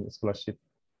ফান্ডিং স্কলারশিপ,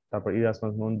 তারপর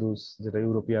ইরাসমাস মন্ডুস যেটা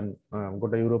ইউরোপিয়ান,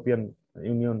 গোটা ইউরোপিয়ান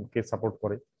ইউনিয়নকে সাপোর্ট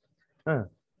করে, হ্যাঁ।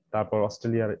 তারপর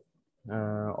অস্ট্রেলিয়ার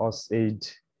অস এইড,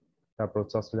 তারপর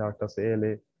হচ্ছে অস্ট্রেলিয়া একটা আছে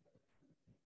ALA,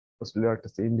 অস্ট্রেলিয়া একটা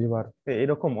আছে ইন্ডিভার।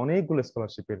 এরকম অনেকগুলো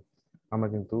স্কলারশিপের আমরা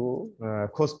কিন্তু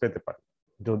খোঁজ পেতে পারি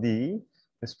যদি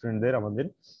স্টুডেন্টদের আমাদের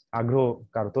আগ্রহ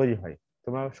কারো তৈরি হয়।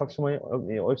 তোমরা সবসময়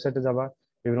ওয়েবসাইটে যাবা,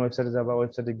 বিভিন্ন ওয়েবসাইটে যাবা,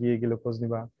 ওয়েবসাইটে গিয়ে গেলে খোঁজ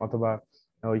নিবা, অথবা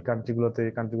ওই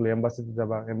কান্ট্রিগুলো এম্বাসিতে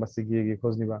যাবা, এম্বাসি গিয়ে গিয়ে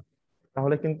খোঁজ নিবা।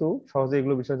 তাহলে কিন্তু সহজে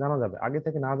এগুলো বিষয়ে জানা যাবে। আগে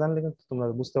থেকে না জানলে কিন্তু তোমরা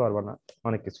বুঝতে পারবা না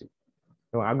অনেক কিছুই,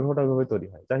 এবং আগ্রহটা ওইভাবে তৈরি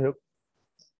হয়। যাই হোক,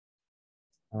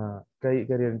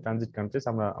 ক্যারিয়ার ট্রানজিট কান্ট্রিজ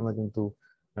আমরা আমরা কিন্তু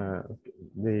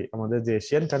যে আমাদের যে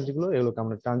এশিয়ান কান্ট্রিগুলো এগুলোকে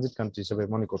আমরা ট্রানজিট কান্ট্রি হিসেবে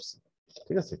মনে করছি,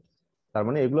 ঠিক আছে। তার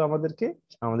মানে এগুলো আমাদেরকে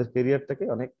আমাদের ক্যারিয়ারটাকে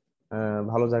অনেক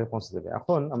ভালো জায়গায় পৌঁছে দেবে।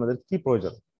 এখন আমাদের কি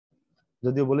প্রয়োজন,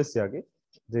 যদিও বলেছি আগে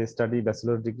যে স্টাডি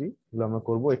ব্যাচেলর ডিগ্রি এগুলো আমরা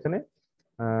করব এখানে।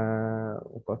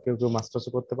 কেউ কেউ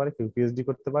মাস্টার্সও করতে পারে, কেউ পিএইচডি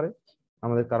করতে পারে।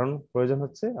 আমাদের কারণ প্রয়োজন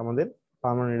হচ্ছে আমাদের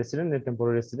পার্মানেন্ট রেসিডেন্ট,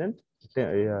 টেম্পোরারি রেসিডেন্ট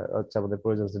হচ্ছে আমাদের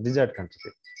প্রয়োজন আছে ডিজায়ার্ড কান্ট্রিতে।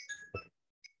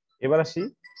 এবার আসি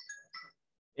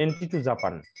এন্ট্রি টু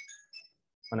জাপান,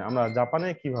 মানে আমরা জাপানে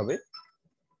কিভাবে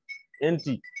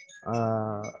এন্ট্রি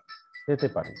পেতে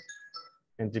পারি,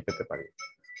 এন্ট্রি পেতে পারি।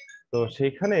 তো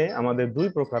সেইখানে আমাদের দুই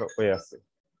প্রকার ওয়ে আছে।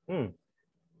 হুম,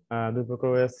 দুই প্রকার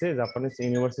ওয়ে আছে, জাপানিজ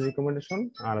ইউনিভার্সিটি রিকমেন্ডেশন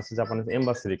আর আছে জাপানিজ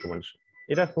এম্বাসি রিকমেন্ডেশন।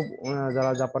 এটা খুব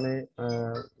যারা জাপানে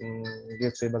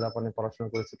গেছে বা জাপানে পড়াশোনা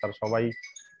করেছে তারা সবাই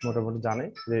মোটামুটি জানে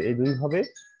যে এই দুইভাবে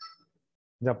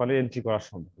জাপানে এন্ট্রি করা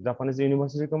সম্ভব। Japanese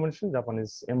university recommendation, Japanese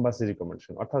embassy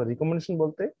recommendation. অর্থাৎ রিকমেন্ডেশন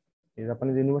বলতে এই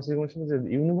জাপানিজ ইউনিভার্সিটি রিকমেন্ডেশন যে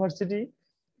ইউনিভার্সিটি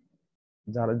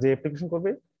যারা যে অ্যাপ্লিকেশন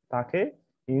করবে তাকে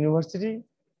ইউনিভার্সিটি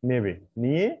নেবে,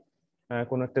 নিয়ে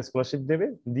কোনো একটা স্কলারশিপ দেবে,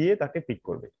 দিয়ে তাকে পিক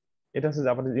করবে। এটা হচ্ছে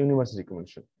জাপানিজ ইউনিভার্সিটি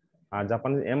রিকমেন্ডেশন। আর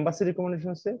জাপানিজ এম্বাসি রিকমেন্ডেশন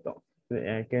হচ্ছে তো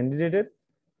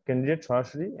ক্যান্ডিডেট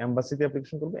সরাসরি এম্বাসিতে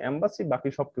অ্যাপ্লিকেশন করবে, এম্বাসি বাকি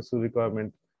সবকিছু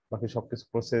রিকোয়ারমেন্ট, বাকি সবকিছু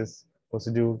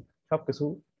প্রসিডিউর সবকিছু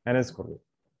ম্যানেজ করবে।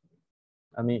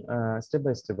 আমি স্টেপ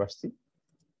বাই স্টেপ আসছি।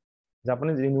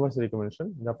 Japanese university recommendation.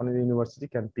 Japanese university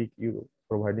can pick you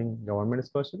providing government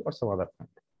scholarship or some other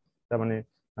fund. তার মানে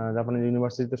জাপানিজ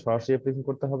ইউনিভার্সিটিতে সরাসরি অ্যাপ্লিকেশন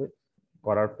করতে হবে,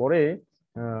 করার পরে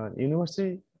ইউনিভার্সিটি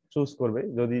চুজ করবে।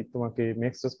 যদি তোমাকে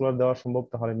মেক্স স্কলার দেওয়া সম্ভব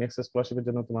তাহলে মেক্স স্কলারশিপের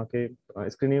জন্য তোমাকে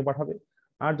স্ক্রিনিং এ পাঠাবে।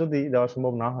 আর যদি দেওয়া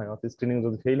সম্ভব না হয় অর্থাৎ স্ক্রিনিং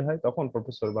যদি ফেল হয় তখন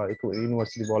প্রফেসর বা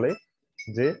ইউনিভার্সিটি বলে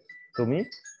যে তুমি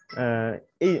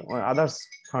এই আদার্স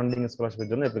ফান্ডিং স্কলারশিপের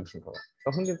জন্য অ্যাপ্লিকেশন করো।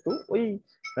 তখন কিন্তু ওই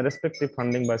রেসপেক্টিভ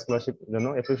ফান্ডিং বা স্কলারশিপ জন্য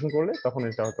অ্যাপ্লিকেশন করলে তখন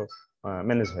এটা হয়তো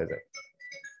ম্যানেজ হয়ে যায়।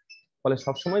 ফলে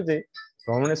সবসময় যে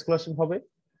গভর্নমেন্ট স্কলারশিপ হবে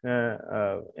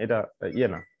এটা ইয়ে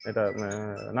না, এটা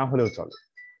না হলেও চলে।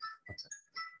 আচ্ছা,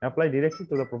 apply directly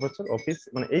to the professor office,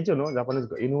 মানে এই জন্য জাপানিজ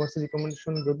ইউনিভার্সিটি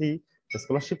রিকমেন্ডেশন যদি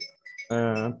স্কলারশিপ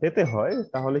পেতে হয়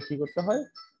তাহলে কি করতে হয়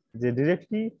যে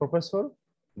ডিরেক্টলি প্রফেসর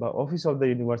বা অফিস অফ দ্য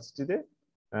ইউনিভার্সিটিতে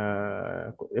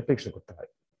অ্যাপ্লিকেশন করতে হয়।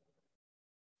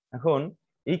 এখন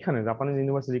এইখানে জাপানিজ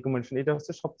ইউনিভার্সিটি রিকমেন্ডেশন এটা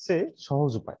হচ্ছে সবচেয়ে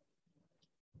সহজ উপায়,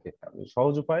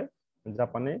 সহজ উপায়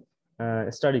জাপানে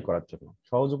স্টাডি করার জন্য।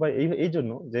 সহজ উপায় এই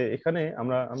জন্য যে এখানে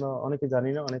আমরা আমরা অনেকে জানি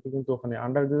না, অনেকে কিন্তু ওখানে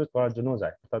আন্ডার গ্রাজুয়েট করার জন্য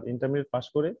যায়, অর্থাৎ ইন্টারমিডিয়েট পাস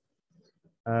করে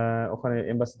ওখানে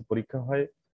এমবাসিতে পরীক্ষা হয়,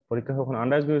 ওখানে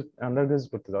আন্ডার গ্রাজুয়েট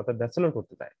করতে যায় অর্থাৎ ব্যাচেলর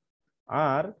করতে যায়,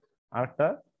 আর আরেকটা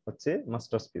হচ্ছে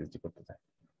মাস্টার্স পিএইচডি করতে যায়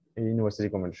এই ইউনিভার্সিটি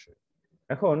রিকমেন্ডেশন।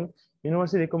 এখন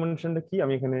ইউনিভার্সিটি রিকমেন্ডেশনটা কি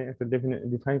আমি এখানে একটা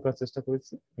ডিফাইন করার চেষ্টা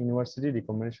করেছি। University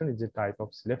recommendation is a type of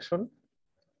selection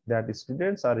that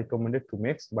students are recommended to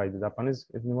make by the Japanese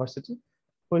university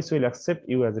which will accept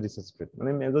you as a research student।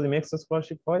 মানে যদি মেক্স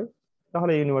স্কলারশিপ হয়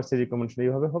তাহলে ইউনিভার্সিটি রিকমেন্ডেশন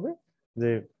এইভাবে হবে যে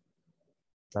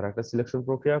তারা একটা সিলেকশন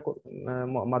প্রক্রিয়া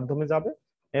মাধ্যমে যাবে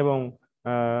এবং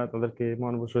তাদেরকে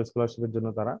মহানবর্ষ স্কলারশিপের জন্য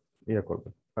তারা ইয়ে করবে,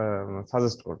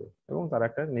 সাজেস্ট করবে, এবং তারা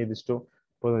একটা নির্দিষ্ট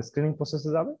স্ক্রিনিং প্রসেসে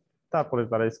যাবে। তারপরে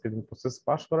তারা স্ক্রিনিং প্রসেস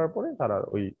পাস করার পরে তারা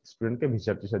ওই স্টুডেন্টকে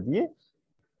ভিসা টিসা দিয়ে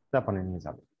জাপানে নিয়ে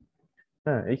যাবে।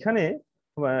 হ্যাঁ, এইখানে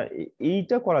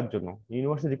এইটা করার জন্য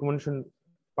ইউনিভার্সিটি রিকমেন্ডেশন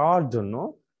পাওয়ার জন্য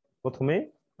প্রথমে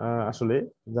আসলে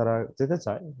যারা যেতে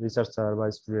চায় রিসার্চার বা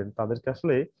স্টুডেন্ট তাদেরকে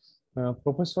আসলে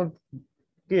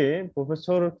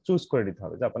প্রফেসর চুজ করে নিতে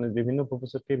হবে। জাপানের বিভিন্ন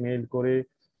প্রফেসরকে মেইল করে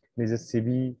নিজের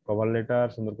সিভি কভার লেটার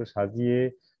সুন্দর করে সাজিয়ে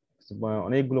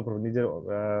অনেকগুলো নিজের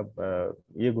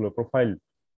ইয়েগুলো প্রোফাইল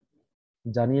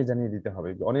জানিয়ে দিতে হবে,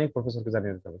 অনেক প্রফেসরকে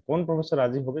জানিয়ে দিতে হবে। কোন প্রফেসর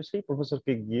রাজি হবে সেই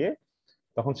প্রফেসরকে গিয়ে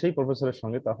তখন সেই প্রফেসরের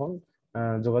সঙ্গে তখন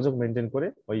যোগাযোগ মেনটেন করে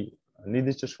ওই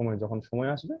নির্দিষ্ট সময় যখন সময়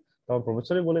আসবে তখন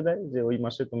প্রফেসরই বলে দেয় যে ওই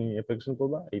মাসে তুমি অ্যাপ্লিকেশন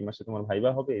করবা, এই মাসে তোমার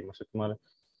ভাইবা হবে, এই মাসে তোমার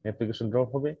অ্যাপ্লিকেশন ড্রপ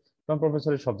হবে, তখন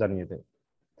প্রফেসরের সব জানিয়ে দেয়।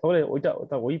 তাহলে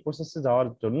ওই প্রসেসে যাওয়ার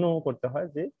জন্য করতে হয়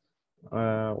যে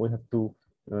we have to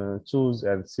choose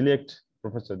and select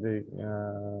professor,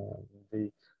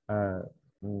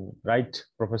 right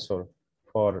professor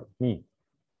for me.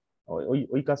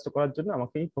 ওই কাজটা করার জন্য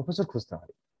আমাকে এই প্রফেসর খুঁজতে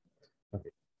হয়।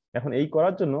 এখন এই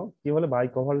করার জন্য কি হলে by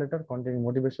cover letter contain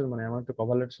motivation, মানে আমার একটা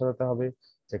কভার লেটার সাজাতে হবে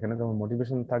যেখানে তোমার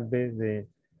মোটিভেশন থাকবে যে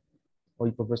ওই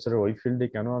প্রফেসরের ওই ফিল্ডে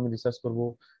কেন আমি রিসার্চ করব,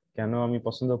 কেন আমি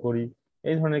পছন্দ করি,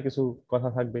 এই ধরনের কিছু কথা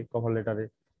থাকবে কভার লেটারে।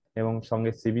 এবং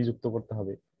সঙ্গে সিভি যুক্ত করতে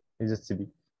হবে, নিজের সিভি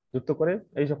যুক্ত করে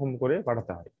এই রকম করে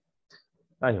পাঠাতে হয়।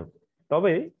 তাই হোক,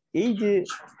 তবে এই যে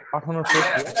পাঠানোর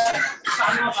প্রক্রিয়া,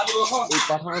 এই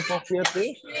পাঠানোর প্রক্রিয়াতে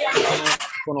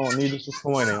কোনো নির্দিষ্ট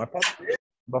সময় নেই, অর্থাৎ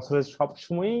বছরের সব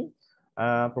সময়ই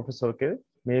প্রফেসরকে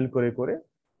মেইল করে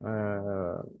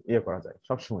ইয়ে করা যায়।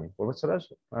 সবসময় প্রফেসররা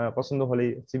পছন্দ হলেই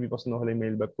সিভি পছন্দ হলে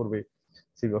মেইল ব্যাক করবে,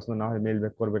 সিভি পছন্দ না হলে মেইল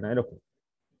ব্যাক করবে না, এরকম।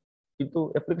 কিন্তু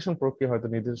অ্যাপ্লিকেশন প্রক্রিয়া হয়তো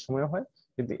নির্দিষ্ট সময় হয়,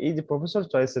 কিন্তু এই যে প্রফেসর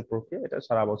চয়েসের প্রক্রিয়া এটা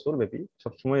সারা বছর ব্যাপী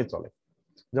সবসময় চলে।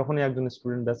 যখনই একজন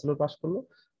স্টুডেন্ট ব্যাচেলর পাস করলো,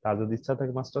 তার যদি ইচ্ছা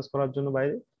থাকে মাস্টার্স করার জন্য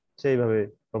বাইরে, সেইভাবে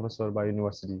প্রফেসর বা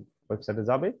ইউনিভার্সিটি ওয়েবসাইটে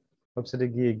যাবে, ওয়েবসাইটে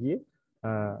গিয়ে গিয়ে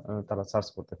তারা সার্চ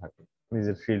করতে থাকে,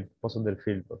 নিজের ফিল্ড, পছন্দের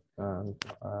ফিল্ড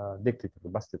দেখতে থাকে,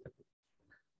 বাঁচতে থাকে।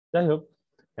 যাই হোক,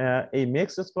 এই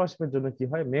নেক্সট স্কলারশিপের জন্য কি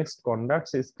হয়, next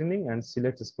conducts screening and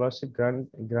select scholarship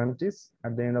গ্রান্টিস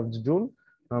at the end of June.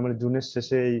 Normally জুনের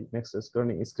শেষে এই নেক্সট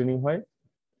স্ক্রিনিং হয়।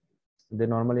 দে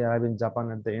normally arrive in Japan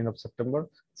at the end of September.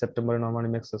 সেপ্টেম্বরে নরমালি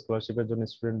নেক্সট স্কলারশিপের জন্য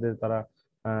স্টুডেন্টদের তারা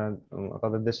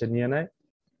তাদের দেশে নিয়ে নেয়,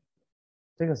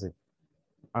 ঠিক আছে।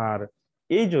 আর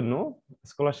এই জন্য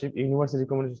স্কলারশিপ, ইউনিভার্সিটি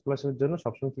রিকমেন্ডেড স্কলারশিপের জন্য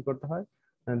সবসময় কি করতে হয়,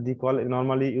 দি কল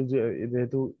নরমালি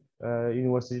যেহেতু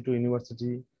university two university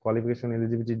qualification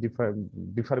eligibility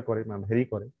differ করে, মানে ভেরি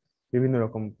করে, বিভিন্ন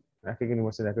রকম, এক এক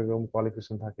ইউনিভার্সিটি এক এক রকম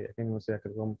কোয়ালিফিকেশন থাকে, এক এক ইউনিভার্সিটি এক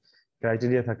এক রকম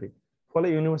ক্রাইটেরিয়া থাকে, ফলে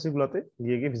ইউনিভার্সিটি গুলোতে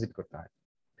গিয়ে গিয়ে ভিজিট করতে হয়।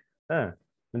 হ্যাঁ,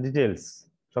 ডিটেলস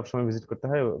সবসময় ভিজিট করতে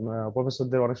হয়।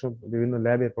 প্রফেসরদের অনেক সময় বিভিন্ন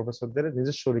ল্যাবে প্রফেসরদের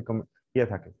নিজস্ব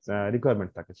থাকে,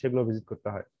 রিকোয়ারমেন্ট থাকে, সেগুলো ভিজিট করতে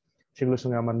হয়। সেগুলোর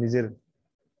সঙ্গে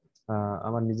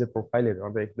আমার নিজের প্রোফাইলের,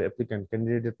 আমাদের অ্যাপ্লিক্যান্ট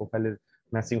ক্যান্ডিডেটের প্রোফাইলের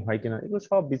ম্যাচিং হয় কিনা, এগুলো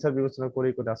সব বিচার বিবেচনা করে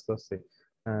করে আস্তে আস্তে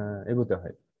এগোতে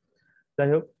হয়। যাই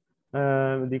হোক,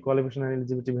 the qualification and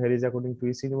eligibility varies according to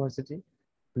each university.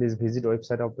 Please visit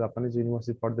website of Japanese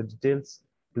university for the details.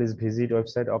 Please visit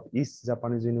website of each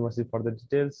Japanese university for the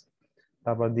details.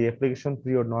 তারপর the application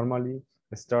period normally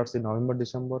starts in November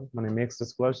December, মানে next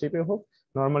স্কলারশিপে হোক,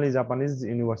 normally Japanese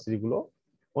university গুলো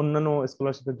অন্যান্য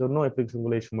স্কলারশিপের জন্য application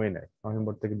গুলো এই সময় নেয়,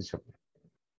 নভেম্বর থেকে ডিসেম্বর,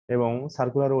 এবং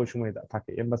সার্কুলারও ওই সময়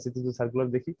থাকে। এমবাসিতে যদি সার্কুলার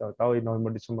দেখি তাও এই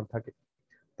নভেম্বর ডিসেম্বর থাকে।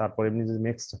 তারপর এমনি যদি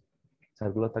নেক্সট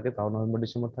সার্কুলার থাকে তাও নভেম্বর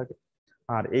ডিসেম্বর থাকে।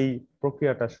 আর এই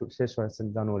প্রক্রিয়াটা শেষ হয়েছে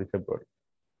জানুয়ারি ফেব্রুয়ারি।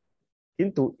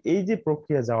 কিন্তু এই যে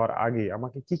প্রক্রিয়া যাওয়ার আগে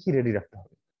আমাকে কি কি রেডি রাখতে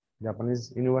হবে জাপানিজ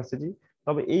ইউনিভার্সিটি,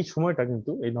 তবে এই সময়টা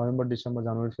কিন্তু এই নভেম্বর ডিসেম্বর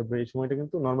জানুয়ারি ফেব্রুয়ারি এই সময়টা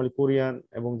কিন্তু নরমালি কোরিয়ান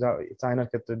এবং চায়নার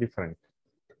ক্ষেত্রে ডিফারেন্ট।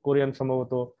 কোরিয়ান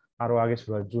সম্ভবত আরো আগে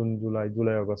শুরু হয়, জুন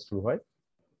জুলাই আগস্ট শুরু হয়,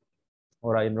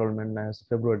 ওরা এনরোলমেন্ট নেয় হচ্ছে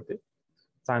ফেব্রুয়ারিতে।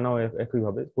 চায়নাও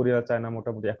একইভাবে, কোরিয়া চায়না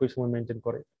মোটামুটি একই সময় মেনটেন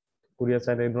করে। কোরিয়া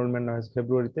চায়না এনরোলমেন্ট নেয় হচ্ছে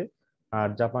ফেব্রুয়ারিতে, আর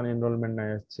জাপান এনরোলমেন্ট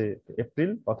নেয় হচ্ছে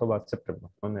এপ্রিল অথবা সেপ্টেম্বর,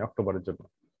 মানে অক্টোবরের জন্য।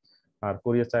 আর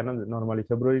কোরিয়া চায়না নরমালি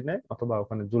ফেব্রুয়ারি নেয় অথবা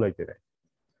ওখানে জুলাইতে নেয়,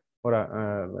 ওরা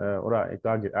ওরা একটু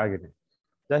আগে আগে নেয়।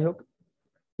 যাই হোক,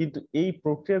 কিন্তু এই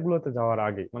প্রক্রিয়াগুলোতে যাওয়ার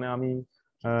আগে, মানে আমি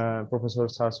প্রফেসর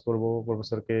সার্চ করব,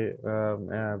 প্রফেসরকে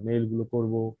মেইল গুলো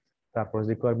করব, তারপর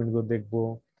রিকোয়ারমেন্ট গুলো দেখবো,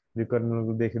 রিকোয়ারমেন্ট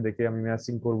গুলো দেখে দেখে আমি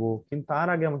ম্যাচিং করব। কিন্তু তার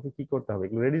আগে আমাকে কি করতে হবে,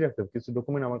 এগুলো রেডি রাখতে হবে, কিছু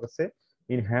ডকুমেন্ট আমার কাছে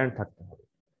ইন হ্যান্ড থাকতে হবে।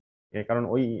 কারণ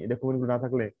ওই ডকুমেন্ট গুলো না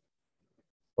থাকলে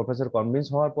প্রফেসর কনভিন্স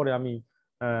হওয়ার পরে আমি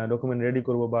ডকুমেন্ট রেডি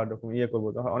করব বা ডকুমেন্ট করবো,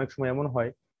 অনেক সময় এমন হয়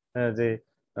যে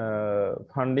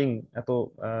ফান্ডিং এত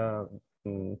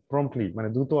প্রম্পটলি, মানে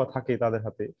দ্রুত থাকে তাদের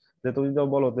হাতে, যে তুমি যদি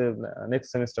বলো যে নেক্সট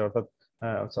সেমিস্টার অর্থাৎ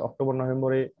অক্টোবর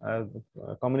নভেম্বরে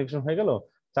কমিউনিকেশন হয়ে গেল,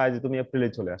 চাই যে তুমি এপ্রিলে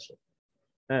চলে আসো।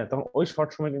 হ্যাঁ, তখন ওই শর্ট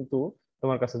সময় কিন্তু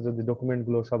তোমার কাছে যদি ডকুমেন্ট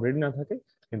গুলো সব রেডি না থাকে,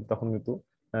 কিন্তু তখন কিন্তু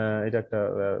এটা একটা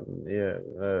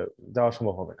যাওয়া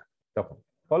সম্ভব হবে না তখন।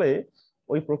 ফলে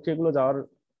ওই প্রক্রিয়াগুলো যাওয়ার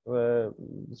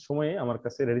সময়ে আমার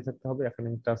কাছে রেডি থাকতে হবে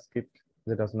একাডেমিক ট্রান্সক্রিপ্ট,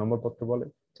 যেটা নম্বরপত্র বলে,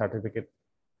 সার্টিফিকেট,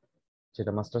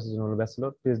 সেটা মাস্টার্স এর জন্য হলে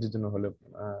ব্যাচেলর, পিএইচডি এর জন্য হলে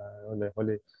হলে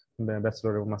হলে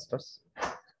ব্যাচেলর এবং মাস্টার্স।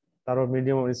 তারপর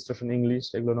মিডিয়াম ইনস্টিটিউশন ইংলিশ,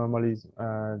 এগুলো নরমালি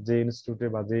যে ইনস্টিটিউটে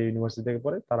বা যে ইউনিভার্সিটি থেকে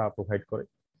পড়ে তারা প্রোভাইড করে।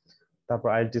 তারপর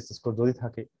আইএলটিএস স্কোর যদি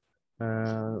থাকে,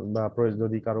 বা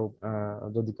যদি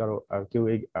কারো কেউ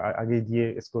আগে দিয়ে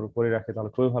স্কোর করে রাখে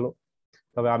তাহলে খুবই ভালো।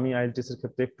 তবে আমি আইএলটিএস এর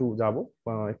ক্ষেত্রে একটু যাব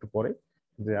একটু পরে,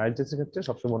 যে আইএলটিএস এর ক্ষেত্রে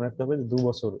সবসময় মনে রাখতে হবে যে 2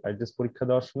 বছর আইএলটিএস পরীক্ষা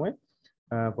দেওয়ার সময়,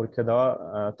 পরীক্ষা দেওয়া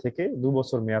থেকে 2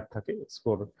 বছর মেয়াদ থাকে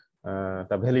স্কোর,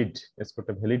 ভ্যালিড,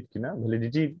 স্কোরটা ভ্যালিড কিনা,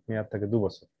 ভ্যালিডিটি মেয়াদ থাকে 2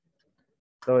 বছর।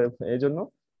 তো এই জন্য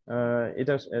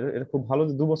এটা এটা খুব ভালো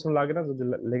যে 2 বছর লাগে না, যদি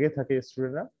লেগে থাকে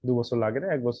স্টুডেন্টরা 2 বছর লাগে না,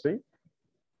 1 বছরেই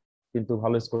কিন্তু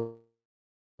ভালো স্কোর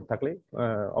থাকলে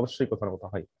অবশ্যই কোথাও না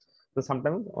কোথাও হয়। তো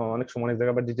সামটাইম অনেক সময় অনেক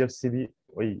জায়গায় ডিটেলস সিভি,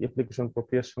 ওই অ্যাপ্লিকেশন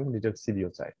প্রক্রিয়ার সঙ্গে ডিটেলস সিভিও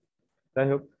চায়। যাই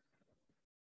হোক,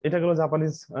 এটা গেল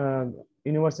জাপানিজ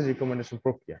ইউনিভার্সিটি রিকমেন্ডেশন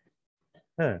প্রক্রিয়া।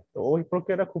 হ্যাঁ, তো ওই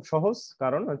প্রক্রিয়াটা খুব সহজ,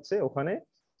 কারণ হচ্ছে ওখানে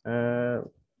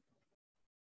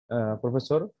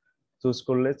প্রফেসর চুজ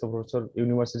করলে তো প্রফেসর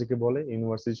ইউনিভার্সিটিকে বলে,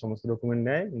 ইউনিভার্সিটি সমস্ত ডকুমেন্ট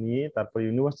নেয়, নিয়ে তারপর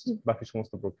ইউনিভার্সিটি বাকি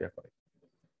সমস্ত প্রক্রিয়া করে।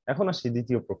 এখন আসি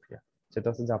দ্বিতীয় প্রক্রিয়া, সেটা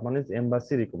হচ্ছে জাপানিজ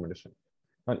এম্বাসি রিকমেন্ডেশন।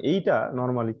 কারণ এইটা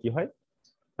নর্মালি কি হয়,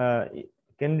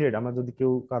 ক্যান্ডিডেট, আমরা যদি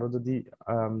কারো যদি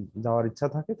যাওয়ার ইচ্ছা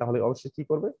থাকে তাহলে অবশ্যই কি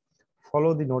করবে, follow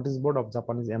the notice board of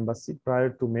Japanese embassy prior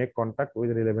to make contact with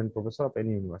relevant professor of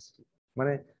any university.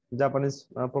 মানে জাপানিজ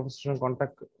প্রফেসরের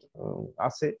কন্ট্যাক্ট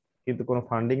আছে, কিন্তু কোনো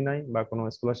ফান্ডিং নাই বা কোনো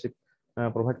স্কলারশিপ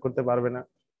প্রোভাইড করতে পারবে না,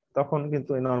 তখন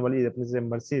কিন্তু নর্মালি আপনি যে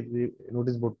এম্বাসির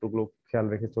নোটিশ বোর্ডগুলো খেয়াল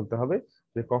রেখে চলতে হবে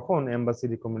যে কখন এম্বাসি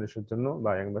রিকমেন্ডেশনের জন্য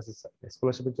বা এম্বাসি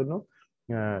স্কলারশিপের জন্য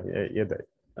ইয়ে দেয়,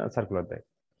 সার্কুলার দেয়।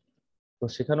 তো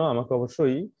সেখানেও আমাকে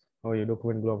অবশ্যই ওই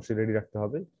ডকুমেন্টগুলো অবশ্যই রেডি রাখতে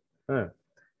হবে। হ্যাঁ,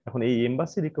 এখন এই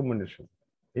এম্বাসি রিকমেন্ডেশন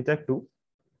এটা একটু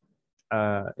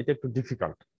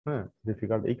ডিফিকাল্ট। হ্যাঁ,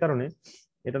 ডিফিকাল্ট এই কারণে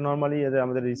এটা নর্মালি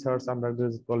আমাদের রিসার্চ আমরা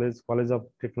college of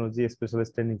technology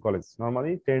specialist training college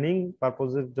normally training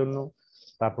পারপোজের জন্য,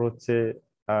 তারপর হচ্ছে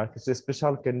কিছু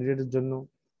স্পেশাল ক্যান্ডিডেটের জন্য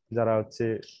যারা হচ্ছে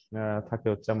থাকে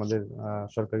হচ্ছে আমাদের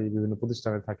সরকারি বিভিন্ন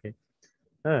প্রতিষ্ঠানে থাকে।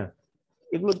 হ্যাঁ,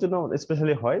 এগুলোর জন্য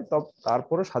স্পেশালি হয়।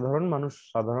 তারপরে সাধারণ মানুষ,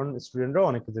 সাধারণ স্টুডেন্টরাও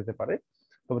অনেকে যেতে পারে।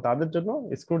 তবে তাদের জন্য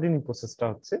স্ক্রুটিনি প্রসেসটা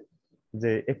হচ্ছে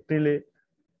যে এপ্রিলে,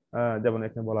 যেমন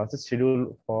এখানে বলা আছে schedule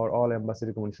for all embassy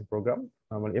recommendation programme,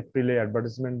 মানে এপ্রিলে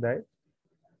অ্যাডভার্টাইজমেন্ট দেয়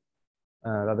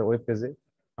তাদের ওয়েব পেজে।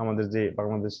 আমাদের যে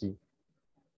বাংলাদেশি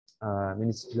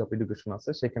মিনিস্ট্রি অফ এডুকেশন আছে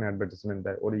সেখানে অ্যাডভার্টাইজমেন্ট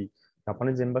দেয়, ওই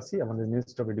জাপানিজ এম্বাসি আমাদের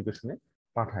মিনিস্ট্রি অফ এডুকেশনে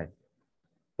পাঠায়।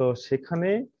 তো সেখানে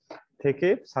থেকে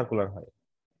সার্কুলার হয়।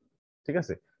 ঠিক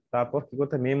আছে, তারপর কি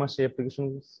করতে মে মাসে অ্যাপ্লিকেশন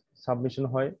সাবমিশন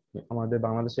হয় আমাদের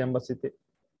বাংলাদেশি এম্বাসিতে,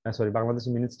 সরি বাংলাদেশি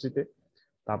মিনিস্ট্রিতে।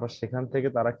 তারপর সেখান থেকে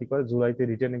তারা কি করে জুলাইতে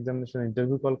রিটেন এক্সামিনেশন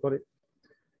ইন্টারভিউ কল করে।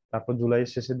 তারপর জুলাইয়ের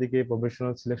শেষের দিকে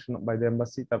professional selection by the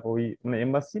embassy. তারপর ওই মানে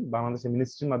এম্বাসি বাংলাদেশের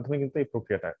মিনিস্ট্রির মাধ্যমে কিন্তু এই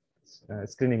প্রক্রিয়াটা,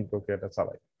 স্ক্রিনিং প্রক্রিয়াটা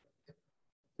চালায়।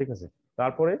 ঠিক আছে,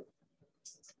 তারপরে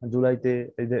জুলাইতে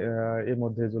এই যে এর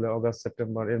মধ্যে জুলাই আগস্ট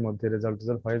সেপ্টেম্বর এর মধ্যে রেজাল্ট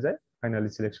হয়ে যায়, ফাইনালি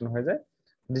সিলেকশন হয়ে যায়।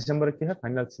 ডিসেম্বরে কি হয়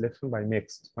ফাইনাল সিলেকশন বাই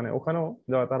নেক্সট, মানে ওখানেও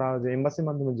তারা যে এম্বাসির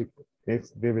মাধ্যমে যে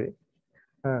নেক্সট দেবে,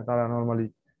 হ্যাঁ তারা নর্মালি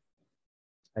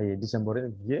এই ডিসেম্বরে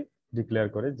গিয়ে ডিক্লেয়ার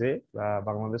করে যে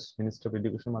বাংলাদেশ মিনিস্ট্রি অফ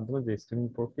এডুকেশনের মাধ্যমে যে স্ক্রিনিং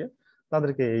প্রক্রিয়া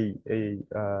তাদেরকে এই এই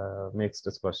নেক্সট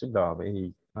স্কলারশিপ দেওয়া হবে এই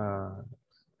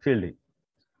ফিল্ডে।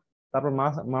 তারপর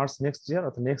মার্চ নেক্সট ইয়ার,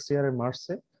 অর্থাৎ নেক্সট ইয়ারের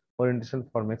মার্চে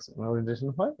ওরিয়েন্টেশন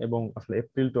হয় এবং আসলে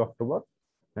এপ্রিল টু অক্টোবর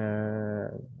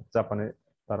জাপানে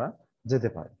তারা যেতে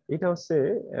পারে। এটা হচ্ছে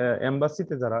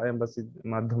এম্বাসিতে যারা এম্বাসির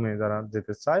মাধ্যমে যারা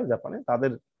যেতে চায় জাপানে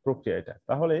তাদের প্রক্রিয়া এটা।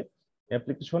 তাহলে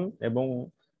অ্যাপ্লিকেশন এবং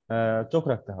চোখ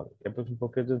রাখতে হবে, অ্যাপ্লিকেশন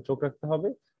প্রক্রিয়ার জন্য চোখ রাখতে হবে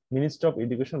মিনিস্ট্রি অফ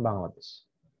এডুকেশন বাংলাদেশ।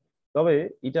 তবে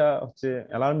এটা হচ্ছে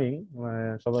অ্যালার্মিং,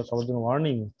 সবার সবার জন্য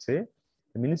ওয়ার্নিং হচ্ছে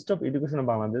মিনিস্ট্রি অফ এডুকেশন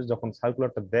বাংলাদেশ যখন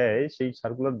সার্কুলারটা দেয় সেই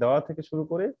সার্কুলার দেওয়া থেকে শুরু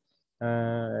করে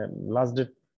লাস্ট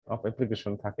ডেট অফ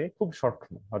অ্যাপ্লিকেশন থাকে খুব শর্ট,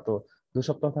 হয়তো 2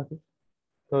 সপ্তাহ থাকে।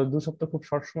 তো 2 সপ্তাহ খুব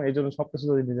শর্ট সময়, এই জন্য সবকিছু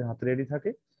যদি নিজের হাতে রেডি থাকে,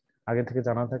 আগে থেকে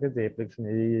জানা থাকে যে অ্যাপ্লিকেশন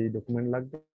এই এই ডকুমেন্ট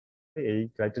লাগবে, এই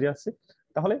ক্রাইটেরিয়া আছে,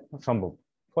 তাহলে সম্ভব।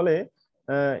 ফলে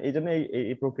এই জন্য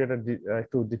এই প্রক্রিয়াটা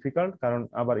একটু ডিফিকাল্ট, কারণ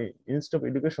আবার ইনস্টিটিউট অফ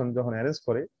এডুকেশন যখন অ্যারেঞ্জ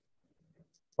করে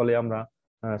ফলে আমরা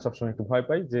সবসময় একটু ভয়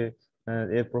পাই যে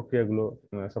এর প্রক্রিয়াগুলো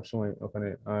সবসময় ওখানে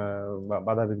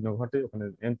বাধা বিঘ্ন ঘটে, ওখানে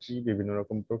এন্ট্রি বিভিন্ন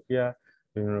রকম প্রক্রিয়া,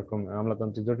 বিভিন্ন রকম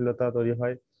আমলাতান্ত্রিক জটিলতা তৈরি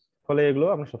হয়। ফলে এগুলো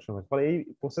আমরা সবসময়, ফলে এই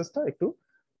প্রসেসটা একটু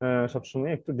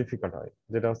সবসময় একটু ডিফিকাল্ট হয়,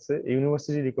 যেটা হচ্ছে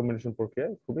ইউনিভার্সিটি রিকমেন্ডেশন প্রক্রিয়া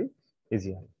খুবই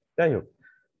ইজি হয়। যাই হোক,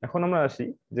 এখন আমরা আসি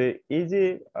যে এই যে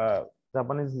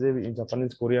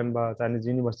জাপানিজ কোরিয়ান বা চাইনিজ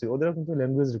ইউনিভার্সিটি ওদেরও কিন্তু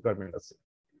ল্যাঙ্গুয়েজ রিকোয়ারমেন্ট আছে।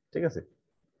 ঠিক আছে,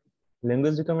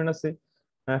 ল্যাঙ্গুয়েজ রিকোয়ারমেন্ট আছে।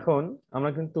 এখন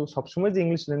আমরা কিন্তু সবসময় যে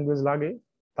ইংলিশ ল্যাঙ্গুয়েজ লাগে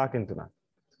তা কিন্তু না।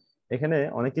 এখানে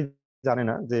অনেকেই জানে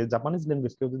না যে জাপানিজ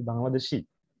ল্যাঙ্গুয়েজ কেউ যদি বাংলাদেশি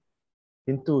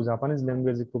কিন্তু জাপানিজ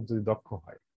ল্যাঙ্গুয়েজে খুব যদি দক্ষ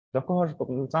হয়, দক্ষ হওয়ার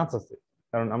চান্স আছে।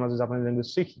 কারণ আমরা যদি জাপানিজ ল্যাঙ্গুয়েজ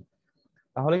শিখি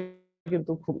তাহলে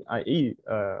কিন্তু খুব এই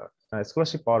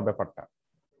স্কলারশিপ পাওয়ার ব্যাপারটা,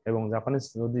 এবং জাপানিজ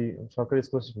যদি সরকারি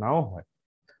স্কলারশিপ নাও হয়,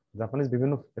 জাপানিজ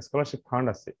বিভিন্ন স্কলারশিপ ফান্ড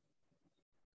আছে,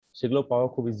 সেগুলো পাওয়া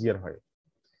খুব ইজিয়ার হয়।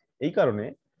 এই কারণে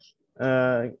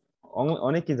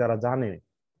অনেকেই যারা জানে,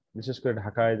 বিশেষ করে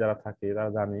ঢাকায় যারা থাকে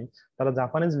তারা জানে, তারা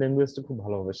জাপানিজ ল্যাঙ্গুয়েজটা খুব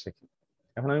ভালোভাবে শেখে।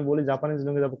 এখন আমি বলি জাপানিজ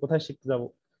ল্যাঙ্গুয়েজ যাবো কোথায় শিখতে যাব,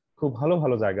 খুব ভালো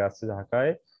ভালো জায়গা আছে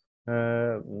ঢাকায়।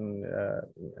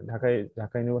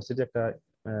 ঢাকা ইউনিভার্সিটি একটা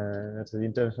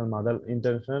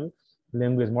international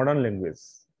language modern language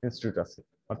institute আছে,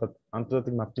 অর্থাৎ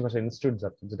আন্তর্জাতিক মাতৃভাষা ইনস্টিটিউট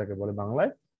যেটাকে বলে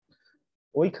বাংলায়।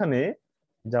 ওইখানে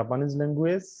জাপানিজ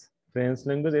ল্যাঙ্গুয়েজ, ফ্রেঞ্চ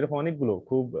ল্যাঙ্গুয়েজ, এরকম অনেকগুলো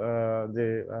খুব যে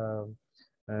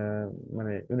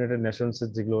মানে ইউনাইটেড নেশনস এর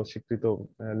যেগুলো স্বীকৃত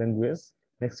ল্যাঙ্গুয়েজ,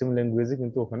 ম্যাক্সিমাম ল্যাঙ্গুয়েজে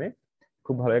কিন্তু ওখানে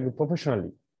খুব ভালো একদম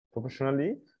প্রফেশনালি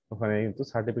ওখানে কিন্তু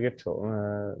সার্টিফিকেট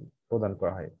প্রদান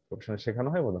করা হয়, প্রফেশনাল শেখানো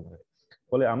হয়, প্রদান করা হয়।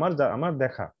 ফলে আমার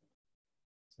দেখা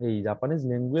এই জাপানিজ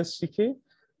ল্যাঙ্গুয়েজ শিখে,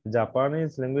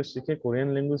 কোরিয়ান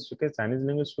ল্যাঙ্গুয়েজ শিখে, চাইনিজ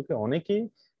ল্যাঙ্গুয়েজ শিখে অনেকেই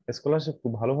স্কলারশিপ,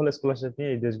 খুব ভালো ভালো স্কলারশিপ নিয়ে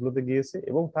এই দেশগুলোতে গিয়েছে,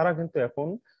 এবং তারা কিন্তু এখন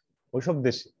ওইসব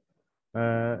দেশে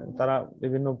তারা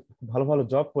বিভিন্ন ভালো ভালো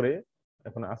জব করে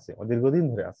এখন আছে, দীর্ঘদিন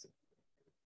ধরে আছে।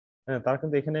 হ্যাঁ, তারা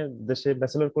কিন্তু এখানে দেশে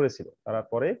ব্যাচেলর করেছিল, তারা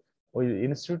পরে ওই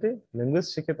ইনস্টিটিউটে ল্যাঙ্গুয়েজ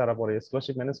শিখে তারা পরে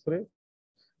স্কলারশিপ ম্যানেজ করে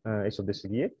এইসব দেশে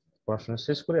গিয়ে পড়াশোনা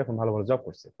শেষ করে এখন ভালো ভালো জব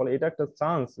করছে। ফলে এটা একটা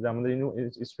চান্স যে আমাদের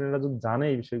স্টুডেন্টরা যদি জানে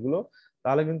এই বিষয়গুলো,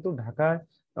 তাহলে কিন্তু ঢাকায়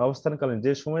অবস্থানকালীন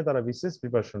যে সময় তারা বিসিএস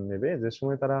প্রিপারেশন নেবে, যে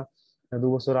সময় তারা 2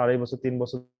 বছর, 2.5 বছর, 3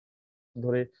 বছর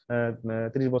ধরে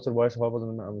 30 বছর বয়স হওয়া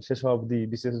পর্যন্ত শেষ হওয়া অবধি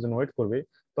বিসিএস এর জন্য ওয়েট করবে,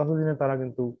 ততদিনে তারা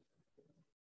কিন্তু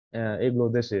এগুলো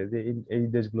দেশে যে এই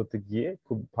দেশগুলোতে গিয়ে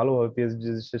খুব ভালোভাবে পিএইচডি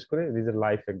শেষ করে নিজের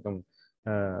লাইফ একদম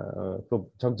খুব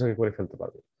ঝকঝকে করে ফেলতে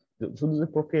পারবে, শুধু যে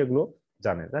প্রক্রিয়া এগুলো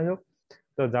জানে। যাই হোক,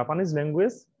 তো জাপানিজ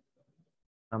ল্যাঙ্গুয়েজ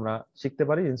আমরা শিখতে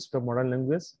পারি institute of modern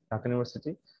language, Dhaka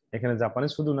university. এখানে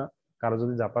জাপানিজ শুধু না, কারো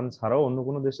যদি জাপান ছাড়াও অন্য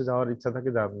কোনো দেশে যাওয়ার ইচ্ছা থাকে,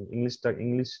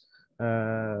 ইংলিশ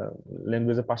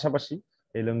ল্যাঙ্গুয়েজের পাশাপাশি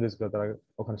এই ল্যাঙ্গুয়েজ গুলো তারা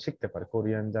ওখানে শিখতে পারে,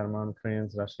 Korean, German, French,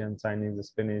 Russian, Chinese,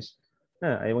 Spanish.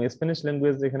 হ্যাঁ, এবং স্প্যানিশ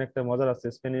ল্যাঙ্গুয়েজ এখানে একটা মজার আছে,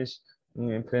 স্প্যানিশ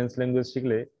ফ্রেঞ্চ ল্যাঙ্গুয়েজ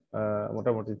শিখলে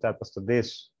মোটামুটি 4-5টা দেশ,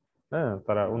 হ্যাঁ,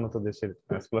 তারা উন্নত দেশের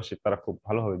স্কলারশিপ তারা খুব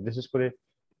ভালোভাবে, বিশেষ করে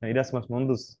ইরাসমাস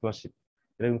মন্দুস স্কলারশিপ,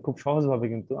 এটা কিন্তু খুব সহজভাবে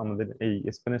কিন্তু আমাদের এই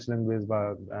স্প্যানিশ ল্যাঙ্গুয়েজ বা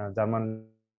জার্মান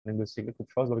ল্যাঙ্গুয়েজ শিখলে খুব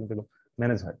সহজভাবে কিন্তু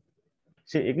ম্যানেজ হয়।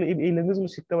 সে এগুলো এই ল্যাঙ্গুয়েজ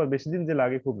গুলো শিখতে আবার বেশি দিন যে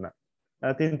লাগে খুব না,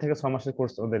 3 থেকে 6 মাসের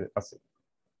কোর্স ওদের আছে।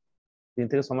 3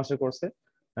 থেকে 6 মাসের কোর্সে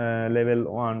লেভেল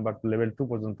 1 বা লেভেল 2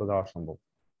 পর্যন্ত যাওয়া সম্ভব।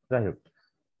 যাই হোক,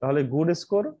 তাহলে good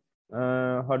score,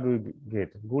 how do you get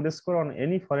good score on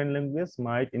any foreign language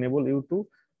might enable you to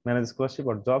manage scholarship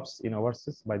or jobs in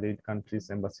overseas by the country's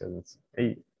embassy agency। এই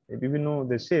এই বিভিন্ন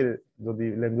দেশের যদি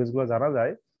ল্যাঙ্গুয়েজ গুলো জানা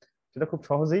যায়, সেটা খুব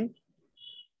সহজেই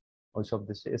ওইসব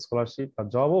দেশে স্কলারশিপ বা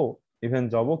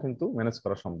জবও কিন্তু ম্যানেজ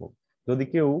করা সম্ভব। যদি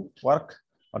কেউ ওয়ার্ক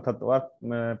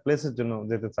প্লেসের জন্য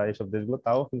যেতে চায় এইসব দেশগুলো,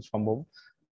 তাও কিন্তু সম্ভব,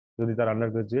 যদি তার আন্ডার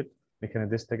গ্রাজুয়েট এখানে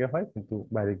দেশ থেকে হয়, কিন্তু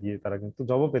বাইরে গিয়ে তারা কিন্তু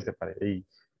জবও পেতে পারে এই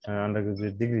আন্ডার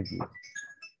গ্রাজুয়েট ডিগ্রি দিয়ে।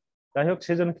 যাই হোক,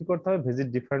 সেজন্য কি করতে হবে, visit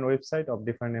different website of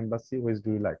different embassy which do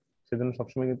you like. সেজন্য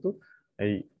সবসময় কিন্তু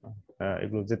এই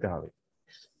এগুলো যেতে হবে।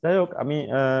 যাই হোক,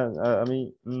 আমি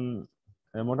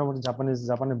মোটামুটি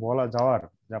জাপানে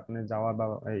যাওয়ার বা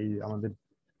এই আমাদের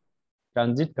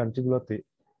ট্রানজিট কান্ট্রি গুলোতে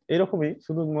এরকমই,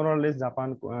 শুধু মোরালেস জাপান,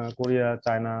 কোরিয়া,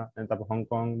 চায়না, তারপর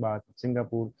হংকং বা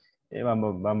সিঙ্গাপুর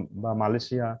বা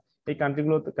মালয়েশিয়া, এই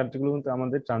কান্ট্রিগুলো কিন্তু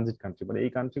আমাদের ট্রানজিট কান্ট্রি। মানে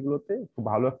এই কান্ট্রিগুলোতে খুব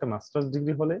ভালো একটা মাস্টার্স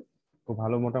ডিগ্রি হলে, খুব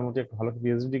ভালো মোটামুটি একটা ভালো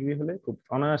পিএইচডি ডিগ্রি হলে খুব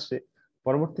অনায়াসে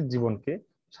পরবর্তী জীবনকে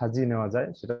সাজিয়ে নেওয়া যায়,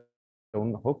 সেটা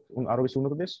হোক আরো বেশি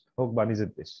উন্নত দেশ হোক বা নিজের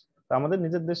দেশ। তা আমাদের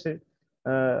নিজের দেশে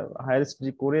হায়ার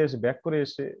স্টাডি করে এসে, ব্যাক করে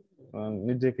এসে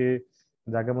নিজেকে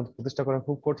জায়গার মতো প্রতিষ্ঠা করা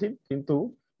খুব কঠিন, কিন্তু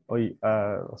ওই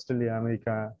অস্ট্রেলিয়া,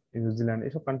 আমেরিকা, নিউজিল্যান্ড,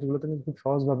 এইসব কান্ট্রিগুলোতে কিন্তু খুব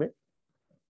সহজভাবে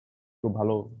খুব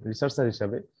ভালো রিসার্চার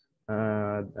হিসাবে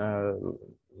আহ, আহ,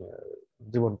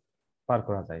 জীবন পার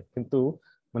করা যায়। কিন্তু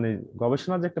মানে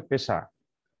গবেষণা যে একটা পেশা,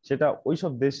 সেটা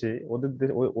ওইসব দেশে ওদের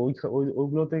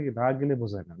ওইগুলোতে না গেলে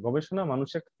বোঝায় না। গবেষণা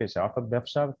মানুষের একটা পেশা, অর্থাৎ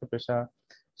ব্যবসা একটা পেশা,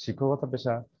 শিক্ষকতা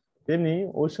পেশা, তেমনি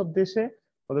ওইসব দেশে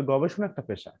ওদের গবেষণা একটা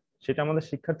পেশা। সেটা আমাদের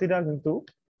শিক্ষার্থীরা কিন্তু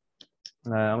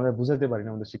আমরা বুঝাতে পারি না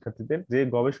আমাদের শিক্ষার্থীদের যে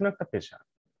গবেষণা একটা পেশা।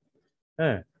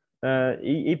 হ্যাঁ,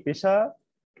 এই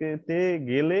পেশাতে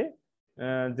গেলে,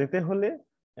 যেতে হলে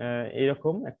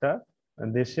এরকম একটা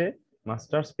দেশে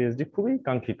মাস্টার্স পিএইচডি খুবই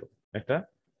কাঙ্ক্ষিত একটা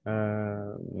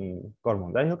কর্ম।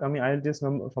 যাই হোক, আমি আইএলটিএস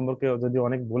সম্পর্কে যদি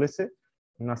অনেক বলেছে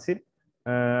নাসির,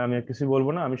 আমি আর কিছুই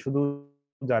বলবো না। আমি শুধু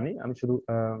জানি, আমি শুধু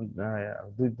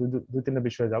দুই তিনটা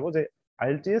বিষয়ে যাব, যে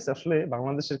আইএলটিএস আসলে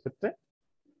বাংলাদেশের ক্ষেত্রে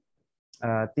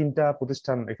 3টা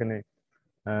প্রতিষ্ঠান এখানে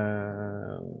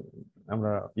আহ,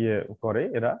 আমরা করে,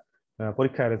 এরা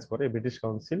পরীক্ষা অ্যারেঞ্জ করে, British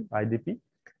council, IDP,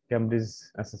 Cambridge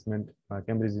assessment,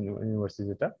 Cambridge university,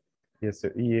 যেটা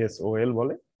ইএসওএল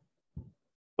বলে।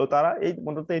 তো তারা এই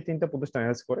মূলত এই 3টা প্রতিষ্ঠান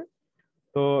অ্যারেঞ্জ করে।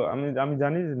 তো আমি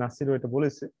জানি যে নাসিরও এটা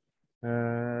বলেছে,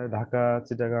 ঢাকা,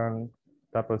 চিটাগাং,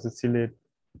 তারপর হচ্ছে সিলেট,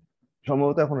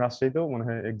 সম্ভবত এখন রাজশাহীতেও মনে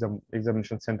হয়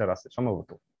এক্সামিনেশন সেন্টার আছে সম্ভবত।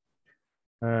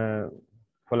 আহ,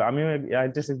 ফলে আমিও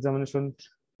আইএলটিএস এক্সামিনেশন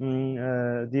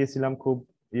দিয়েছিলাম খুব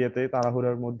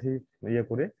তাড়াহুড়ার মধ্যে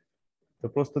করে। তো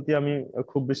প্রস্তুতি আমি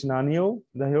খুব বেশি না নিয়েও,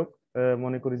 যাই হোক,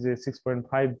 মনে করি যে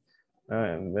 6.5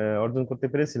 অর্জন করতে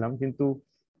পেরেছিলাম। কিন্তু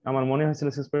আমার মনে হয়েছিল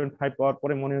 6.5 পাওয়ার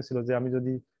পরে মনে হয়েছিল যে আমি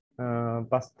যদি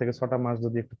 5 থেকে 6টা মাস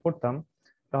যদি একটু পড়তাম,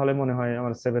 তাহলে মনে হয়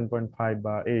আমার 7.5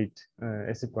 বা 8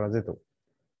 অ্যাচিভ করা যেত।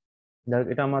 যাই হোক,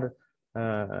 এটা আমার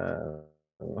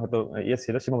হয়তো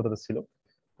ছিল, সীমাবদ্ধতা ছিল।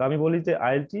 তো আমি বলি যে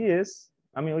আইএলটিএস,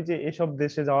 আমি ওই যে এসব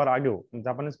দেশে যাওয়ার আগেও,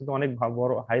 জাপানিজ কিন্তু অনেক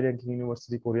বড় high ranking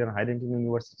university, Korean high ranking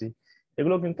university,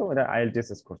 এগুলো কিন্তু এরা আইএলটিএস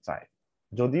স্কোর চায়।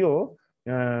 যদিও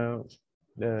আহ,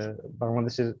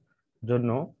 বাংলাদেশের জন্য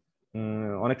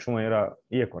অনেক সময় এরা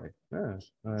করে, হ্যাঁ,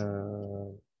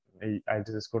 এই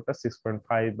আইএলটিএস স্কোরটা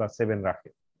 6.5 বা 7 রাখে।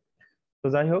 তো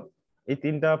যাই হোক, এই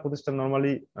 3টা প্রতিষ্ঠান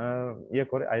নর্মালি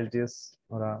করে আইএলটিএস,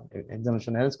 ওরা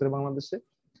এক্সামিনেশন অ্যারেঞ্জ করে বাংলাদেশে।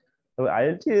 তো তবে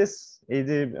আইএলটিএস এই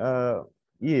যে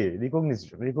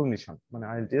রিকগনিশন মানে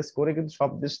আইএলটিএস করে কিন্তু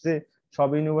সব দেশে সব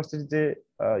ইউনিভার্সিটিতে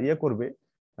করবে,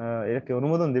 এটাকে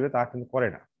অনুমোদন দিবে তা কিন্তু করে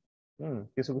না।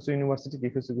 কিছু কিছু ইউনিভার্সিটি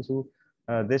কিছু কিছু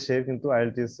দেশে কিন্তু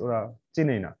আইএলটিএস ওরা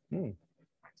চিনেই না।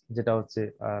 যেটা হচ্ছে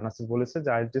নাসির বলেছে যে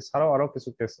আইএলটিএস ছাড়াও আরো কিছু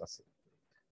টেস্ট আছে,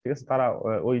 ঠিক আছে, তারা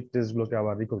ওই টেস্ট গুলোকে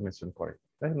আবার রিকগনিশন করে।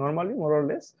 Normally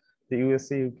মোরলেস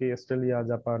USA, UK, Australia,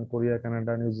 Japan, Korea,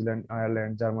 Canada, New Zealand,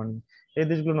 Ireland, Germany, এই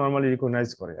দেশগুলো নর্মালি রিকগনাইজ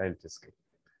করে আইএলটিএস কে।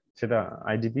 সেটা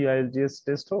আইডিপি আইএলটিএস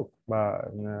টেস্ট হোক বা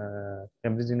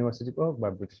কেমব্রিজ ইউনিভার্সিটি হোক বা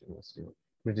ব্রিটিশ ইউনিভার্সিটি হোক,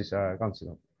 ব্রিটিশ কাউন্সিল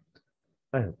হোক।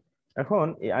 যাই হোক, এখন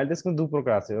এই আইএলটিএস কিন্তু দু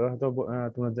প্রকার আছে, হয়তো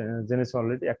তোমরা জেনেছো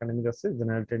অলরেডি। একাডেমিক আছে,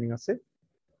 জেনারেল ট্রেনিং আছে।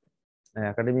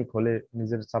 একাডেমিক হলে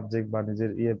নিজের সাবজেক্ট বা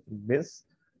নিজের বেস,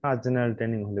 আর জেনারেল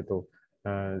ট্রেনিং হলে তো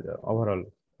ওভারঅল,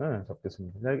 হ্যাঁ, সবকিছু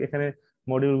মিলে। এখানে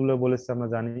মডিউল গুলো বলেছে আমরা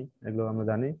জানি, এগুলো আমরা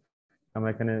জানি। আমরা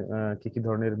এখানে কি কি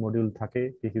ধরনের মডিউল থাকে,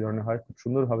 কি কি ধরনের হয়, খুব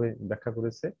সুন্দরভাবে ব্যাখ্যা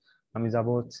করেছে। আমি যাব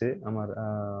হচ্ছে আমার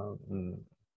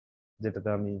যেটাতে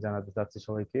আমি জানাতে চাচ্ছি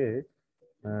সবাইকে,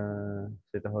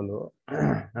 সেটা হলো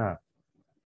হ্যাঁ,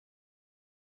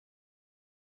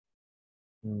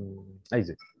 এই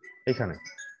যে এখানে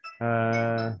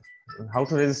হাউ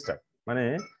টু রেজিস্টার, মানে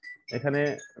এখানে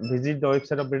visit the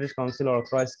website of British council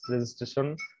authorised registration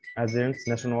agents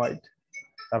nation wide.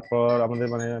 তারপর আমাদের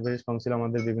মানে ব্রিটিশ কাউন্সিল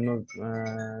আমাদের বিভিন্ন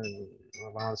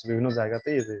বাংলাদেশের বিভিন্ন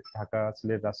জায়গাতেই, এই যে ঢাকা,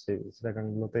 সিলেট, রাজশাহী,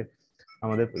 চিটাগাংগুলোতে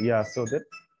আমাদের আছে, ওদের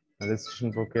রেজিস্ট্রেশন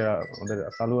প্রক্রিয়া ওদের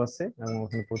চালু আছে এবং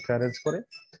ওখানে পরীক্ষা অ্যারেঞ্জ করে।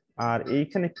 আর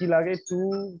এইখানে কি লাগে, 2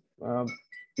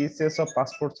 pieces of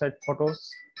passport size photos,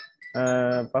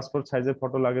 passport সাইজের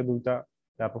ফটো লাগে 2টা।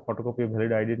 তারপর ফটোকপি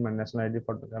ভ্যালিড আইডি মানে ন্যাশনাল আইডি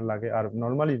ফটো লাগে। আর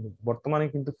নর্মালি বর্তমানে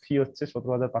কিন্তু ফি হচ্ছে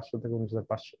 17,500 থেকে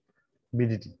 19,500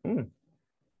 বিডিটি।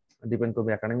 ডিপেন্ড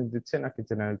করবে একাডেমিক দিচ্ছে নাকি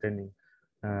জেনারেল ট্রেনিং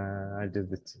আইএলটিএস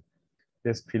দিচ্ছে।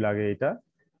 টেস্ট ফি লাগে এটা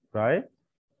প্রায়।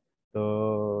 তো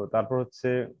তারপর হচ্ছে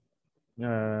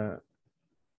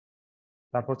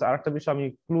আরেকটা বিষয় আমি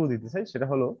ক্লু দিতে চাই, সেটা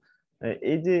হলো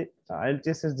এই যে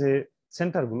আইএলটিএস এর যে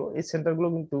সেন্টারগুলো, এই সেন্টারগুলো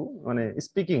কিন্তু মানে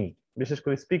স্পিকিং, বিশেষ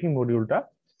করে স্পিকিং মডিউলটা,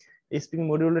 এই স্পিকিং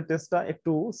মডিউলের টেস্টটা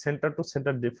একটু সেন্টার টু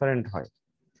সেন্টার ডিফারেন্ট হয়।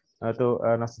 তো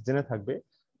নাসির জেনে থাকবে।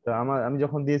 তো আমি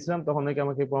যখন দিয়েছিলাম তখন নাকি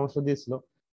আমাকে পরামর্শ দিয়েছিল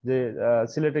যে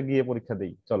সিলেটে গিয়ে পরীক্ষা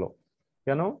দেই চলো।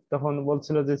 কেন? তখন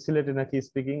বলছিল যে সিলেটে নাকি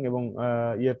স্পিকিং এবং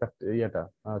ইয়েটা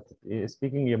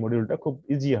স্পিকিং মডিউলটা খুব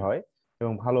ইজি হয়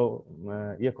এবং ভালো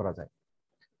করা যায়।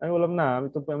 আমি বললাম না, আমি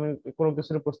কোনো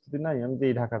কিছুর প্রস্তুতি নাই, আমি তো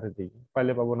এই ঢাকাতে দিই,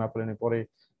 পাইলে পাবো না পাইলে পরে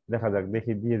দেখা যাক,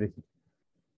 দেখি দিয়ে দেখি।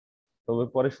 তবে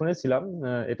পরে শুনেছিলাম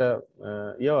এটা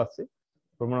ইয়েও আছে,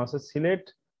 প্রমাণ আছে সিলেট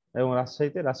এবং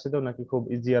রাজশাহীতেও নাকি খুব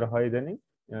ইজিয়ার হয় ইদানিং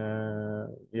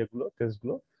ইয়েগুলো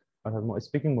টেস্টগুলো, অর্থাৎ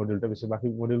স্পিকিং মডিউলটা বেশি। বাকি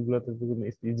মডিউলগুলোতে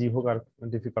ইজি হোক আর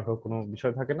ডিফিকাল্ট হোক কোনো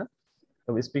বিষয় থাকে না,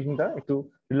 তবে স্পিকিংটা একটু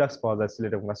রিল্যাক্স পাওয়া যায়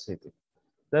সিলেট এবং রাজশাহীতে।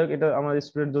 যাই হোক, এটা আমার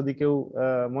স্টুডেন্ট যদি কেউ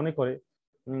মনে করে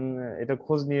এটা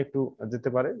খোঁজ নিয়ে একটু যেতে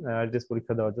পারে আইএলটিএস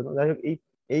পরীক্ষা দেওয়ার জন্য। যাই হোক,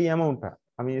 এই অ্যামাউন্টটা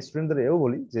আমি স্টুডেন্টদের এও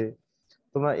বলি যে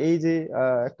তোমরা এই যে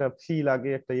একটা ফি লাগে,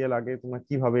 একটা লাগে, তোমরা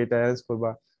কিভাবে এটা অ্যারেঞ্জ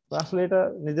করবা। তো আসলে এটা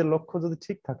নিজের লক্ষ্য যদি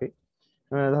ঠিক থাকে,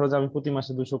 ধরো যে আমি প্রতি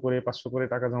মাসে 200 করে 500 করে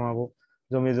টাকা জমাবো,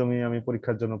 জমিয়ে জমিয়ে আমি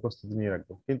পরীক্ষার জন্য প্রস্তুতি নিয়ে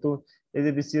রাখবো। কিন্তু এই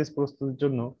যে বিসিএস প্রস্তুতির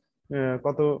জন্য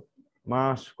কত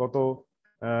মাস, কত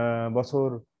বছর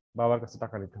বাবার কাছে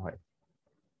টাকা নিতে হয়,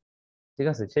 ঠিক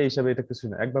আছে, সেই হিসাবে এটা কিছু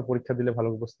না। একবার পরীক্ষা দিলে ভালো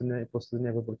প্রস্তুতি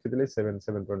নিয়ে একবার পরীক্ষা দিলে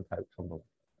 7.5 সম্ভব।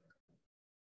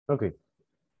 ওকে,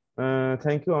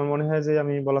 থ্যাংক ইউ। আমার মনে হয় যে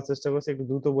আমি বলার চেষ্টা করছি, একটু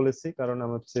দ্রুত বলেছি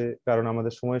কারণ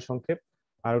আমাদের সময় সংক্ষেপ।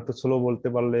 আর একটু স্লো বলতে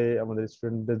পারলে আমাদের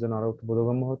স্টুডেন্টদের জন্য আরো একটু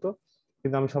বোধগম্য হতো।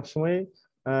 কিন্তু আমি সবসময়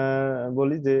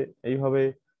বলি যে এইভাবে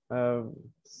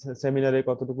সেমিনারে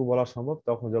কতটুকু বলা সম্ভব,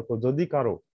 তখন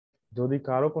যদি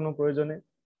কারো কোনো প্রয়োজনে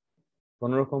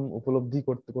কোনো রকম উপলব্ধি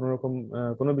করতে, কোনো রকম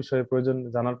কোনো বিষয়ে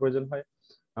জানার প্রয়োজন হয়,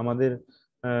 আমাদের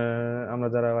আমরা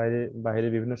যারা বাইরে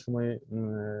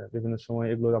বিভিন্ন সময়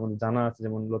এগুলো আমাদের জানা আছে,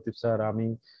 যেমন লতিফ স্যার, আমি,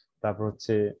 তারপর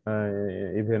হচ্ছে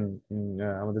ইভেন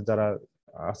আমাদের যারা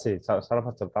আছে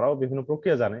সারাফাত স্যার, তারাও বিভিন্ন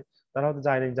প্রক্রিয়া জানে। তারা হয়তো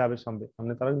যায়নি, যাবে সামনে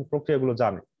সামনে, তারা কিন্তু প্রক্রিয়াগুলো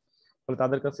জানে। ফলে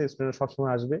তাদের কাছে স্টুডেন্ট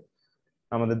সবসময় আসবে,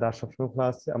 আমাদের দ্বার সবসময় খোলা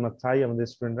আছে। আমরা চাই আমাদের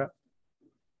স্টুডেন্টরা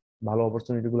ভালো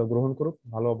অপরচুনিটি গুলো গ্রহণ করুক,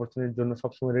 ভালো অপরচুনিটির জন্য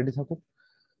সবসময় রেডি থাকুক,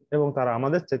 এবং তারা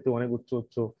আমাদের চাইতে অনেক উচ্চ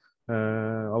উচ্চ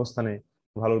অবস্থানে,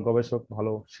 ভালো গবেষক,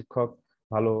 ভালো শিক্ষক,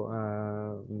 ভালো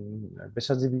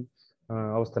পেশাজীবী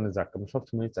অবস্থানে যাক, আমি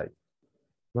সবসময় চাই।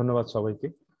 ধন্যবাদ সবাইকে।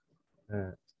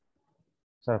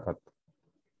 সারাফাত।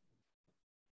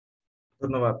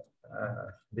 ধন্যবাদ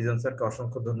বিজন স্যারকে,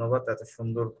 অসংখ্য ধন্যবাদ এত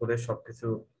সুন্দর করে সবকিছু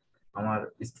আমার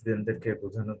স্টুডেন্টদেরকে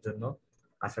বোঝানোর জন্য।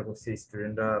 আশা করছি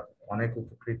স্টুডেন্টরা অনেক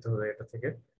উপকৃত হবে এটা থেকে।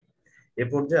 এ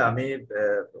পর্যায়ে আমি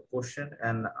কোশ্চেন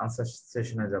এন্ড আনসার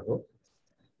সেশনে যাব।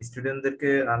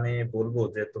 স্টুডেন্টদেরকে আমি বলবো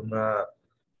যে তোমরা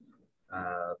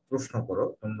প্রশ্ন করো।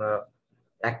 তোমরা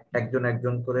একজন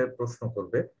একজন করে প্রশ্ন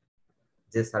করবে।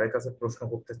 যে স্যারের কাছে প্রশ্ন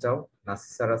করতে চাও,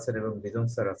 নাসির স্যার আছেন এবং বিজন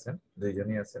স্যার আছেন,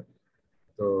 দুইজনই আছেন।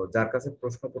 তো যার কাছে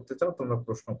প্রশ্ন করতে চাও তোমরা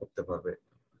প্রশ্ন করতে পারবে।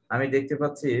 আমি দেখতে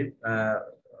পাচ্ছি আহ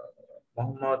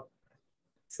মোহাম্মদ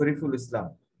শরীফুল ইসলাম,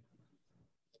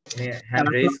 উনি হ্যান্ড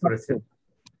রেইজ করেছেন।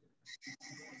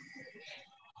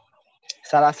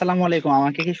 স্যার আসসালামু আলাইকুম,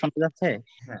 আমাকে কি শোনা যাচ্ছে?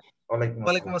 হ্যাঁ, ওয়ালাইকুম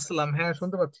ওয়ালাইকুম আসসালাম। আসসালাম, হ্যাঁ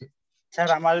শুনতে পাচ্ছি। স্যার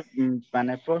আমার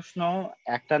মানে প্রশ্ন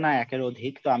একটা না একের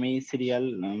অধিক, তো আমি সিরিয়াল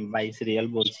বাই সিরিয়াল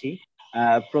বলছি।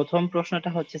 প্রথম প্রশ্নটা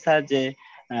হচ্ছে স্যার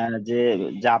যে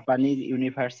জাপানিজ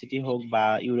ইউনিভার্সিটি হোক বা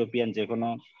ইউরোপিয়ান যে কোনো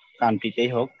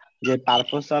কান্ট্রিতেই হোক, যে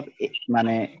পারপোজ অফ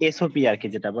মানে এসওপি আর কি,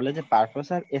 যেটা বলে যে পারপোজ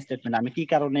অফ স্টেটমেন্ট, আমি কি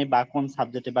কারণে বা কোন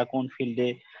সাবজেক্টে বা কোন ফিল্ডে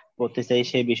পড়তে চাই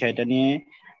সেই বিষয়টা নিয়ে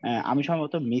আমি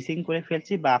সম্ভবত মিসিং করে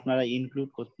ফেলছি, বা আপনারা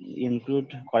ইনক্লুড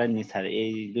করেননি স্যার।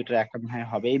 এই দুটোর একটা মনে হয়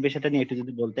হবে, এই বিষয়টা নিয়ে একটু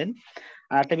যদি বলতেন।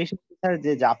 আর একটা বিষয় হচ্ছে, স্যার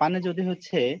যে জাপানে যদি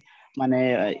হচ্ছে মানে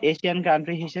এশিয়ান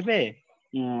কান্ট্রি হিসেবে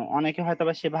অনেকে হয়তো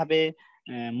বা সেভাবে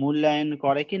মূল্যায়ন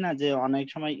করে কিনা, যে অনেক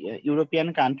সময় ইউরোপিয়ান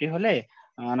কান্ট্রি হলে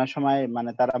অনেক সময়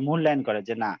মানে তারা মূল্যায়ন করে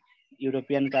যে না,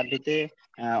 ইউরোপিয়ান কান্ট্রিতে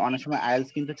অনেক সময়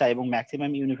আইএলটিএস কিন্তু চাই, এবং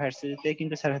ম্যাক্সিমাম ইউনিভার্সিটিতে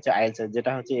কিন্তু স্যার হচ্ছে আইএলটিএস,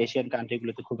 যেটা হচ্ছে এশিয়ান কান্ট্রি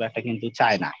গুলোতে খুব একটা কিন্তু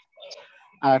চায় না।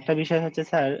 আর একটা বিষয় হচ্ছে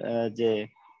স্যার যে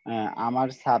আমার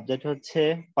সাবজেক্ট হচ্ছে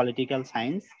পলিটিক্যাল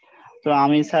সায়েন্স। তো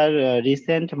আমি স্যার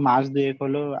রিসেন্ট মাস দুয়েক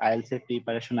হলো আইএলটিএস এর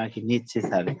প্রিপারেশন আর কি নিচ্ছি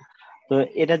স্যার। তো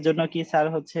এটার জন্য কি স্যার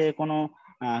হচ্ছে কোনো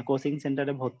কোচিং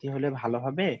সেন্টারে ভর্তি হলে ভালো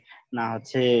হবে, না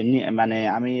হচ্ছে মানে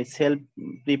আমি সেলফ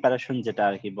প্রিপারেশন যেটা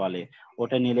আর কি বলে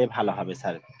ওটা নিলে ভালো হবে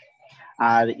স্যার?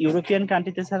 আর ইউরোপিয়ান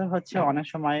কান্ট্রিতে স্যার হচ্ছে অনেক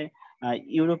সময়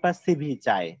ইউরোপার সিভি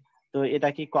চায়, তো এটা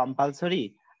কি কম্পালসরি?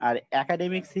 আর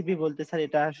একাডেমিক সিভি বলতে স্যার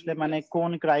এটা আসলে মানে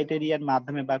কোন ক্রাইটেরিয়ার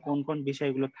মাধ্যমে বা কোন কোন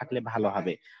বিষয়গুলো থাকলে ভালো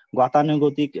হবে?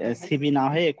 গতানুগতিক সিভি না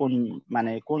হয়ে কোন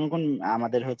মানে কোন কোন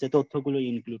আমাদের হচ্ছে তথ্যগুলো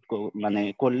ইনক্লুড মানে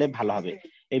করলে ভালো হবে,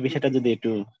 এই বিষয়টা যদি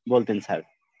একটু বলতেন স্যার।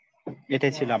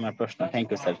 এটাই ছিল আমার প্রশ্ন। Thank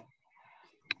you sir.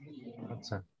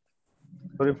 আচ্ছা,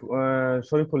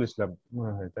 শরীফুল ইসলাম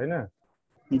মনে হয়, তাই না?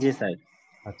 জি স্যার।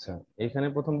 আচ্ছা, এখানে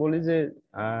প্রথম বলি যে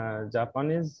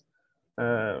জাপানিজ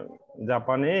আহ,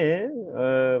 জাপানে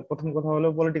প্রথম কথা হলো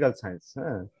পলিটিক্যাল সায়েন্স।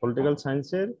 হ্যাঁ, পলিটিক্যাল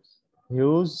সায়েন্সের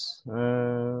হিউজ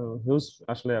হিউজ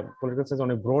আসলে পলিটিক্যাল সায়েন্স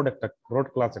অনেক ব্রড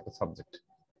ক্লাস একটা সাবজেক্ট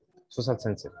সোশ্যাল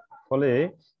সায়েন্সের। ফলে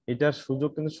এটার সুযোগ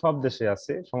কিন্তু সব দেশে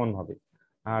আছে সমানভাবে।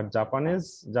 আর জাপানিজ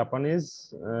জাপানিজ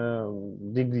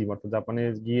ডিগ্রি অর্থাৎ জাপানে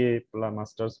গিয়ে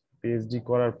মাস্টার্স পিএইচডি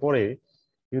করার পরে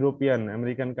ইউরোপিয়ান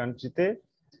আমেরিকান কান্ট্রিতে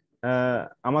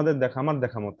আমার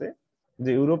দেখা মতে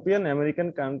যে ইউরোপিয়ান আমেরিকান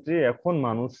কান্ট্রি এখন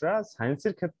মানুষরা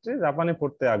সায়েন্সের ক্ষেত্রে জাপানে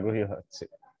পড়তে আগ্রহী হচ্ছে।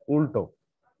 উল্টো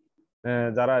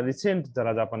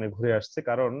যারা জাপানে ঘুরে আসছে,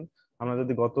 কারণ আমরা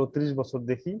যদি গত 30 বছর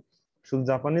দেখি, শুধু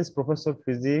Japanese professor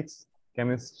physics,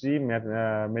 chemistry,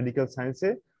 medical সায়েন্সে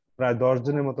প্রায় 10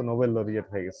 জনের মতো নোবেল লরিয়েট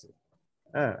হয়ে গেছে।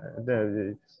 হ্যাঁ,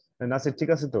 নাসির ঠিক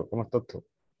আছে তো তোমার তথ্য?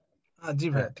 জি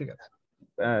হ্যাঁ। ভাই ঠিক আছে।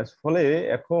 ফলে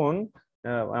এখন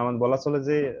আমার বলা চলে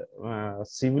যে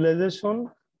সিভিলাইজেশন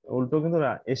উল্টো কিন্তু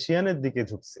এশিয়ানের দিকে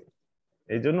ঝুঁকছে।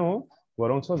 এই জন্য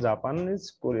বরঞ্চ জাপানিজ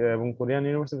এবং Korean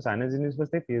university, Chinese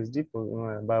university PhD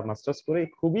বা মাস্টার্স করে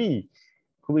খুবই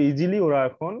খুবই ইজিলি ওরা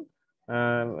এখন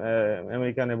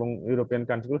আমেরিকান এবং ইউরোপিয়ান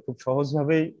কান্ট্রিগুলো খুব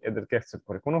সহজভাবেই এদেরকে অ্যাকসেপ্ট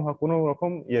করে, কোনো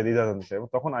রকম দ্বিধা দিচ্ছে। এবং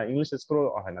তখন ইংলিশ স্কোরও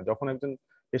হয় না। যখন একজন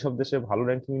এসব দেশে ভালো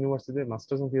র্যাঙ্কিং ইউনিভার্সিটিতে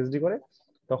মাস্টার্স এবং পিএইচডি করে,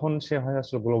 তখন সে হয়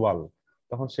আসলে গ্লোবাল।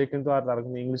 তখন সে কিন্তু আর তার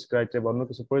কিন্তু ইংলিশ ক্রাইটেরিয়া বা অন্য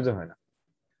কিছু প্রয়োজন হয় না।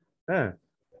 হ্যাঁ,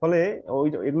 ফলে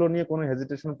এগুলো নিয়ে কোনো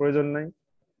হেজিটেশন প্রয়োজন নাই।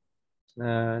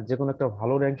 যে কোনো একটা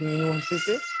ভালো র্যাঙ্কিং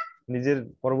ইউনিভার্সিটিতে নিজের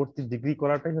পরবর্তী ডিগ্রি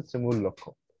করাটাই হচ্ছে মূল লক্ষ্য।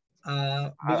 আর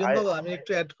বিজন বাবু আমি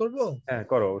একটু অ্যাড করব। হ্যাঁ,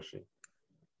 করো অবশ্যই।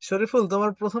 শরীফুল,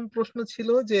 তোমার প্রথম প্রশ্ন ছিল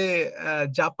যে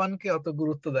জাপানকে অত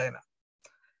গুরুত্ব দেয় না।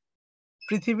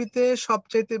 পৃথিবীতে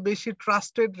সবচাইতে বেশি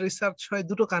ট্রাস্টেড রিসার্চ হয়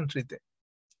দুটো কান্ট্রিতে,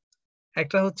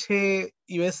 একটা হচ্ছে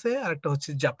ইউএসএ আর একটা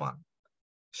হচ্ছে জাপান।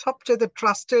 সবচাইতে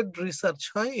ট্রাস্টেড রিসার্চ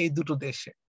হয় এই দুটো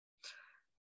দেশে।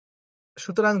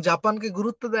 সুতরাং জাপানকে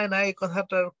গুরুত্ব দেয় না এই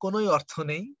কথাটার কোনোই অর্থ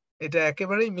নেই। এটা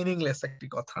একেবারেই মিনিংলেস একটি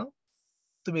কথা।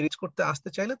 তুমি রিচ করতে আসতে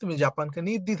চাইলে তুমি জাপানকে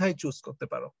নির্দ্বিধায় চুজ করতে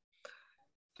পারো।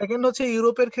 সেকেন্ড হচ্ছে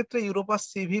ইউরোপের ক্ষেত্রে ইউরোপাস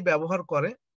সিভি ব্যবহার করে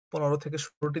 15 থেকে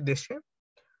 16টি দেশে।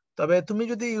 তবে তুমি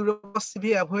যদি ইউরোপাস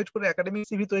সিভি অ্যাভয়েড করে একাডেমিক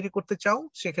সিভি তৈরি করতে চাও,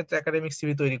 সেক্ষেত্রে একাডেমিক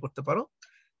সিভি তৈরি করতে পারো,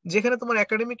 যেখানে তোমার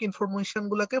একাডেমিক ইনফরমেশন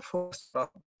গুলাকে ফোকাস করা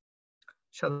হবে।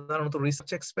 সাধারণত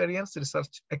রিসার্চ এক্সপেরিয়েন্স,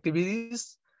 রিসার্চ অ্যাক্টিভিটিস,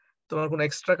 তোমার কোনো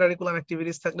এক্সট্রা কারিকুলাম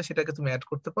অ্যাক্টিভিটিস থাকলে সেটাকে তুমি অ্যাড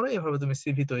করতে পারো। এভাবে তুমি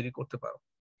সিভি তৈরি করতে পারো।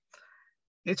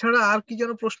 এছাড়া আর কি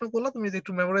যেন প্রশ্ন করলা তুমি, যদি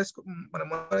একটু মেমোরাইজ মানে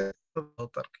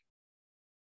হতো আর কি।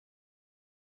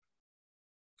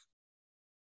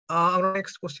 আমরা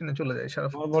নেক্সট কোশ্চেনে চলে যাই।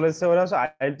 আমার বলেছে ওরা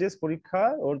আইএলটিএস পরীক্ষা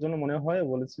ওর জন্য মনে হয়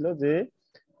বলেছিল যে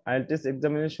আইএলটিএস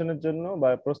এক্সামিনেশনের জন্য বা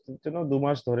প্রস্তুতির জন্য 2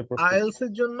 মাস ধরে প্রস্তুতি। আইএলস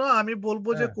এর জন্য আমি বলবো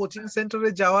যে হ্যাঁ। কোচিং সেন্টারে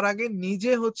যাওয়ার আগে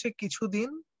নিজে হচ্ছে কিছুদিন,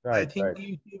 আই রাইট থিংক রাইট।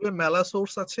 ইউটিউবে মেলা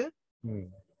সোর্স আছে, হুম।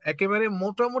 একেবারে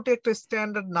মোটামুটি একটা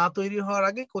স্ট্যান্ডার্ড না তৈরি হওয়ার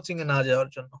আগে কোচিং এ না যাওয়ার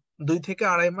জন্য 2 থেকে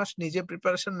 2.5 মাস নিজে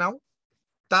প্রিপারেশন নাও,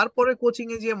 তারপরে কোচিং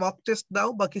এ গিয়ে মক টেস্ট দাও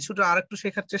বা কিছুটা আরেকটু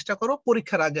শেখার চেষ্টা করো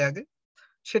পরীক্ষার আগে আগে,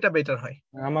 সেটা বেটার হয়।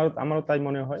 আমারও তাই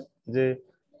মনে হয় যে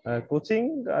কোচিং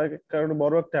কারণ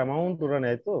বড় একটা অ্যামাউন্ট ওরা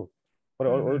নেয়, তো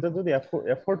ওইটা যদি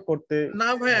এফোর্ড করতে না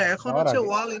ভাইয়া, এখন যাওয়ার হচ্ছে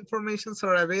আগে all informations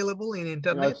R available in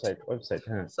internet. Website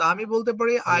হ্যাঁ। আমি বলতে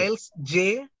পারি আইএলস জে,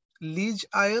 লিজ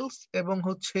আইএলস এবং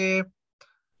হচ্ছে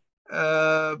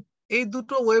এই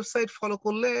দুটো ওয়েবসাইট ফলো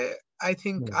করলে আই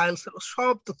থিংক আইএলস এর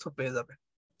সব তথ্য পেয়ে যাবে।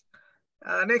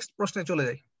 নেক্সট প্রশ্নে চলে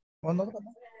যাই।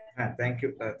 হ্যাঁ, থ্যাংক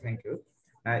ইউ।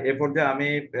 এ পর্যায়ে আমি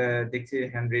দেখছি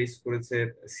হ্যান্ড রেজ করেছে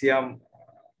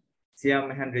সিয়াম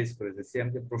হ্যান্ড রেজ করেছে,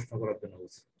 সিয়ামকে প্রশ্ন করার জন্য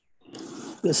বলছি।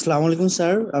 আসসালামু আলাইকুম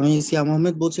স্যার, আমি সিয়াম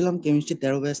আহমেদ বলছিলাম কেমিস্ট্রি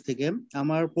 13 ব্যাচ থেকে।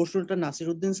 আমার প্রশ্নটা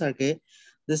নাসির উদ্দিন স্যারকে,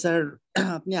 যে স্যার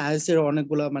আপনি আইএলটিএস এর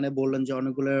অনেকগুলা মানে বললেন যে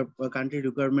অনেকগুলো কান্ট্রি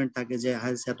রিকোয়ারমেন্ট থাকে যে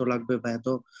আইএলটিএস এত লাগবে বা এত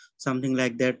সামথিং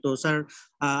লাইক দ্যাট। তো স্যার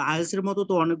আইএলটিএস এর মতো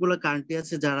তো অনেকগুলো কান্ট্রি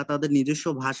আছে যারা তাদের নিজস্ব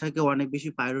ভাষাকে অনেক বেশি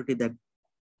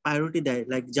প্রায়োরিটি দেয়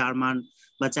লাইক জার্মান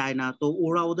বা চায়না। তো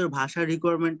ওরা ওদের ভাষার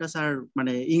রিকোয়ারমেন্টটা স্যার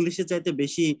মানে ইংলিশের চাইতে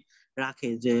বেশি রাখে,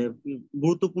 যে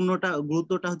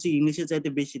গুরুত্বটা হচ্ছে ইংলিশের চাইতে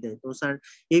বেশি দেয়। তো স্যার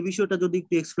এই বিষয়টা যদি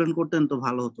একটু এক্সপ্লেন করতেন তো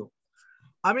ভালো হতো।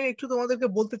 আমি একটু তোমাদেরকে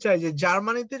বলতে চাই যে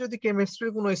জার্মানিতে যদি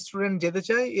কেমিস্ট্রির কোনো স্টুডেন্ট যেতে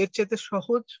চায় এর চাইতে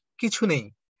সহজ কিছু নেই।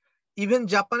 ইভেন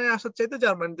জাপানে আসার চাইতে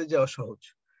জার্মানিতে যাওয়া সহজ।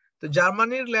 তো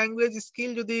জার্মানির ল্যাঙ্গুয়েজ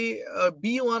স্কিল যদি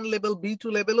B1 লেভেল B2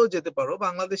 লেভেলও যেতে পারো,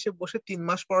 বাংলাদেশে বসে 3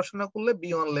 মাস পড়াশোনা করলে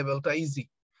B1 লেভেলটা ইজি।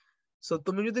 সো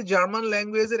তুমি যদি জার্মান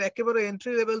ল্যাঙ্গুয়েজের একেবারে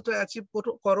এন্ট্রি লেভেলটা অ্যাচিভ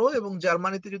করো এবং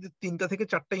জার্মানিতে যদি 3টা থেকে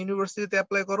 4টা ইউনিভার্সিটিতে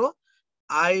অ্যাপ্লাই করো,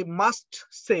 I must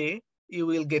say you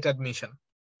will get admission.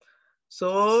 So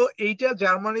এইটা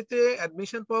জার্মানিতে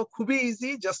অ্যাডমিশন পাওয়া খুবই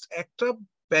ইজি। জাস্ট একটা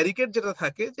ব্যারিকেড যেটা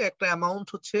থাকে যে একটা অ্যামাউন্ট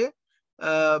হচ্ছে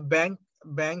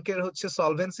ব্যাংকের হচ্ছে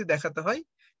সলভেন্সি দেখাতে হয়,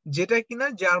 যেটা কিনা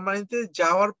জার্মানিতে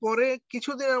যাওয়ার পরে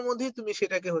কিছুদিনের মধ্যেই তুমি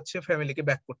সেটাকে হচ্ছে ফ্যামিলিকে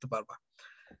ব্যাক করতে পারবা।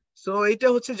 সো এইটা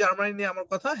হচ্ছে জার্মানি নিয়ে আমার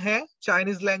কথা। হ্যাঁ,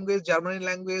 চাইনিজ ল্যাঙ্গুয়েজ, জার্মানি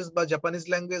ল্যাঙ্গুয়েজ বা জাপানিজ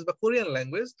ল্যাঙ্গুয়েজ বা কোরিয়ান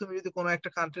ল্যাঙ্গুয়েজ, তুমি যদি কোনো একটা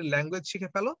কান্ট্রির ল্যাঙ্গুয়েজ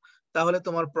শিখে ফেলো তাহলে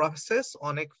তোমার প্রসেস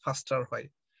অনেক ফাস্টার হয়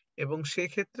এবং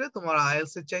সেক্ষেত্রে তোমার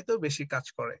আইএলটিএস এর চাইতেও বেশি কাজ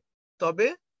করে। তবে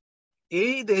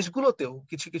এই দেশগুলোতেও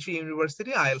কিছু কিছু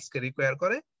ইউনিভার্সিটি আইএলটিএস কে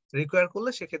রিকোয়ার করলে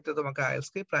সেক্ষেত্রে তোমাকে আইএলটিএস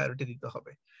কে প্রায়োরিটি দিতে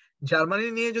হবে। জার্মানি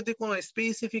নিয়ে যদি কোনো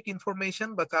স্পেসিফিক ইনফরমেশন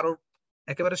বা কারোর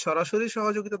একেবারে সরাসরি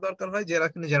সহযোগিতা দরকার হয় যারা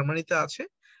কিনা জার্মানিতে আছে,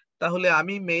 তাহলে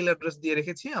আমি মেইল অ্যাড্রেস দিয়ে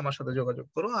রেখেছি, আমার সাথে যোগাযোগ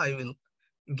করো। I will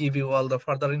give you all the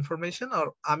further information, আর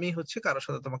আমি হচ্ছে কারোর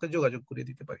সাথে তোমাকে যোগাযোগ করিয়ে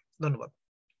দিতে পারি। ধন্যবাদ।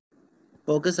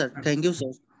 Okay sir, thank you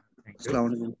sir. Thank you. আসসালামু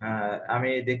আলাইকুম। আমি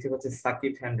দেখতে পাচ্ছি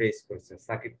সাকিব হ্যান্ড রেজ করেছে,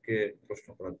 সাকিবকে প্রশ্ন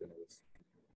করার জন্য বলছি।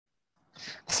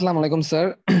 আসসালামু আলাইকুম স্যার।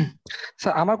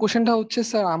 স্যার আমার কোশ্চেনটা হচ্ছে,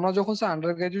 স্যার আমরা যখন স্যার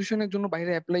আন্ডার গ্রাজুয়েশনের জন্য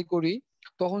বাইরে অ্যাপ্লাই করি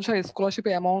তখন স্যার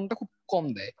স্কলারশিপের অ্যামাউন্টটা খুব কম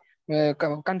দেয়।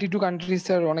 কান্ট্রি টু কান্ট্রি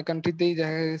স্যার অনেক কান্ট্রিতেই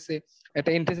দেখা গেছে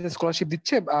একটা এন্ট্রান্স স্কলারশিপ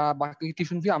দিচ্ছে, বাকি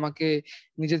টিউশন ফি আমাকে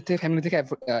নিজের থেকে ফ্যামিলি থেকে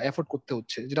এফোর্ড করতে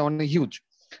হচ্ছে, যেটা অনেক হিউজ।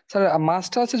 স্যার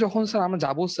মাস্টার্সে যখন স্যার আমরা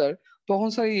যাবো স্যার, তখন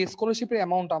স্যার এই স্কলারশিপের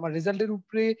অ্যামাউন্ট আমার রেজাল্টের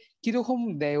উপরে কিরকম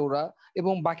দেয় ওরা,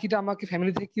 এবং বাকিটা আমাকে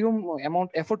ফ্যামিলি থেকে কিরকম অ্যামাউন্ট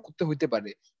এফোর্ড করতে হইতে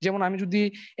পারে। যেমন আমি যদি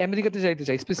আমেরিকাতে যাইতে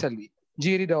চাই, স্পেশালি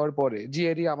জিআরই দেওয়ার পরে,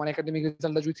 জিআরই আমার একাডেমিক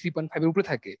রেজাল্টটা যদি 3.5 এর উপরে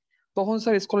থাকে, তখন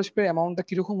স্যার স্কলারশিপের অ্যামাউন্টটা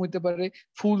কিরকম হইতে পারে?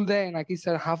 ফুল দেয় নাকি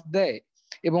স্যার হাফ দেয়?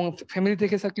 এবং ফ্যামিলি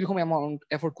থেকে স্যার কিরকম অ্যামাউন্ট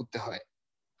এফোর্ড করতে হয়?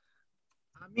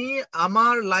 আমি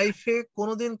আমার লাইফে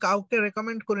কোনোদিন কাউকে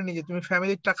রেকমেন্ড করিনি যে তুমি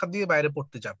ফ্যামিলির টাকা দিয়ে বাইরে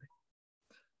পড়তে যাবে।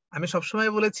 আমি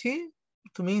সবসময় বলেছি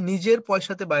তুমি নিজের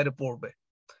পয়সাতে বাইরে পড়বে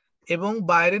এবং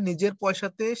বাইরে নিজের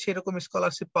পয়সাতে সেরকম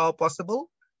স্কলারশিপ পাওয়া পসিবল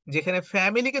যেখানে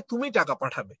ফ্যামিলিকে তুমি টাকা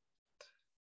পাঠাবে।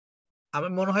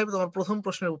 আমার মনে হয় তোমার প্রথম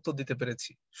প্রশ্নের উত্তর দিতে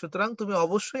পেরেছি। সুতরাং তুমি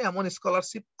অবশ্যই, এমন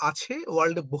স্কলারশিপ আছে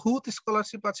ওয়ার্ল্ডে, বহুত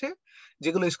স্কলারশিপ আছে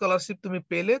যেগুলো স্কলারশিপ তুমি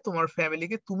পেলে তোমার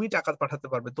ফ্যামিলিকে তুমি টাকা পাঠাতে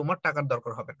পারবে, তোমার টাকার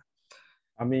দরকার হবে না।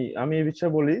 আমি আমি এই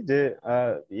বিষয়ে বলি যে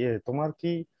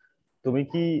তুমি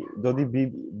কি যদি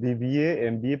বিবিএ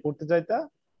এমবিএ পড়তে চাইতা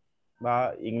বা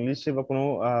ইংলিশে বা কোনো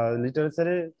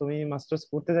লিটারেচারে তুমি মাস্টার্স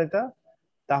করতে চাইতা,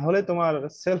 তাহলে তোমার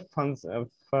সেলফ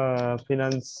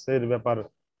ফিনান্সের ব্যাপার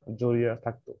জড়িয়ে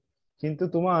থাকতো। কিন্তু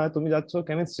তুমি যাচ্ছ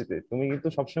কেমিস্ট্রিতে, তুমি কিন্তু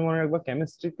সবসময় মনে রাখবা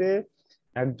কেমিস্ট্রিতে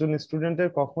একজন স্টুডেন্টের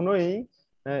কখনোই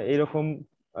এইরকম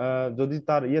যদি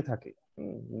তার থাকে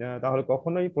তাহলে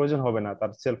কখনোই প্রয়োজন হবে না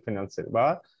তার সেলফ ফিনান্সের বা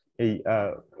এই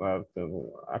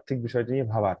আর্থিক বিষয়টি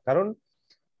নিয়ে ভাবার। কারণ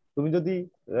তুমি যদি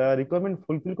রিকোয়ারমেন্ট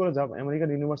ফুলফিল করে যাও আমেরিকান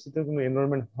ইউনিভার্সিটিতে তুমি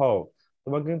এনরোলমেন্ট হও,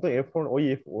 তোমাকে কিন্তু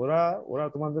ওরা ওরা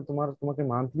তোমাকে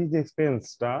মান্থলি যে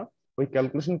এক্সপেন্সটা ওই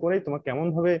ক্যালকুলেশন করেই তোমাকে কেমন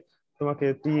ভাবে তোমাকে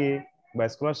টিএ বা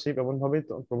স্কলারশিপ এমন ভাবে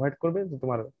প্রোভাইড করবে যে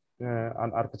তোমার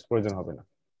আর কিছু প্রয়োজন হবে না।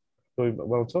 তো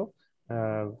বলছো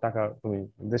টাকা তুমি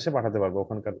দেশে পাঠাতে পারবে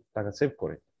ওখানকার টাকা সেভ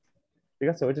করে। ঠিক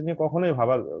আছে, ওইটা নিয়ে কখনোই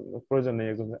ভাবার প্রয়োজন নেই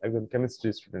একজন একজন কেমিস্ট্রি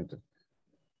স্টুডেন্টের,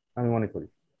 আমি মনে করি।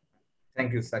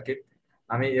 Thank you Shakib.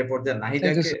 আমি এ পর্যায়ে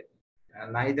থ্যাংক ইউ।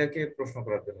 নাহিদাকে প্রশ্ন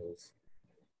করার জন্য বলছি।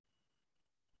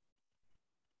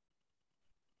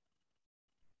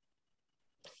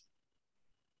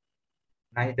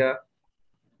 নাহিদা,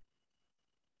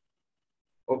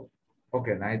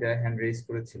 ওকে, নাহিদা হ্যান্ড রেজ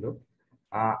করেছিল।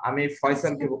 আমি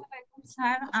ফয়সালকে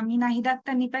স্যার, আমি Nahida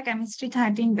Akter Nipa, chemistry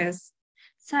 13 batch.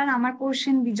 Sir, আমার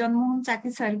কোশ্চেন বিজন মোহন চাকি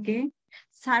স্যারকে।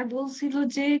 স্যার বলছিল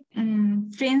যে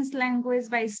ফ্রেঞ্চ ল্যাঙ্গুয়েজ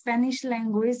বা স্প্যানিশ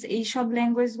ল্যাঙ্গুয়েজ এইসব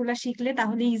ল্যাঙ্গুয়েজ গুলা শিখলে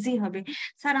তাহলে ইজি হবে।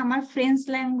 স্যার, আমার ফ্রেঞ্চ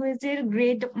ল্যাঙ্গুয়েজের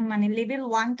গ্রেড মানে লেভেল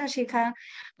 1টা শেখা,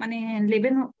 মানে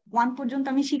লেভেল 1 পর্যন্ত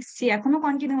আমি শিখছি, এখনো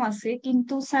কন্টিনিউ আছে।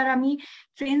 কিন্তু স্যার আমি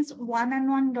ফ্রেঞ্চ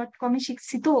 1&1.com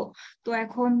শিখছি। তো তো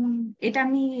এখন এটা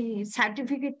আমি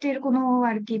সার্টিফিকেটের কোনো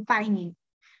আর কি পাইনি।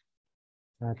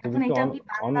 তুমি এখন কি এটা আমি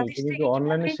বাংলাদেশ তুমি কি থেকে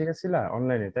অনলাইনে কিভাবে? শিখেছিলা,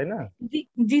 অনলাইনে তাই না? জি,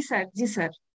 জি স্যার, জি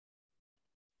স্যার।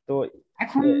 তো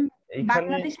এখন এইখানে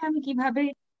বাংলাদেশে আমি কিভাবে?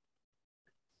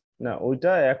 না,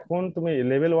 ওইটা এখন তুমি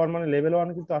লেভেল 1 মানে লেভেল 1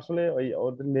 কিন্তু আসলে ওই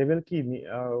ওদের লেভেল কি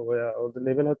ওদের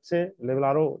লেভেল হচ্ছে লেভেল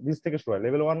আরো নিচ থেকে শুরু হয়।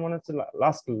 লেভেল 1 মানে হচ্ছে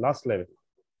লাস্ট লাস্ট লেভেল।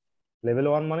 লেভেল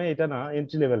 1 মানে এটা না,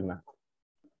 এন্ট্রি লেভেল না।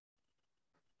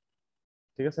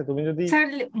 ঠিক আছে, তুমি যদি স্যার,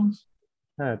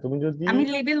 হ্যাঁ তুমি যদি আমি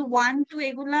লেভেল 1-2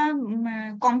 এগুলা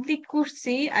কমপ্লিট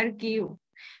করছি আর কি।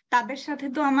 তাদের সাথে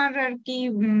তো আমার আর কি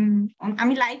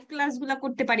আমি লাইভ ক্লাস গুলা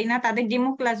করতে পারি না, তাদের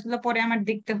ডেমো ক্লাস গুলা পরে আমার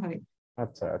দেখতে হয়।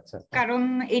 আচ্ছা আচ্ছা কারণ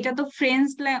এটা তো ফ্রেঞ্চ,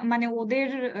 মানে ওদের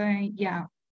ইয়া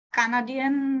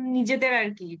কানাডিয়ান নিজেদের আর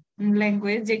কি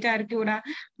ল্যাঙ্গুয়েজ, যেটা আর কি ওরা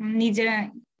নিজেরা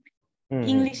হুম হুম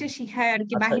ইংলিশে শিখায় আর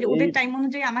কি। আচ্ছা বাহিরে এই ওদের টাইম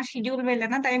অনুযায়ী আমার শিডিউল মেলে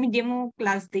না, তাই আমি ডেমো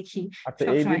ক্লাস দেখি আচ্ছা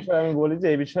এই সবসময়। বিষয়ে আমি বলি যে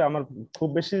এই বিষয়ে আমার খুব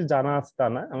বেশি জানা আছে তা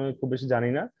না, আমি খুব বেশি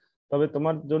জানি না। তবে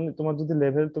তোমার জন্য তোমার যদি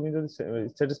লেভেল তুমি যদি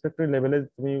স্যাটিসফ্যাক্টরি লেভেলে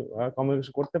তুমি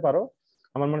কমিউনিকেশন করতে পারো,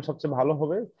 আমার মনে হয় সবচেয়ে ভালো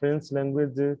হবে। ফ্রেঞ্চ ল্যাঙ্গুয়েজ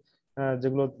যে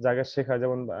যেগুলো জায়গায় শেখা,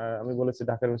 যেমন আমি বলেছি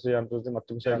ঢাকা ইউনিভার্সিটি আন্তর্জাতিক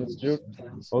মাতৃভাষা ইনস্টিটিউট,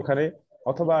 ওখানে,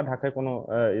 অথবা ঢাকায় কোনো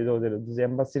এই যে ওদের যে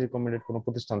এম্বাসি রিকমেন্ডেড কোনো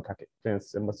প্রতিষ্ঠান থাকে, ফ্রেঞ্চ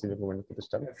এম্বাসি রিকমেন্ডেড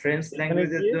প্রতিষ্ঠান, ফ্রেঞ্চ সেখানে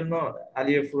ল্যাঙ্গুয়েজের গিয়ে জন্য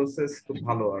আলিয়া প্রসেস খুব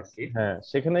ভালো আর কি। হ্যাঁ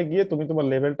সেখানে গিয়ে তুমি তোমার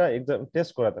লেভেলটা এক্সাম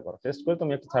টেস্ট করাতে পারো, টেস্ট করে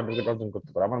তুমি একটা সার্টিফিকেট অর্জন করতে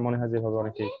পারো। আমার মনে হয় যেভাবে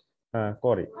অনেকে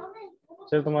করে,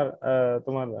 সেটা তোমার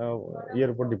তোমার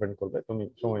ইয়ের উপর ডিপেন্ড করবে, তুমি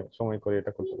সময় সময় করে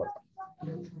এটা করতে পারবে।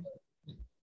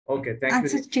 ওকে, থ্যাংক ইউ।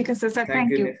 আচ্ছা, ঠিক আছে sir, thank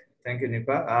thank you, you. Thank you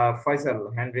Nipa. Faisal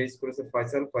hand raise করেছে,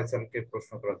 ফয়সালকে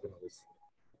প্রশ্ন করার জন্য বলছি।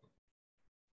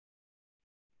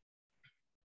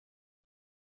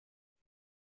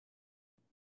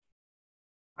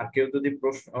 আর কেউ যদি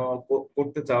প্রশ্ন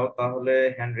করতে চাও তাহলে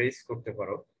হ্যান্ড রেজ করতে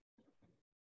পারো।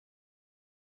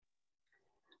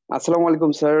 আসসালামু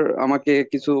আলাইকুম স্যার, আমাকে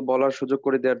কিছু বলার সুযোগ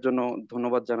করে দেওয়ার জন্য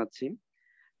ধন্যবাদ জানাচ্ছি।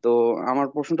 তো আমার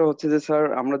প্রশ্নটা হচ্ছে যে স্যার,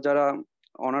 আমরা যারা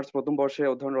অনার্স প্রথম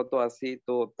বর্ষে অধ্যয়নরত আছি,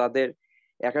 তো তাদের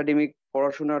একাডেমিক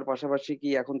পড়াশোনার পাশাপাশি কি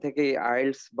এখন থেকে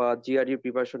আইএলটিএস বা জিআরই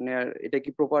প্রিপারেশন নেওয়ার এটা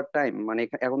কি প্রপার টাইম, মানে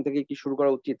এখন থেকে কি শুরু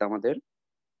করা উচিত আমাদের?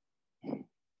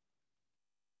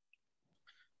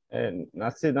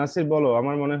 নাসির নাসির বলো।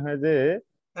 আমার মনে হয় যে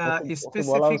ওকে ওকে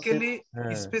বলা উচিত। স্পেসিফিক্যালি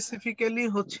হ্যাঁ স্পেসিফিক্যালি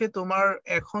হচ্ছে তোমার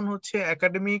এখন হচ্ছে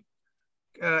একাডেমিক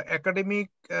একাডেমিক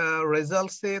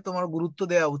রেজাল্টসে তোমার গুরুত্ব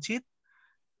দেওয়া উচিত।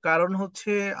 কারণ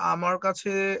হচ্ছে আমার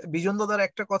কাছে বিজন দাদার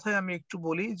একটা কথাই আমি একটু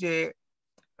বলি যে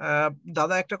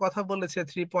দাদা একটা কথা বলেছে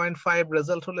 3.5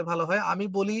 রেজাল্ট হলে ভালো হয়। আমি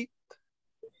বলি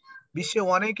বিশ্বে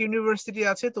অনেক ইউনিভার্সিটি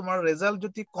আছে, তোমার রেজাল্ট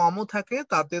যদি কমও থাকে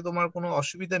তাতে তোমার কোনো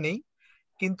অসুবিধা নেই,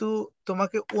 কিন্তু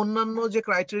তোমাকে অন্যান্য যে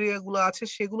ক্রাইটেরিয়া গুলো আছে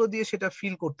সেগুলো দিয়ে সেটা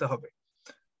ফিল করতে হবে।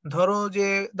 ধরো যে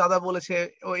দাদা বলেছে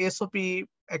ও এসওপি,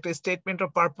 একটা স্টেটমেন্ট অফ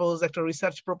পারপোজ, একটা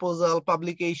research proposal,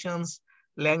 publications,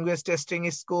 language testing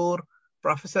score,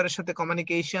 প্রফেসরের সাথে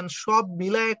কমিউনিকেশন, সব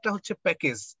মিলায় একটা হচ্ছে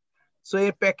প্যাকেজ। সো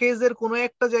এই প্যাকেজের কোনো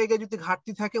একটা জায়গায় যদি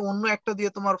ঘাটতি থাকে অন্য একটা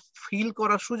দিয়ে তোমার ফিল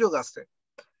করার সুযোগ আছে।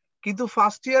 কিন্তু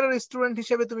ফার্স্ট ইয়ারের স্টুডেন্ট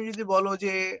হিসেবে তুমি যদি বলো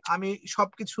যে আমি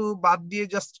সবকিছু বাদ দিয়ে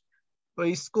জাস্ট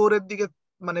ওই স্কোরের দিকে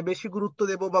মানে বেশি গুরুত্ব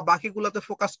দেবো বা বাকিগুলোতে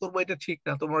ফোকাস করবো, এটা ঠিক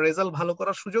না। তোমার রেজাল্ট ভালো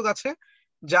করার সুযোগ আছে,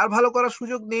 যার ভালো করার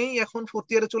সুযোগ নেই, এখন ফোর্থ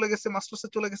ইয়ারে চলে গেছে, মাস্টার্সে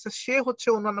চলে গেছে, সে হচ্ছে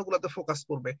অন্যান্য গুলাতে ফোকাস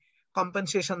করবে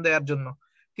কম্পেনসেশন দেওয়ার জন্য।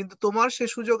 কিন্তু তোমার সে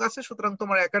সুযোগ আছে, সুতরাং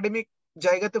তোমার একাডেমিক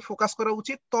জায়গাতে ফোকাস করা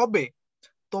উচিত। তবে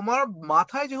তোমার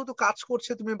মাথায় যেহেতু কাজ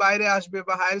করছে তুমি বাইরে আসবে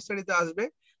বা হায়ার স্টাডিতে আসবে,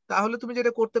 তাহলে তুমি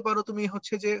যেটা করতে পারো, তুমি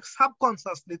হচ্ছে যে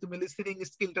সাবকনসিয়াসলি তুমি লিসেনিং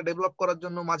স্কিলটা ডেভেলপ করার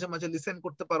জন্য মাঝে মাঝে লিসেন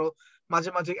করতে পারো, মাঝে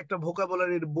মাঝে একটা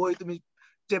ভোকাবুলারির বই তুমি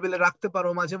টেবিলে রাখতে পারো,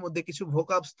 মাঝে মধ্যে কিছু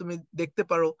ভোকাবস তুমি দেখতে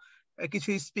পারো, কিছু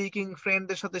স্পিকিং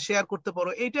ফ্রেন্ডদের সাথে শেয়ার করতে পারো।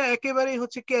 এটা একেবারেই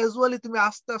হচ্ছে ক্যাজুয়ালি তুমি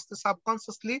আস্তে আস্তে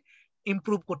সাবকনসিয়াসলি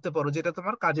ইমপ্রুভ করতে পারো, যেটা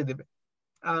তোমার কাজে দেবে।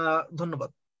 ধন্যবাদ।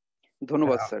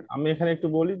 ধন্যবাদ স্যার। আমি এখানে একটু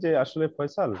বলি যে আসলে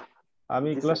ফয়সাল, আমি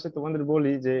জি স্যার। ক্লাসে তোমাদের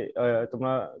বলি যে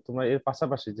তোমরা তোমরা এর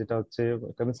পাশাপাশি যেটা হচ্ছে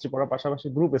কেমিস্ট্রি পড়ার পাশাপাশি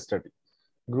গ্রুপ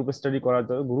স্টাডি করার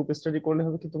জন্য, গ্রুপ স্টাডি করলে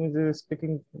হবে কি তুমি যে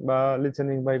স্পিকিং বা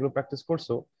লিসেনিং বা এগুলো প্র্যাকটিস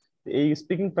করছো, এই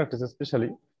স্পিকিং প্র্যাকটিস স্পেশালি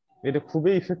এটা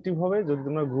খুবই ইফেক্টিভ হবে যদি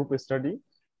তোমরা গ্রুপ স্টাডি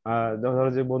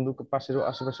ধরো যে বন্ধু পাশের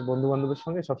আশেপাশে বন্ধু বান্ধবের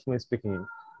সঙ্গে সবসময় স্পিকিং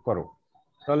করো,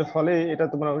 তাহলে ফলে এটা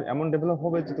তোমার এমন ডেভেলপ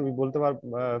হবে যে তুমি বলতে পার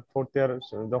ফোর্থ ইয়ার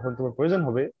যখন তোমার প্রয়োজন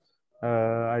হবে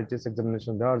আইটিএস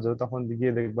এক্সামিনেশন দেওয়ার জন্য, তখন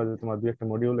গিয়ে দেখবা যে তোমার দুই একটা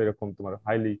মডিউল এরকম তোমার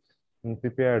হাইলি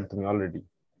প্রিপেয়ার্ড, তুমি অলরেডি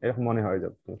এরকম মনে হয়ে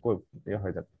যাবে, ইয়ে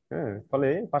হয়ে যাবে। হ্যাঁ, ফলে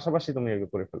পাশাপাশি তুমি এগুলো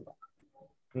করে ফেলবা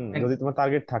যদি তোমার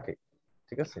টার্গেট থাকে।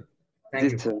 ঠিক আছে, thank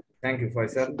you, thank you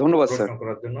Faisal ধন্যবাদ স্যার। প্রশ্ন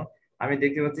করার জন্য। আমি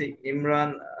দেখতে পাচ্ছি ইমরান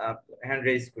হ্যান্ড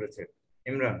রেইজ করেছে।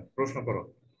 ইমরান, প্রশ্ন করো।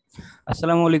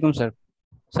 আসসালামু আলাইকুম স্যার।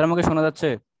 স্যার আমাকে শোনা যাচ্ছে?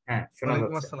 হ্যাঁ, শোনা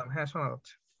ওয়ালাইকুম যাচ্ছে। আসসালাম, হ্যাঁ শোনা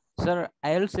যাচ্ছে। স্যার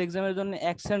আইএলটিএস এক্সামের জন্য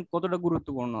অ্যাকসেন্ট কতটা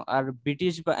গুরুত্বপূর্ণ, আর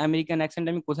ব্রিটিশ বা আমেরিকান অ্যাকসেন্ট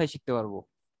আমি কোথায় শিখতে পারবো?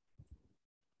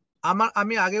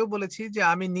 আমি আগেও বলেছি যে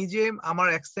আমি নিজে, আমার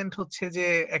অ্যাকসেন্ট হচ্ছে যে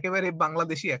একেবারে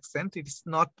Bangladeshi accent, it's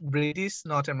not British,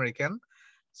 not American.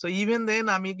 So even then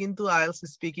আমি কিন্তু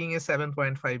আইএলটিএস স্পিকিং এ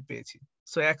 7.5 পেয়েছি।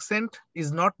 So accent is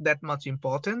not that much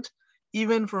important,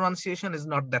 even pronunciation is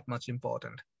not that much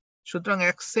important. সুতরাং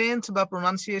অ্যাকসেন্ট বা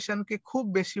প্রোনাউন্সিয়েশনকে খুব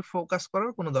বেশি ফোকাস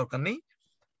করার কোনো দরকার নেই।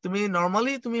 তুমি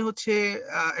নর্মালি তুমি হচ্ছে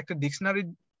একটা ডিকশনারি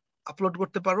আপলোড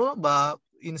করতে পারো বা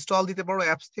ইনস্টল দিতে পারো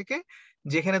অ্যাপস থেকে,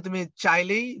 যেখানে তুমি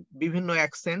চাইলেই বিভিন্ন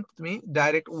অ্যাকসেন্ট তুমি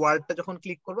ডাইরেক্ট ওয়ার্ডটা যখন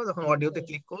ক্লিক করবে, তখন অডিওতে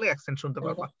ক্লিক করলে অ্যাকসেন্ট শুনতে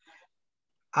পারবা।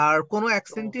 আর কোনো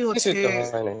অ্যাকসেন্টই হচ্ছে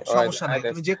সমস্যা নাই,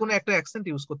 তুমি যে কোনো একটা অ্যাকসেন্ট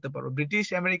ইউজ করতে পারো, ব্রিটিশ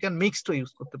আমেরিকান মিক্সড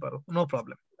ইউজ করতে পারো, no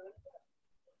problem.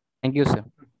 Thank you sir.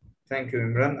 Thank you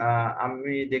Imran.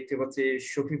 আমি দেখতে পাচ্ছি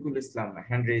শফিকুল ইসলাম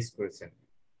হ্যান্ড রেইজ করেছেন।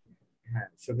 হ্যাঁ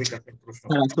শফিক, আপনি প্রশ্ন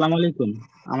করুন। আসসালামু আলাইকুম।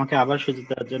 আমাকে আবার সুযোগ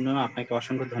দেওয়ার জন্য আপনাকে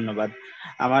অসংখ্য ধন্যবাদ।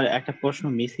 আমার একটা প্রশ্ন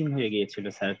মিসিং হয়ে গিয়েছিল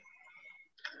স্যার।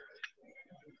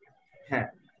 হ্যাঁ,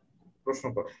 প্রশ্ন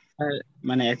করো।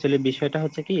 মানে অ্যাকচুয়ালি বিষয়টা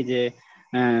হচ্ছে কি যে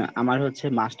আমার হচ্ছে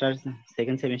মাস্টার্স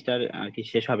সেকেন্ড সেমিস্টার আর কি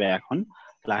শেষ হবে, এখন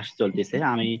ক্লাস চলতেছে,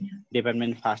 আমি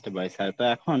ডিপার্টমেন্ট ফার্স্ট বয় স্যার। তো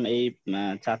এখন এই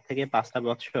 4 থেকে 5টা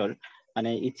বছর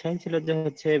মানে ইচ্ছাই ছিল যে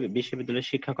হচ্ছে বিশ্ববিদ্যালয়ে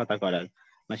শিক্ষকতা করার,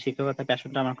 মানে শিক্ষকতা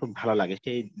প্যাশনটা আমার খুব ভালো লাগে।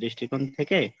 সেই দৃষ্টিকোণ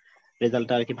থেকে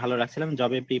রেজাল্টটা আর কি ভালো রাখছিলাম।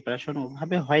 জবে প্রিপারেশন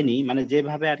ওভাবে হয়নি, মানে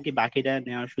যেভাবে আর কি বাকিরা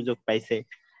নেওয়ার সুযোগ পাইছে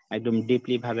একদম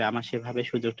ডিপলি ভাবে, আমার সেভাবে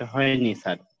সুযোগটা হয়নি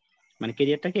স্যার। মানে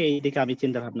ক্যারিয়ারটাকে এই দিকে আমি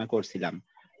চিন্তা ভাবনা করছিলাম।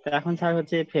 তো এখন স্যার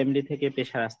হচ্ছে ফ্যামিলি থেকে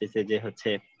প্রেশার আসতেছে যে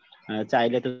হচ্ছে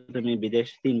চাইলে তো তুমি বিদেশ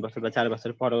 3 বছর বা 4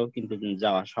 বছর পরেও কিন্তু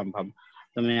যাওয়া সম্ভব,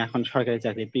 তুমি এখন সরকারি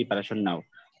চাকরি প্রিপারেশন নাও।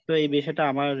 তো এই বিষয়টা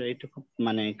আমার একটু খুব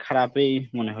মানে খারাপই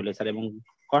মনে হলো স্যার, এবং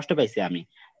কষ্ট পাইছি আমি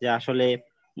যে আসলে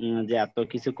যে এত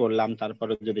কিছু করলাম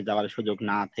তারপরে যদি যাওয়ার সুযোগ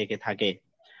না থেকে থাকে।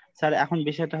 স্যার এখন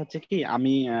বিষয়টা হচ্ছে কি,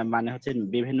 আমি মানে হচ্ছে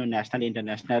বিভিন্ন ন্যাশনাল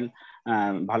ইন্টারন্যাশনাল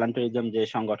ভলান্টারিজম যে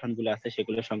সংগঠনগুলো আছে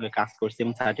সেগুলোর সঙ্গে কাজ করছি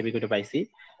এবং সার্টিফিকেটও পাইছি,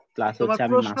 প্লাস তোমার হচ্ছে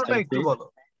আমি প্রশ্নটা একটু মাস্টার্সে। বলো।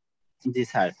 জি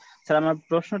স্যার। স্যার আমার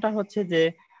প্রশ্নটা হচ্ছে যে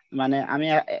মানে আমি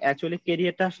অ্যাকচুয়ালি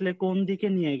ক্যারিয়ারটা আসলে কোন দিকে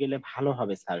নিয়ে গেলে ভালো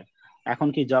হবে স্যার? এখন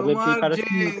কি জবের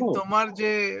প্রিপারেশন নিবো? তোমার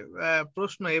যে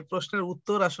প্রশ্ন, এই প্রশ্নের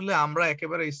উত্তর আসলে আমরা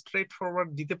একেবারে স্ট্রেট ফরওয়ার্ড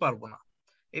দিতে পারবো না,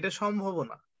 এটা সম্ভব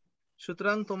না।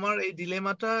 সুতরাং তোমার এই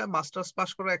ডিলেমাটা মাস্টার্স পাস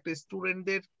করা একটা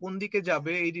স্টুডেন্টদের কোন দিকে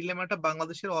যাবে, এই ডিলেমাটা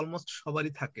বাংলাদেশের অলমোস্ট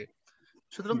সবারই থাকে।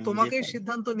 সুতরাং জি তোমাকে স্যার।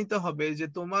 সিদ্ধান্ত নিতে হবে যে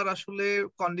তোমার আসলে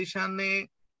কন্ডিশনে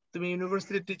তুমি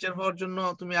ইউনিভার্সিটির টিচার হওয়ার জন্য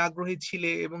তুমি আগ্রহী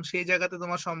ছিলে এবং সেই জায়গাতে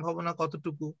তোমার সম্ভাবনা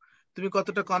কতটুকু, তুমি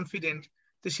কতটা কনফিডেন্ট।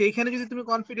 তো সেইখানে যদি তুমি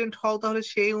কনফিডেন্ট হও, তাহলে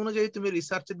সেই অনুযায়ী তুমি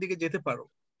রিসার্চের দিকে যেতে পারো।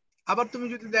 আবার তুমি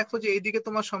যদি দেখো যে এইদিকে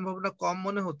তোমার সম্ভাবনা কম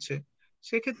মনে হচ্ছে,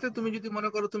 সেক্ষেত্রে তুমি যদি মনে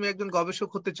করো তুমি একজন গবেষক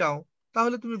হতে চাও,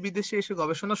 তাহলে তুমি বিদেশে এসে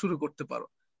গবেষণা শুরু করতে পারো।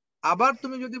 আবার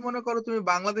তুমি যদি মনে করো তুমি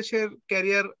বাংলাদেশের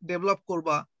ক্যারিয়ার ডেভেলপ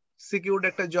করবা সিকিউরড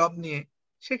একটা জব নিয়ে,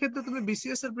 সেক্ষেত্রে তুমি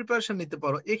বিসিএস এর প্রিপারেশন নিতে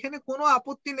পারো। এখানে কোনো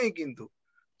আপত্তি নেই, কিন্তু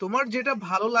তোমার যেটা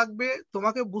ভালো লাগবে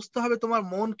তোমাকে বুঝতে হবে তোমার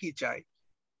মন কি চায়।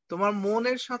 তোমার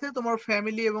মনের সাথে তোমার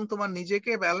ফ্যামিলি এবং তোমার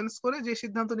নিজেকে ব্যালেন্স করে যে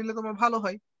সিদ্ধান্ত নিলে তোমার ভালো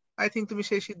হয়, আই থিঙ্ক তুমি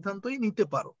সেই সিদ্ধান্তই নিতে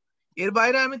পারো। এর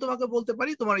বাইরে আমি তোমাকে বলতে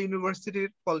পারি তোমার ইউনিভার্সিটির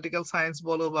পলিটিক্যাল সায়েন্স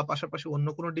বলো বা পাশাপাশি অন্য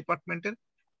কোনো ডিপার্টমেন্টের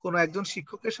কোনো একজন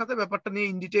শিক্ষকের সাথে ব্যাপারটা নিয়ে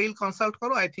ইন ডিটেইল কনসাল্ট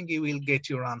করো, I think you will get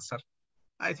your answer.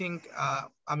 I think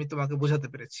আমি তোমাকে বোঝাতে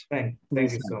পেরেছি। Thank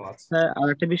you so much. Sir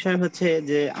আরেকটা বিষয় হচ্ছে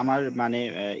যে আমার মানে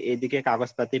এইদিকে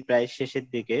কাগজপাতি প্রায় শেষের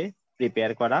দিকে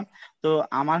প্রিপেয়ার করা, তো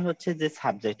আমার হচ্ছে যে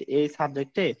সাবজেক্ট, এই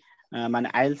সাবজেক্টে মানে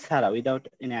আইএলটিএস ছাড়া, উইদাউট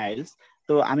এনি আইএলটিএস,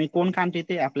 তো আমি কোন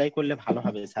কান্ট্রিতে অ্যাপ্লাই করলে ভালো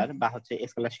হবে স্যার, বা হচ্ছে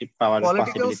স্কলারশিপ পাওয়ার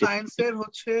পলিটিক্যাল পসিবিলিটি? সায়েন্সের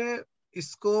হচ্ছে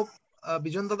স্কোপ,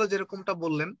 বিজন দাদা যেরকমটা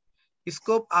বললেন,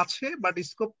 স্কোপ আছে, বাট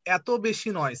স্কোপ এত বেশি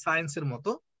নয় সায়েন্সের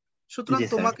মতো। সুতরাং জি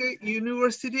স্যার। তোমাকে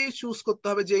ইউনিভার্সিটি চুজ করতে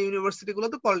হবে যে ইউনিভার্সিটি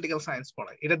গুলোতে পলিটিক্যাল সায়েন্স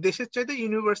পড়ায়। এটা দেশের চাইতে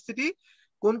ইউনিভার্সিটি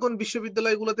কোন কোন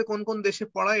বিশ্ববিদ্যালয়গুলোতে কোন কোন দেশে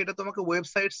পড়ায় এটা তোমাকে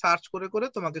ওয়েবসাইট সার্চ করে করে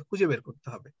তোমাকে খুঁজে বের করতে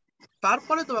হবে,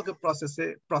 তারপরে তোমাকে প্রসেসে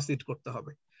প্রসিড করতে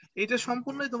হবে। এটা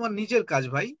সম্পূর্ণই তোমার নিজের কাজ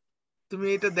ভাই, তুমি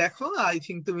এটা দেখো, আই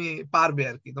থিংক তুমি পারবে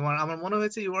আর কি। তোমার, আমার মনে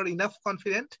হয়েছে ইউ আর ইনাফ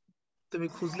কনফিডেন্ট, তুমি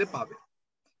খুঁজলে পাবে।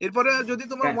 এরপরে যদি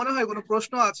তোমার মনে হয় কোনো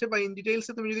প্রশ্ন আছে বা ইন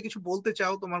ডিটেইলসে তুমি যদি কিছু বলতে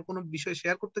চাও, তোমার কোনো বিষয়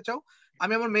শেয়ার করতে চাও,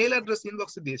 আমি আমার মেইল অ্যাড্রেস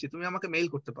ইনবক্সে দিয়েছি, তুমি আমাকে মেইল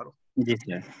করতে পারো। জি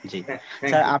স্যার। জি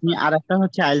স্যার, আপনি আরেকটা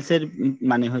হচ্ছে আইএলটিএস এর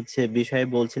মানে হচ্ছে বিষয়ে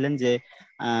বলছিলেন যে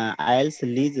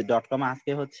ieltsleads.com,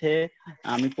 আজকে হচ্ছে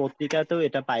আমি পত্রিকাতেও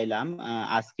এটা পাইলাম,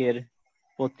 আজকের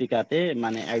পত্রিকাতে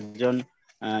মানে একজন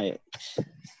আহ,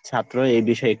 ছাত্র এই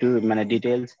বিষয়ে একটু মানে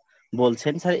ডিটেলস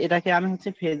বলছেন। স্যার এটাকে আমি হচ্ছে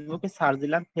ফেসবুকে সার্চ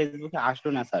দিলাম, ফেসবুকে আসলো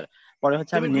না স্যার, পরে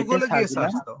হচ্ছে তুমি আমি নেটে গুগলে সার্চ গিয়ে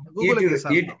দিলাম। সার্চ দাও, গুগলে গিয়ে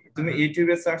সার্চ দাও, তুমি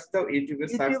ইউটিউবে সার্চ দাও, ইউটিউবে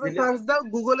সার্চ ইউটিউবে দিলে সার্চ দাও,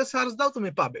 গুগলে সার্চ দাও, তুমি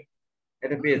পাবে,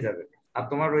 এটা পেয়ে যাবে। আর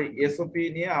তোমার ওই এসওপি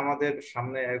নিয়ে আমাদের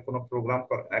সামনে কোনো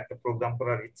একটা প্রোগ্রাম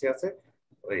করার ইচ্ছে আছে,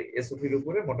 ওই এসওপির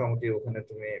উপরে মোটামুটি ওখানে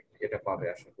তুমি এটা পাবে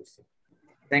আশা করছি।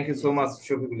 Thank you so much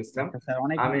Shafiqul Islam. Sir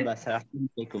অনেক আমি ধন্যবাদ স্যার। আসসালামু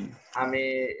আলাইকুম। আমি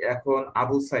এখন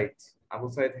আবু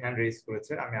সাইদ হ্যান্ড রেজ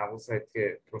করেছে, আমি আবু সাইদকে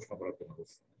প্রশ্ন করার জন্য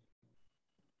বলছি।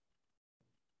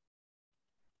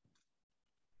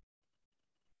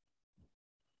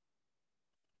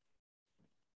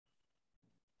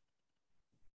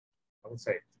 আবু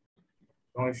সাইদ,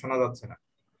 তোমাকে শোনা যাচ্ছে না।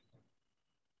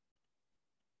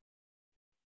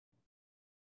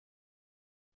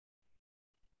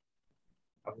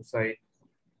 আবু সাইদ,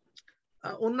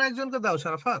 অন্য একজনকে দাও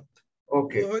শারাফাত,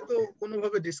 ওকে, ও হয়তো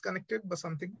কোনোভাবে ডিসকানেক্টেড বা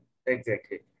সামথিং।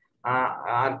 এক্স্যাক্টলি।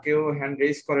 আর কেউ হ্যান্ড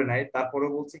রেজ করে নাই, তারপরে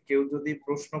বলছি কেউ যদি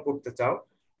প্রশ্ন করতে চাও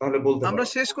তাহলে বলতে আমরা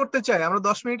পারো। শেষ করতে চাই, আমরা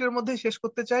 10 মিনিটের মধ্যে শেষ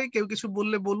করতে চাই, কেউ কিছু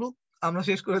বললে বলুক, আমরা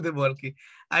শেষ করে দেবো আর কি।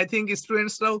 আই থিংক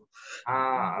স্টুডেন্টসরাও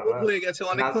বোর হয়ে গেছে,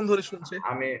 অনেকক্ষণ ধরে শুনছে।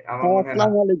 আমার মনে হয় না।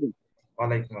 আসসালামু আলাইকুম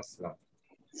ওয়ালাইকুম আসসালাম।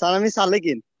 স্যার, আমি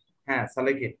সালেকিন। হ্যাঁ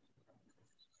সালেকিন,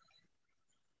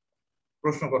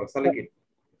 প্রশ্ন করো সালেকিন।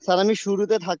 স্যার আমি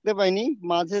শুরুতে থাকতে পাইনি,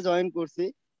 মাঝে জয়েন করছি।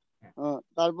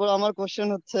 তারপর আমার কোশ্চেন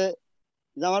হচ্ছে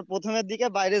যে আমার প্রথমের দিকে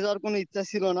বাইরে যাওয়ার কোনো ইচ্ছা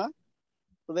ছিল না,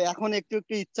 তবে এখন একটু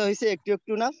একটু ইচ্ছা হয়েছে, একটু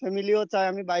একটু না, ফ্যামিলিও চায়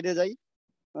আমি বাইরে যাই।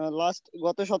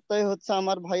 গত সপ্তাহে হচ্ছে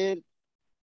আমার ভাইয়ের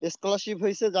স্কলারশিপ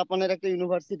হয়েছে জাপানের একটা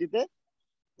ইউনিভার্সিটিতে।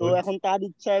 তো Good. এখন তার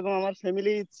ইচ্ছা এবং আমার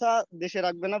ফ্যামিলির ইচ্ছা দেশে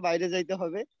রাখবে না, বাইরে যাইতে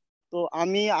হবে। তো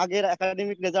আমি আগের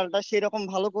একাডেমিক রেজাল্টটা সেই রকম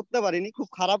ভালো করতে পারিনি, খুব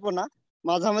খারাপও না,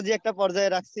 মাঝামাঝি একটা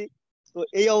পর্যায়ে রাখছি। তো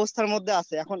এই অবস্থার মধ্যে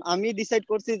আছে, এখন আমি ডিসাইড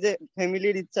করছি যে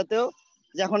ফ্যামিলির ইচ্ছাতেও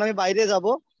যে এখন আমি বাইরে যাব।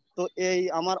 তো এই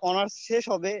আমার অনার্স শেষ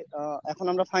হবে, এখন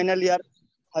আমরা ফাইনাল ইয়ার,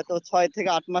 হয়তো 6 থেকে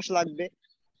 8 মাস লাগবে।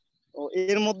 তো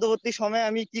এর মধ্যবর্তী সময়ে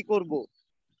আমি কি করব?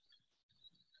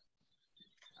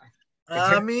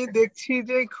 আমি দেখছি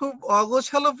যে খুব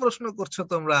অগোছালো প্রশ্ন করছো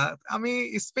তোমরা। আমি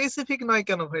স্পেসিফিক নয়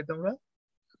কেন ভাই, তোমরা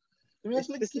তুমি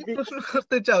আসলে কি স্পেসিফিক প্রশ্ন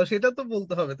করতে চাও সেটা তো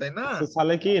বলতে হবে, তাই না? আচ্ছা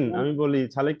সালেকিন, আমি বলি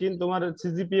সালেকিন, তোমার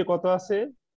সিজিপিএ কত আছে?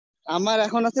 আমার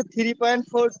এখন আছে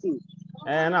 3.42।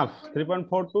 এনাফ,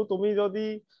 3.42। তুমি যদি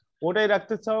ওটাই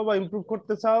রাখতে চাও বা ইমপ্রুভ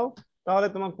করতে চাও, তাহলে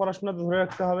তোমাকে পড়াশোনা ধরে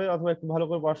রাখতে হবে, অথবা একটু ভালো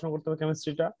করে পড়াশোনা করতে হবে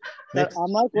কেমিস্ট্রিটা। স্যার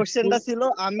আমার কোশ্চেনটা ছিল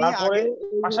আমি তারপরে আগে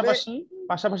এইভাবে পাশাপাশি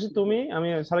পাশাপাশি তুমি, আমি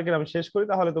সালেকিন আমি শেষ করি,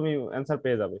 তাহলে তুমি অ্যান্সার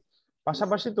পেয়ে যাবে।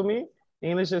 পাশাপাশি তুমি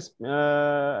ইংলিশ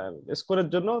স্কোরের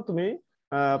জন্য তুমি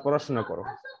পড়াশোনা করো,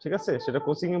 ঠিক আছে? সেটা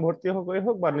কোচিং এ ভর্তি করে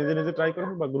হোক, বা নিজে নিজে ট্রাই করে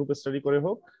হোক, বা গ্রুপ স্টাডি করে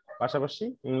হোক, পাশাপাশি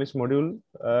ইংলিশ মডিউল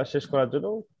শেষ করার জন্য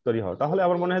তৈরি হও। তাহলে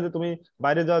আমার মনে হয় যে তুমি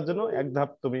বাইরে যাওয়ার জন্য এক ধাপ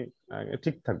তুমি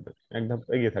ঠিক থাকবে, এক ধাপ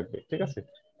এগিয়ে থাকবে, ঠিক আছে?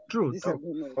 ট্রু জি ট্রু। স্যার,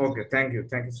 ধন্যবাদ। ওকে, থ্যাংক ইউ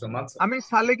সো মাচ। আমি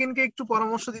সালেকিনকে একটু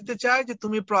পরামর্শ দিতে চাই যে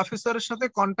তুমি প্রফেসরের সাথে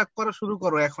কন্ট্যাক্ট করা শুরু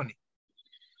করো এখনই,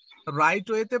 রাইট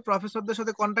ওয়েতে প্রফেসরদের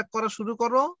সাথে কন্ট্যাক্ট করা শুরু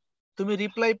করো। তুমি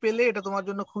রিপ্লাই পেলে এটা তোমার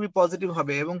জন্য খুবই পজিটিভ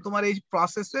হবে, এবং তোমার এই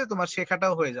প্রসেসে তোমার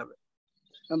শেখাটাও হয়ে যাবে।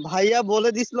 ভাইয়া বলে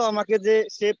দিছিল আমাকে যে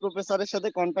সে প্রফেসরের সাথে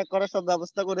কন্ট্যাক্ট করার সব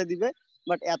ব্যবস্থা করে দিবে,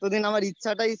 বাট এতদিন আমার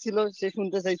ইচ্ছাটাই ছিল, সে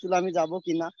শুনতে চাইছিল আমি যাব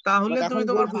কিনা, তাহলে বাট তুমি এখন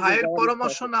তোমার বলছি যে ভাইয়ের যাওয়ার ইচ্ছা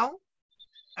পরামর্শ আছে। নাও,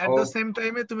 এট দ্য সেম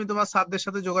টাইমে তুমি তোমার স্যারদের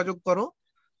সাথে যোগাযোগ করো।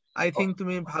 আই থিংক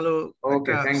তুমি ভালো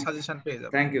ওকে, একটা সাজেশন পেয়ে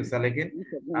যাবে। Thank you Salekin. G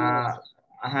sir, ধন্যবাদ।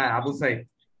 হ্যাঁ আবু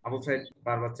সাইদ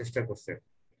বারবার চেষ্টা করছে,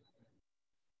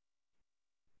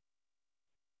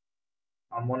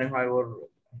 মনে হয় ওর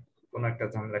কোনো একটা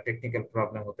ঝামেলা, টেকনিক্যাল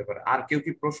প্রবলেম হতে পারে। আর কেউ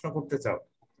কি প্রশ্ন করতে চাও?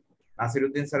 নাসির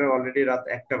উদ্দিন স্যারের অলরেডি রাত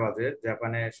 1টা বাজে,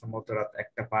 জাপানে সম্ভবত রাত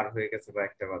 1টা পার হয়ে গেছে বা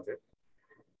 1টা বাজে।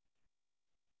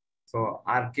 তো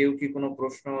আর কেউ কি কোনো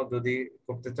প্রশ্ন যদি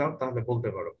করতে চাও তাহলে বলতে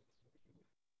পারো।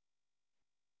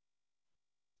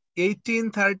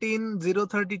 1813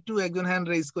 032 একজন হ্যান্ড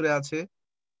রেজ করে আছে,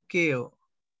 কেও?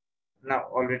 না,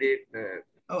 অলরেডি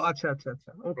ও আচ্ছা আচ্ছা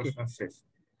আচ্ছা, ওকে। প্রশ্ন শেষ।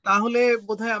 তাহলে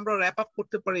বোধহয় আমরা র্যাপ আপ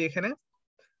করতে পারি এখানে।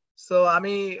 সো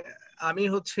আমি আমি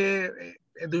হচ্ছে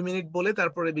 2 মিনিট বলে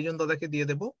তারপরে বিজন দাদাকে দিয়ে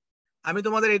দেব। আমি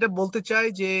তোমাদের এটা বলতে চাই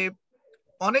যে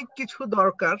অনেক কিছু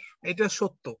দরকার, এটা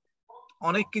সত্য,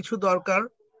 অনেক কিছু দরকার,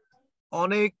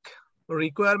 অনেক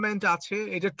রিকোয়ারমেন্ট আছে,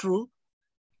 এটা ট্রু।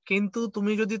 কিন্তু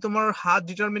তুমি যদি তোমার হাত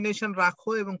ডিটারমিনেশন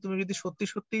রাখো এবং তুমি যদি সত্যি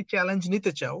সত্যি চ্যালেঞ্জ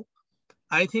নিতে চাও,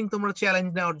 আই থিঙ্ক তোমরা চ্যালেঞ্জ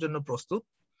নেওয়ার জন্য প্রস্তুত।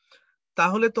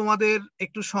 তাহলে তোমাদের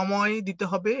একটু সময় দিতে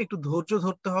হবে, একটু ধৈর্য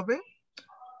ধরতে হবে।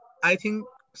 আই থিঙ্ক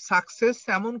সাকসেস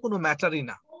এমন কোনো ম্যাটারই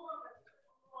না।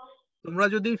 তোমরা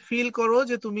যদি ফিল করো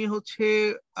যে তুমি হচ্ছে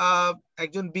আহ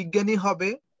একজন বিজ্ঞানী হবে,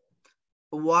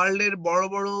 ওয়ার্ল্ডের বড়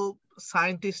বড়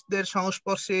সায়েন্টিস্টদের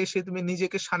সংস্পর্শে এসে তুমি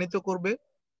নিজেকে শানিত করবে,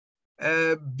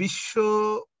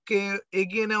 বিশ্বকে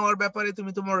এগিয়ে নেওয়ার ব্যাপারে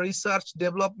তুমি তোমার রিসার্চ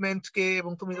ডেভেলপমেন্টকে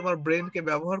এবং তুমি তোমার ব্রেনকে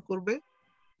ব্যবহার করবে,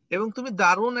 এবং তুমি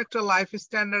দারুণ একটা লাইফ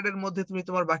স্ট্যান্ডার্ডের মধ্যে তুমি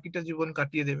তোমার বাকিটা জীবন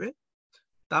কাটিয়ে দেবে,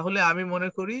 তাহলে আমি মনে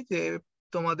করি যে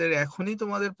তোমাদের এখনই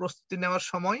তোমাদের প্রস্তুতি নেওয়ার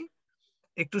সময়,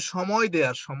 একটু সময়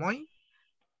দেওয়ার সময়,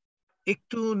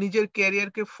 একটু নিজের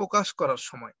ক্যারিয়ারকে ফোকাস করার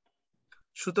সময়।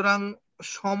 সুতরাং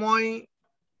সময়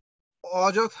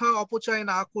অযথা অপচয়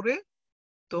না করে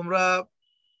তোমরা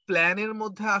প্ল্যানের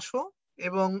মধ্যে আসো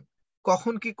এবং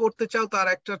কখন কি করতে চাও তার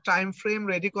একটা টাইম ফ্রেম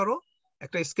রেডি করো,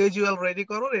 একটা স্কেজুয়াল রেডি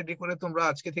করো, রেডি করে তোমরা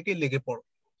আজকে থেকে লেগে পড়ো।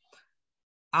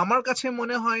 আমার কাছে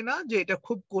মনে হয় না যে এটা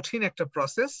খুব কঠিন একটা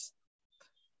প্রসেস,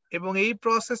 এবং এই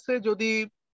প্রসেসে যদি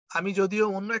আমি, যদিও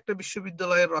অন্য একটা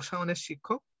বিশ্ববিদ্যালয়ের রসায়নের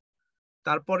শিক্ষক,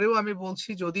 তারপরেও আমি বলছি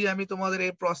যদি আমি তোমাদের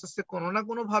এই প্রসেসে কোনো না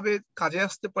কোনো ভাবে কাজে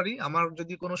আসতে পারি, আমার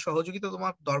যদি কোনো সহযোগিতা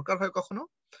তোমার দরকার হয় কখনো,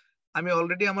 আমি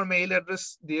অলরেডি আমার মেইল অ্যাড্রেস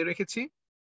দিয়ে রেখেছি।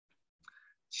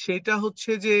 সেটা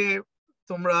হচ্ছে যে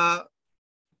তোমরা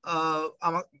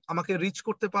আমাকে রিচ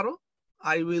করতে পারো।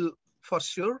 I will for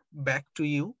sure back to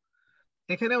you.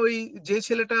 এখানে ওই যে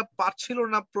ছেলেটা পারছিল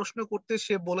না প্রশ্ন করতে,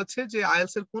 সে বলেছে যে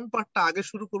আইএলটিএস এর কোন পার্টটা আগে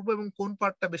শুরু করব এবং কোন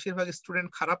পার্টটা বেশিরভাগ স্টুডেন্ট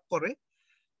খারাপ করে।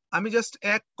 আমি জাস্ট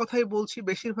এক কথাই বলছি,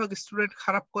 বেশিরভাগ স্টুডেন্ট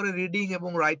খারাপ করে রিডিং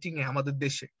এবং রাইটিং এ আমাদের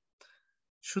দেশে।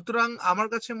 সুতরাং আমার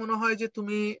কাছে মনে হয় যে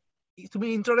তুমি তুমি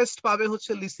ইন্টারেস্ট পাবে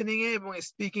হচ্ছে লিসেনিং এ এবং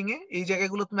স্পিকিং এ, এই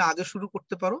জায়গাগুলো তুমি আগে শুরু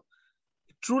করতে পারো।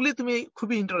 ট্রুলি তুমি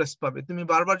খুবই ইন্টারেস্ট পাবে, তুমি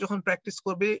বারবার যখন প্র্যাকটিস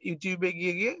করবে ইউটিউবে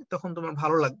গিয়ে গিয়ে তখন তোমার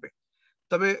ভালো লাগবে।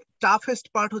 তবে টাফেস্ট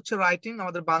পার্ট হচ্ছে রাইটিং।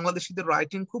 আমাদের বাংলাদেশিদের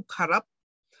রাইটিং খুব খারাপ,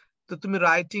 তো তুমি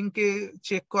রাইটিং কে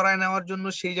চেক করায় নেওয়ার জন্য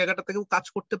সেই জায়গাটা থেকেও কাজ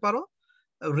করতে পারো।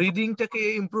 রিডিংটাকে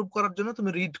ইমপ্রুভ করার জন্য তুমি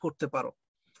রিড করতে পারো।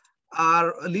 আর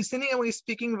লিসেনিং এবং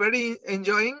স্পিকিং ভেরি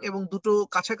এনজয়িং এবং দুটো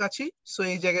কাছাকাছি। সো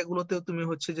এই জায়গাগুলোতেও তুমি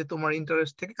হচ্ছে যে তোমার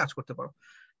ইন্টারেস্ট থেকে কাজ করতে পারো।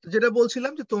 তো যেটা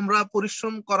বলছিলাম যে তোমরা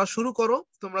পরিশ্রম করা শুরু করো,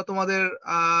 তোমরা তোমাদের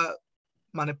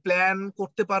মানে প্ল্যান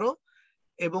করতে পারো,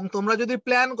 এবং তোমরা যদি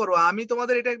প্ল্যান করো আমি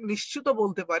তোমাদের এটা নিশ্চিত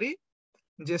বলতে পারি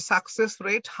যে সাকসেস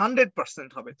রেট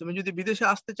 100% হবে। তুমি যদি বিদেশে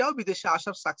আসতে চাও, বিদেশে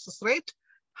আসার সাকসেস রেট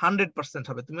 100%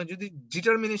 হবে। তুমি যদি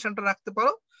ডিটারমিনেশনটা রাখতে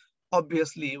পারো,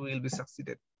 obviously you will be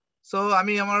succeeded. So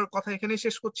আমি আমার কথা এখানেই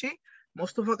শেষ করছি।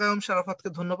 মোস্তফা কায়ুম শারাফাতকে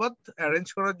ধন্যবাদ অ্যারেঞ্জ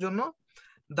করার জন্য,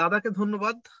 দাদাকে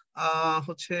ধন্যবাদ।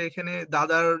 হচ্ছে এখানে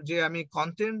দাদার যে আমি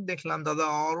কন্টেন্ট দেখলাম, দাদা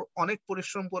অনেক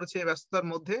পরিশ্রম করেছে এই ব্যস্ততার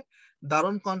মধ্যে,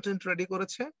 দারুণ কন্টেন্ট রেডি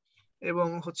করেছে, এবং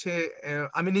হচ্ছে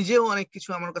আমি নিজেও অনেক কিছু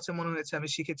আমার কাছে মনে হয়েছে আমি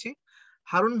শিখেছি।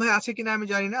 হারুন ভাই আছে কিনা আমি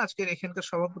জানি না, আজকের এখানকার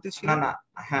সভাপতি না ছিলেন। না,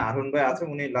 হ্যাঁ অরুণ ভাই আছে,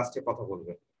 উনি লাস্টে কথা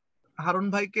বলবেন। হারুন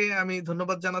ভাইকে আমি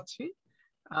ধন্যবাদ জানাচ্ছি।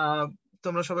 আহ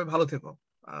তোমরা সবাই ভালো থেকো।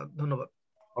 ধন্যবাদ।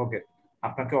 ওকে,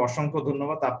 আপনাকে অসংখ্য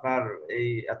ধন্যবাদ। আপনার এই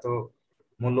এত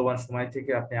মূল্যবান সময়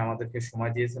থেকে আপনি আমাদেরকে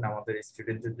সময় দিয়েছেন আমাদের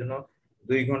স্টুডেন্টদের জন্য।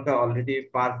 2 ঘন্টা অলরেডি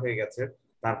পার হয়ে গেছে,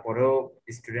 তারপরেও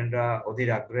স্টুডেন্টরা অধীর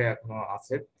আগ্রহে এখনো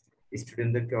আছে।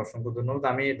 স্টুডেন্টদেরকে অসংখ্য ধন্যবাদ।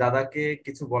 আমি দাদাকে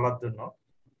কিছু বলার জন্য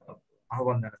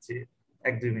আহ্বান জানাচ্ছি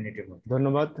 1-2 মিনিটের মধ্যে।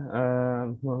 ধন্যবাদ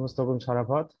মোস্তফা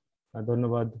শারাফত,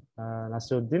 ধন্যবাদ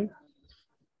নাসির উদ্দিন।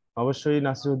 অবশ্যই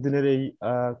নাসির উদ্দিনের এই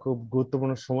খুব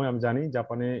গুরুত্বপূর্ণ সময়, আমি জানি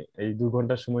জাপানে এই 2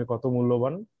 ঘন্টার সময় কত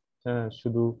মূল্যবান।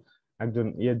 শুধু একজন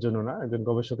ইয়ের জন্য না, একজন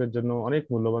গবেষকের জন্য অনেক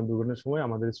মূল্যবান 2 ঘন্টার সময়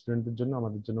আমাদের স্টুডেন্টদের জন্য,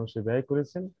 আমাদের জন্য সে ব্যয়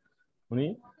করেছেন উনি।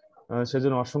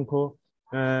 সেজন্য অসংখ্য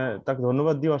তাকে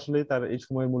ধন্যবাদ দিয়ে আসলে তার এই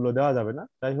সময়ের মূল্য দেওয়া যাবে না।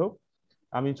 যাই হোক,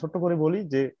 আমি ছোট্ট করে বলি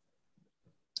যে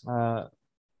আহ,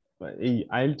 এই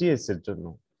আইএলটিএস এর জন্য,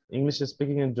 ইংলিশ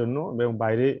স্পিকিং এর জন্য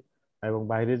এবং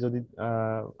বাইরে যদি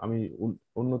আমি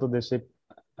উন্নত দেশে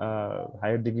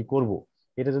হায়ার ডিগ্রি করব,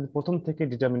 এটা যদি প্রথম থেকে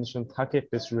ডিটারমিনেশন থাকে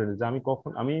একটা স্টুডেন্ট যে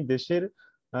আমি দেশের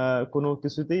কোনো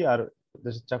কিছুতেই আর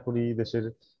দেশের চাকরি, দেশের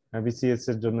বিসিএস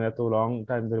এর জন্য এত লং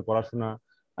টাইম ধরে পড়াশোনা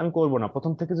আমি করব না,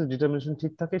 প্রথম থেকে যদি ডিটারমিনেশন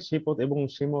ঠিক থাকে সেই পথ এবং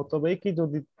সেই মোতাবেকই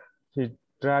যদি সেই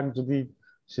ট্র্যাক যদি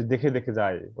সে দেখে দেখে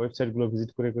যায়, ওয়েবসাইট গুলো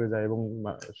ভিজিট করে করে যায় এবং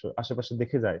আশেপাশে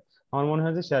দেখে যায়, আমার মনে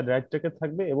হয় যে সে রাইট ট্র্যাকে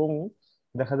থাকবে এবং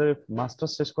দেখা যাবে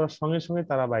মাস্টার্স শেষ করার সঙ্গে সঙ্গে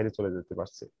তারা বাইরে চলে যেতে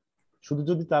পারছে। শুধু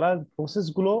যদি তারা প্রসেস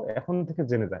গুলো এখন থেকে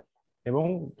জেনে যায় এবং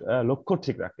লক্ষ্য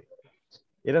ঠিক রাখে,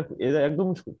 এরা এরা একদম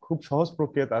খুব সহজ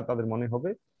প্রক্রিয়া তাদের মনে হবে।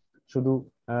 শুধু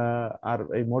আর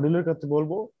এই মডিউলের ক্ষেত্রে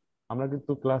বলবো, আমরা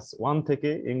কিন্তু ক্লাস 1 থেকে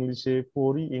ইংলিশে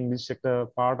পড়ি, ইংলিশ একটা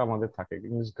পার্ট আমাদের থাকে,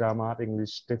 English grammar,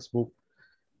 English text book,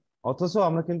 অথচ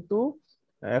আমরা কিন্তু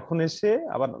এখন এসে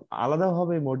আবার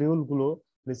আলাদাভাবে মডিউল গুলো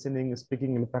লিসেনিং, স্পিকিং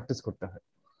প্র্যাকটিস করতে হয়।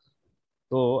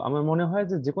 তো আমার মনে হয়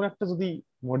যে যে কোনো একটা যদি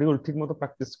মডিউল ঠিক মতো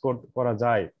প্র্যাকটিস করা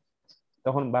যায়,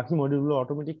 তখন বাকি মডিউলগুলো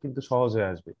অটোমেটিক কিন্তু সহজ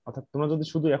হয়ে আসবে। অর্থাৎ তোমরা যদি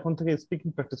শুধু এখন থেকে স্পিকিং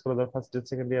প্র্যাকটিস করো, যারা ফার্স্ট ইয়ার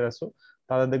সেকেন্ড ইয়ার আসো,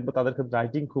 তাদের দেখবে তাদের ক্ষেত্রে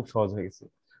রাইটিং খুব সহজ হয়ে গেছে।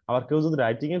 আবার কেউ যদি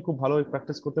রাইটিং এ খুব ভালো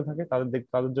প্র্যাকটিস করতে থাকে,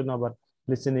 তাদের জন্য আবার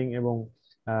লিসেনিং এবং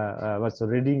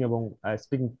রিডিং এবং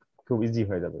স্পিকিং খুব ইজি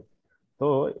হয়ে যাবে। তো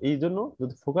এই জন্য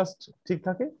যদি ফোকাস ঠিক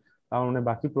থাকে, তার মানে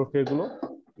বাকি প্রক্রিয়াগুলো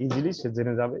ইজিলি সে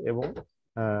জেনে যাবে এবং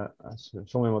আহ,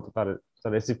 সময় মতো তার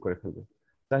রিসিভ করে ফেলবে।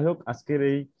 যাই হোক, আজকের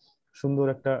এই সুন্দর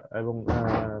একটা এবং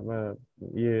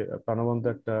প্রাণবন্ত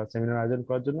একটা সেমিনার আয়োজন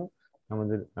করার জন্য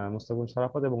আমাদের মোস্তাকুল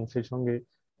শরাফত এবং সেই সঙ্গে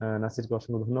নাসিরকে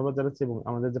অসংখ্য ধন্যবাদ জানাচ্ছি। এবং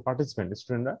আমাদের যে পার্টিসিপেন্ট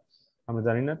স্টুডেন্টরা, আমরা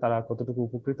জানি না তারা কতটুকু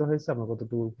উপকৃত হয়েছে, আমরা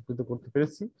কতটুকু উপকৃত করতে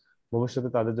পেরেছি। ভবিষ্যতে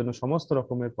তাদের জন্য সমস্ত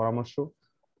রকমের পরামর্শ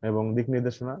এবং দিক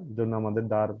নির্দেশনার জন্য আমাদের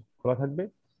দ্বার খোলা থাকবে।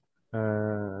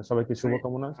 সবাইকে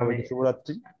শুভকামনা, সবাইকে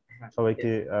শুভরাত্রি,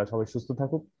 সবাইকে সবাই সুস্থ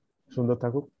থাকুক, সুন্দর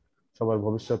থাকুক, সবার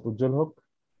ভবিষ্যৎ উজ্জ্বল হোক,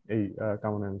 এই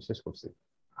কামনা আমি শেষ করছি।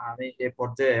 আমি এ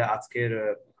পর্যায়ে আজকের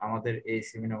আমাদের এই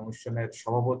সেমিনার অনুষ্ঠানের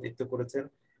সভাপতিত্ব করেছেন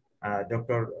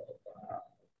ডক্টর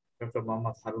ডক্টর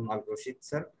মোহাম্মদ হারুন আল রশিদ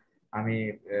স্যার। আমি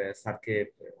স্যারকে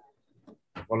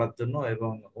বলার জন্য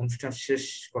এবং অনুষ্ঠান শেষ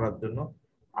করার জন্য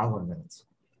আহ্বান জানাচ্ছি।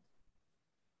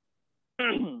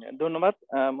 ধন্যবাদ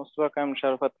মুস্তফা কামাল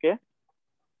শরাফতকে।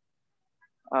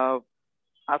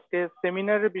 আজকে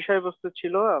সেমিনারের বিষয়বস্তু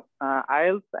ছিল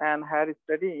IELTS and higher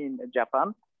study in Japan.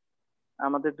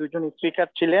 আমাদের দুজন স্পিকার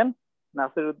ছিলেন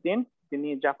নাসির উদ্দিন, তিনি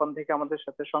জাপান থেকে আমাদের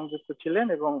সাথে সংযুক্ত ছিলেন,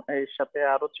 এবং এর সাথে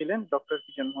আরো ছিলেন ডক্টর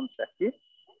বিজন মোহন চাকি,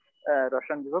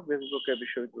 রসায়ন বিভাগ, বেগম রোকেয়া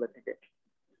বিশ্ববিদ্যালয় থেকে।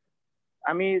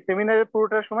 আমি সেমিনারের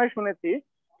পুরোটা সময় শুনেছি,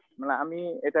 মানে আমি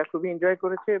এটা খুবই এনজয়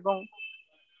করেছি এবং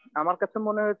আমার কাছে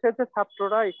মনে হয়েছে যে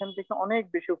ছাত্ররা এখান থেকে অনেক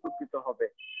বেশি উপকৃত হবে।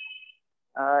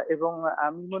 এবং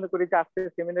আমি মনে করি যে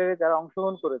আজকের সেমিনারে যারা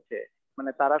অংশগ্রহণ করেছে,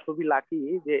 মানে তারা খুবই লাকি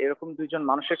যে এরকম দুইজন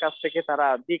মানুষের কাছ থেকে তারা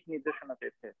দিক নির্দেশনা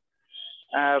পেয়েছে।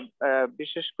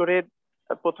 বিশেষ করে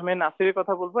প্রথমে নাসিরের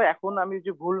কথা বলবো। এখন আমি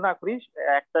যদি ভুল না করি,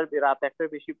 রাত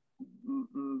 1টার বেশি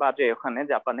বাজে ওখানে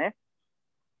জাপানে।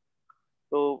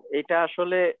 তো এটা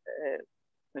আসলে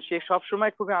সে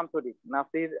সবসময় খুবই আন্তরিক।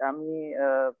 নাসির, আমি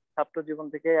ছাত্র জীবন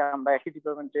থেকে আমরা একই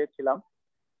ডিপার্টমেন্টে ছিলাম,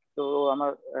 তো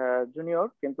আমার জুনিয়র,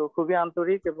 কিন্তু খুবই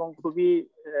আন্তরিক এবং খুবই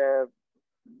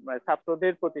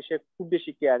ছাত্রদের প্রতি সে খুব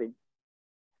বেশি কেয়ারিং।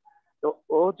 তো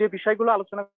ও যে বিষয়গুলো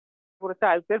আলোচনা করেছে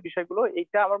আইএলটিএস এর বিষয়গুলো,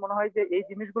 এইটা আমার মনে হয় যে এই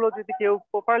জিনিসগুলো যদি কেউ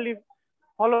প্রপারলি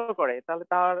ফলো করে, তাহলে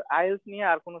তার আইএলটিএস নিয়ে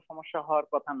আর কোনো সমস্যা হওয়ার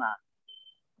কথা না।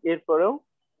 এরপরেও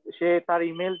সে তার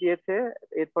ইমেল দিয়েছে,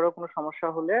 এরপরেও কোনো সমস্যা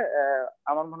হলে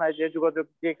আমার মনে হয় যে যোগাযোগ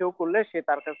যে কেউ করলে সে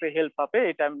তার কাছে হেল্প পাবে,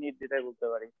 এটা আমি নির্দ্বিধায় বলতে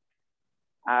পারি।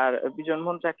 আর বিজন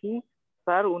মোহন চাকি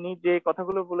স্যার, উনি যে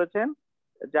কথাগুলো বলেছেন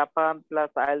জাপান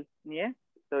প্লাস আইএলটিএস নিয়ে,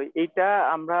 তো এইটা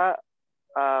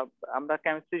আমরা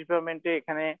কেমিস্ট্রি ডিপার্টমেন্টে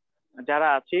এখানে যারা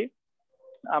আছি,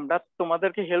 আমরা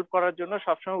তোমাদেরকে হেল্প করার জন্য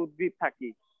সবসময় উদ্গ্রীব থাকি।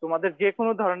 তোমাদের যে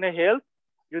কোনো ধরনের হেল্প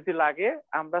যদি লাগে,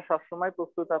 আমরা সবসময়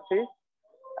প্রস্তুত আছি।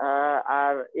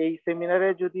 আর এই সেমিনারে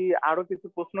যদি আরো কিছু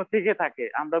প্রশ্ন থেকে থাকে,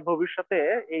 আমরা ভবিষ্যতে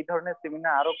এই ধরনের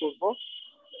সেমিনার আরো করব।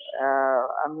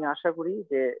 আমি আশা করি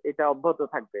যে এটা অব্যাহত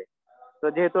থাকবে। তো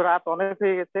যেহেতু রাত অনেক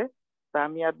হয়ে গেছে, তা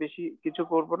আমি আর বেশি কিছু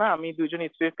করব না। আমি দুজন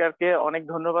স্পিকারকে অনেক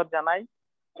ধন্যবাদ জানাই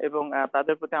এবং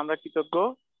তাদের প্রতি আমরা কৃতজ্ঞ।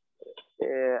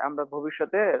 আমরা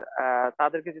ভবিষ্যতে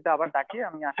তাদেরকে যদি আবার ডাকি,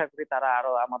 আমি আশা করি তারা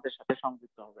আরো আমাদের সাথে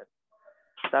সংযুক্ত হবে।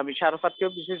 তা আমি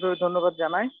শারফাতকেও বিশেষভাবে ধন্যবাদ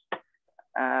জানাই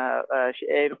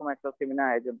এইরকম একটা সেমিনার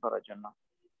আয়োজন করার জন্য।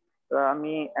 তো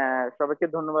আমি সবাইকে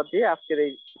ধন্যবাদ দিয়ে আজকের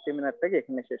এই সেমিনারটাকে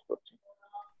এখানে শেষ করছি।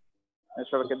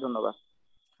 সবাইকে ধন্যবাদ।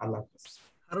 আল্লাহ হাফেজ।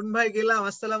 হারুন ভাই, গেলাম।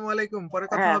 আসসালামু আলাইকুম, পরে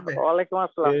কথা হ্যাঁ, হবে। ওয়ালাইকুম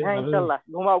আসসালাম। হ্যাঁ, ইনশাআল্লাহ।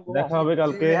 ঘুমাও। দেখা হবে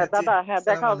কালকে। হ্যাঁ দাদা, হ্যাঁ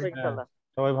দেখা আসসালামু হবে আলাইকুম। ইনশাআল্লাহ।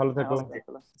 সবাই ভালো থেকো।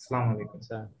 আসসালামু আলাইকুম।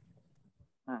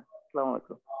 হ্যাঁ, আসসালামু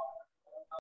আলাইকুম।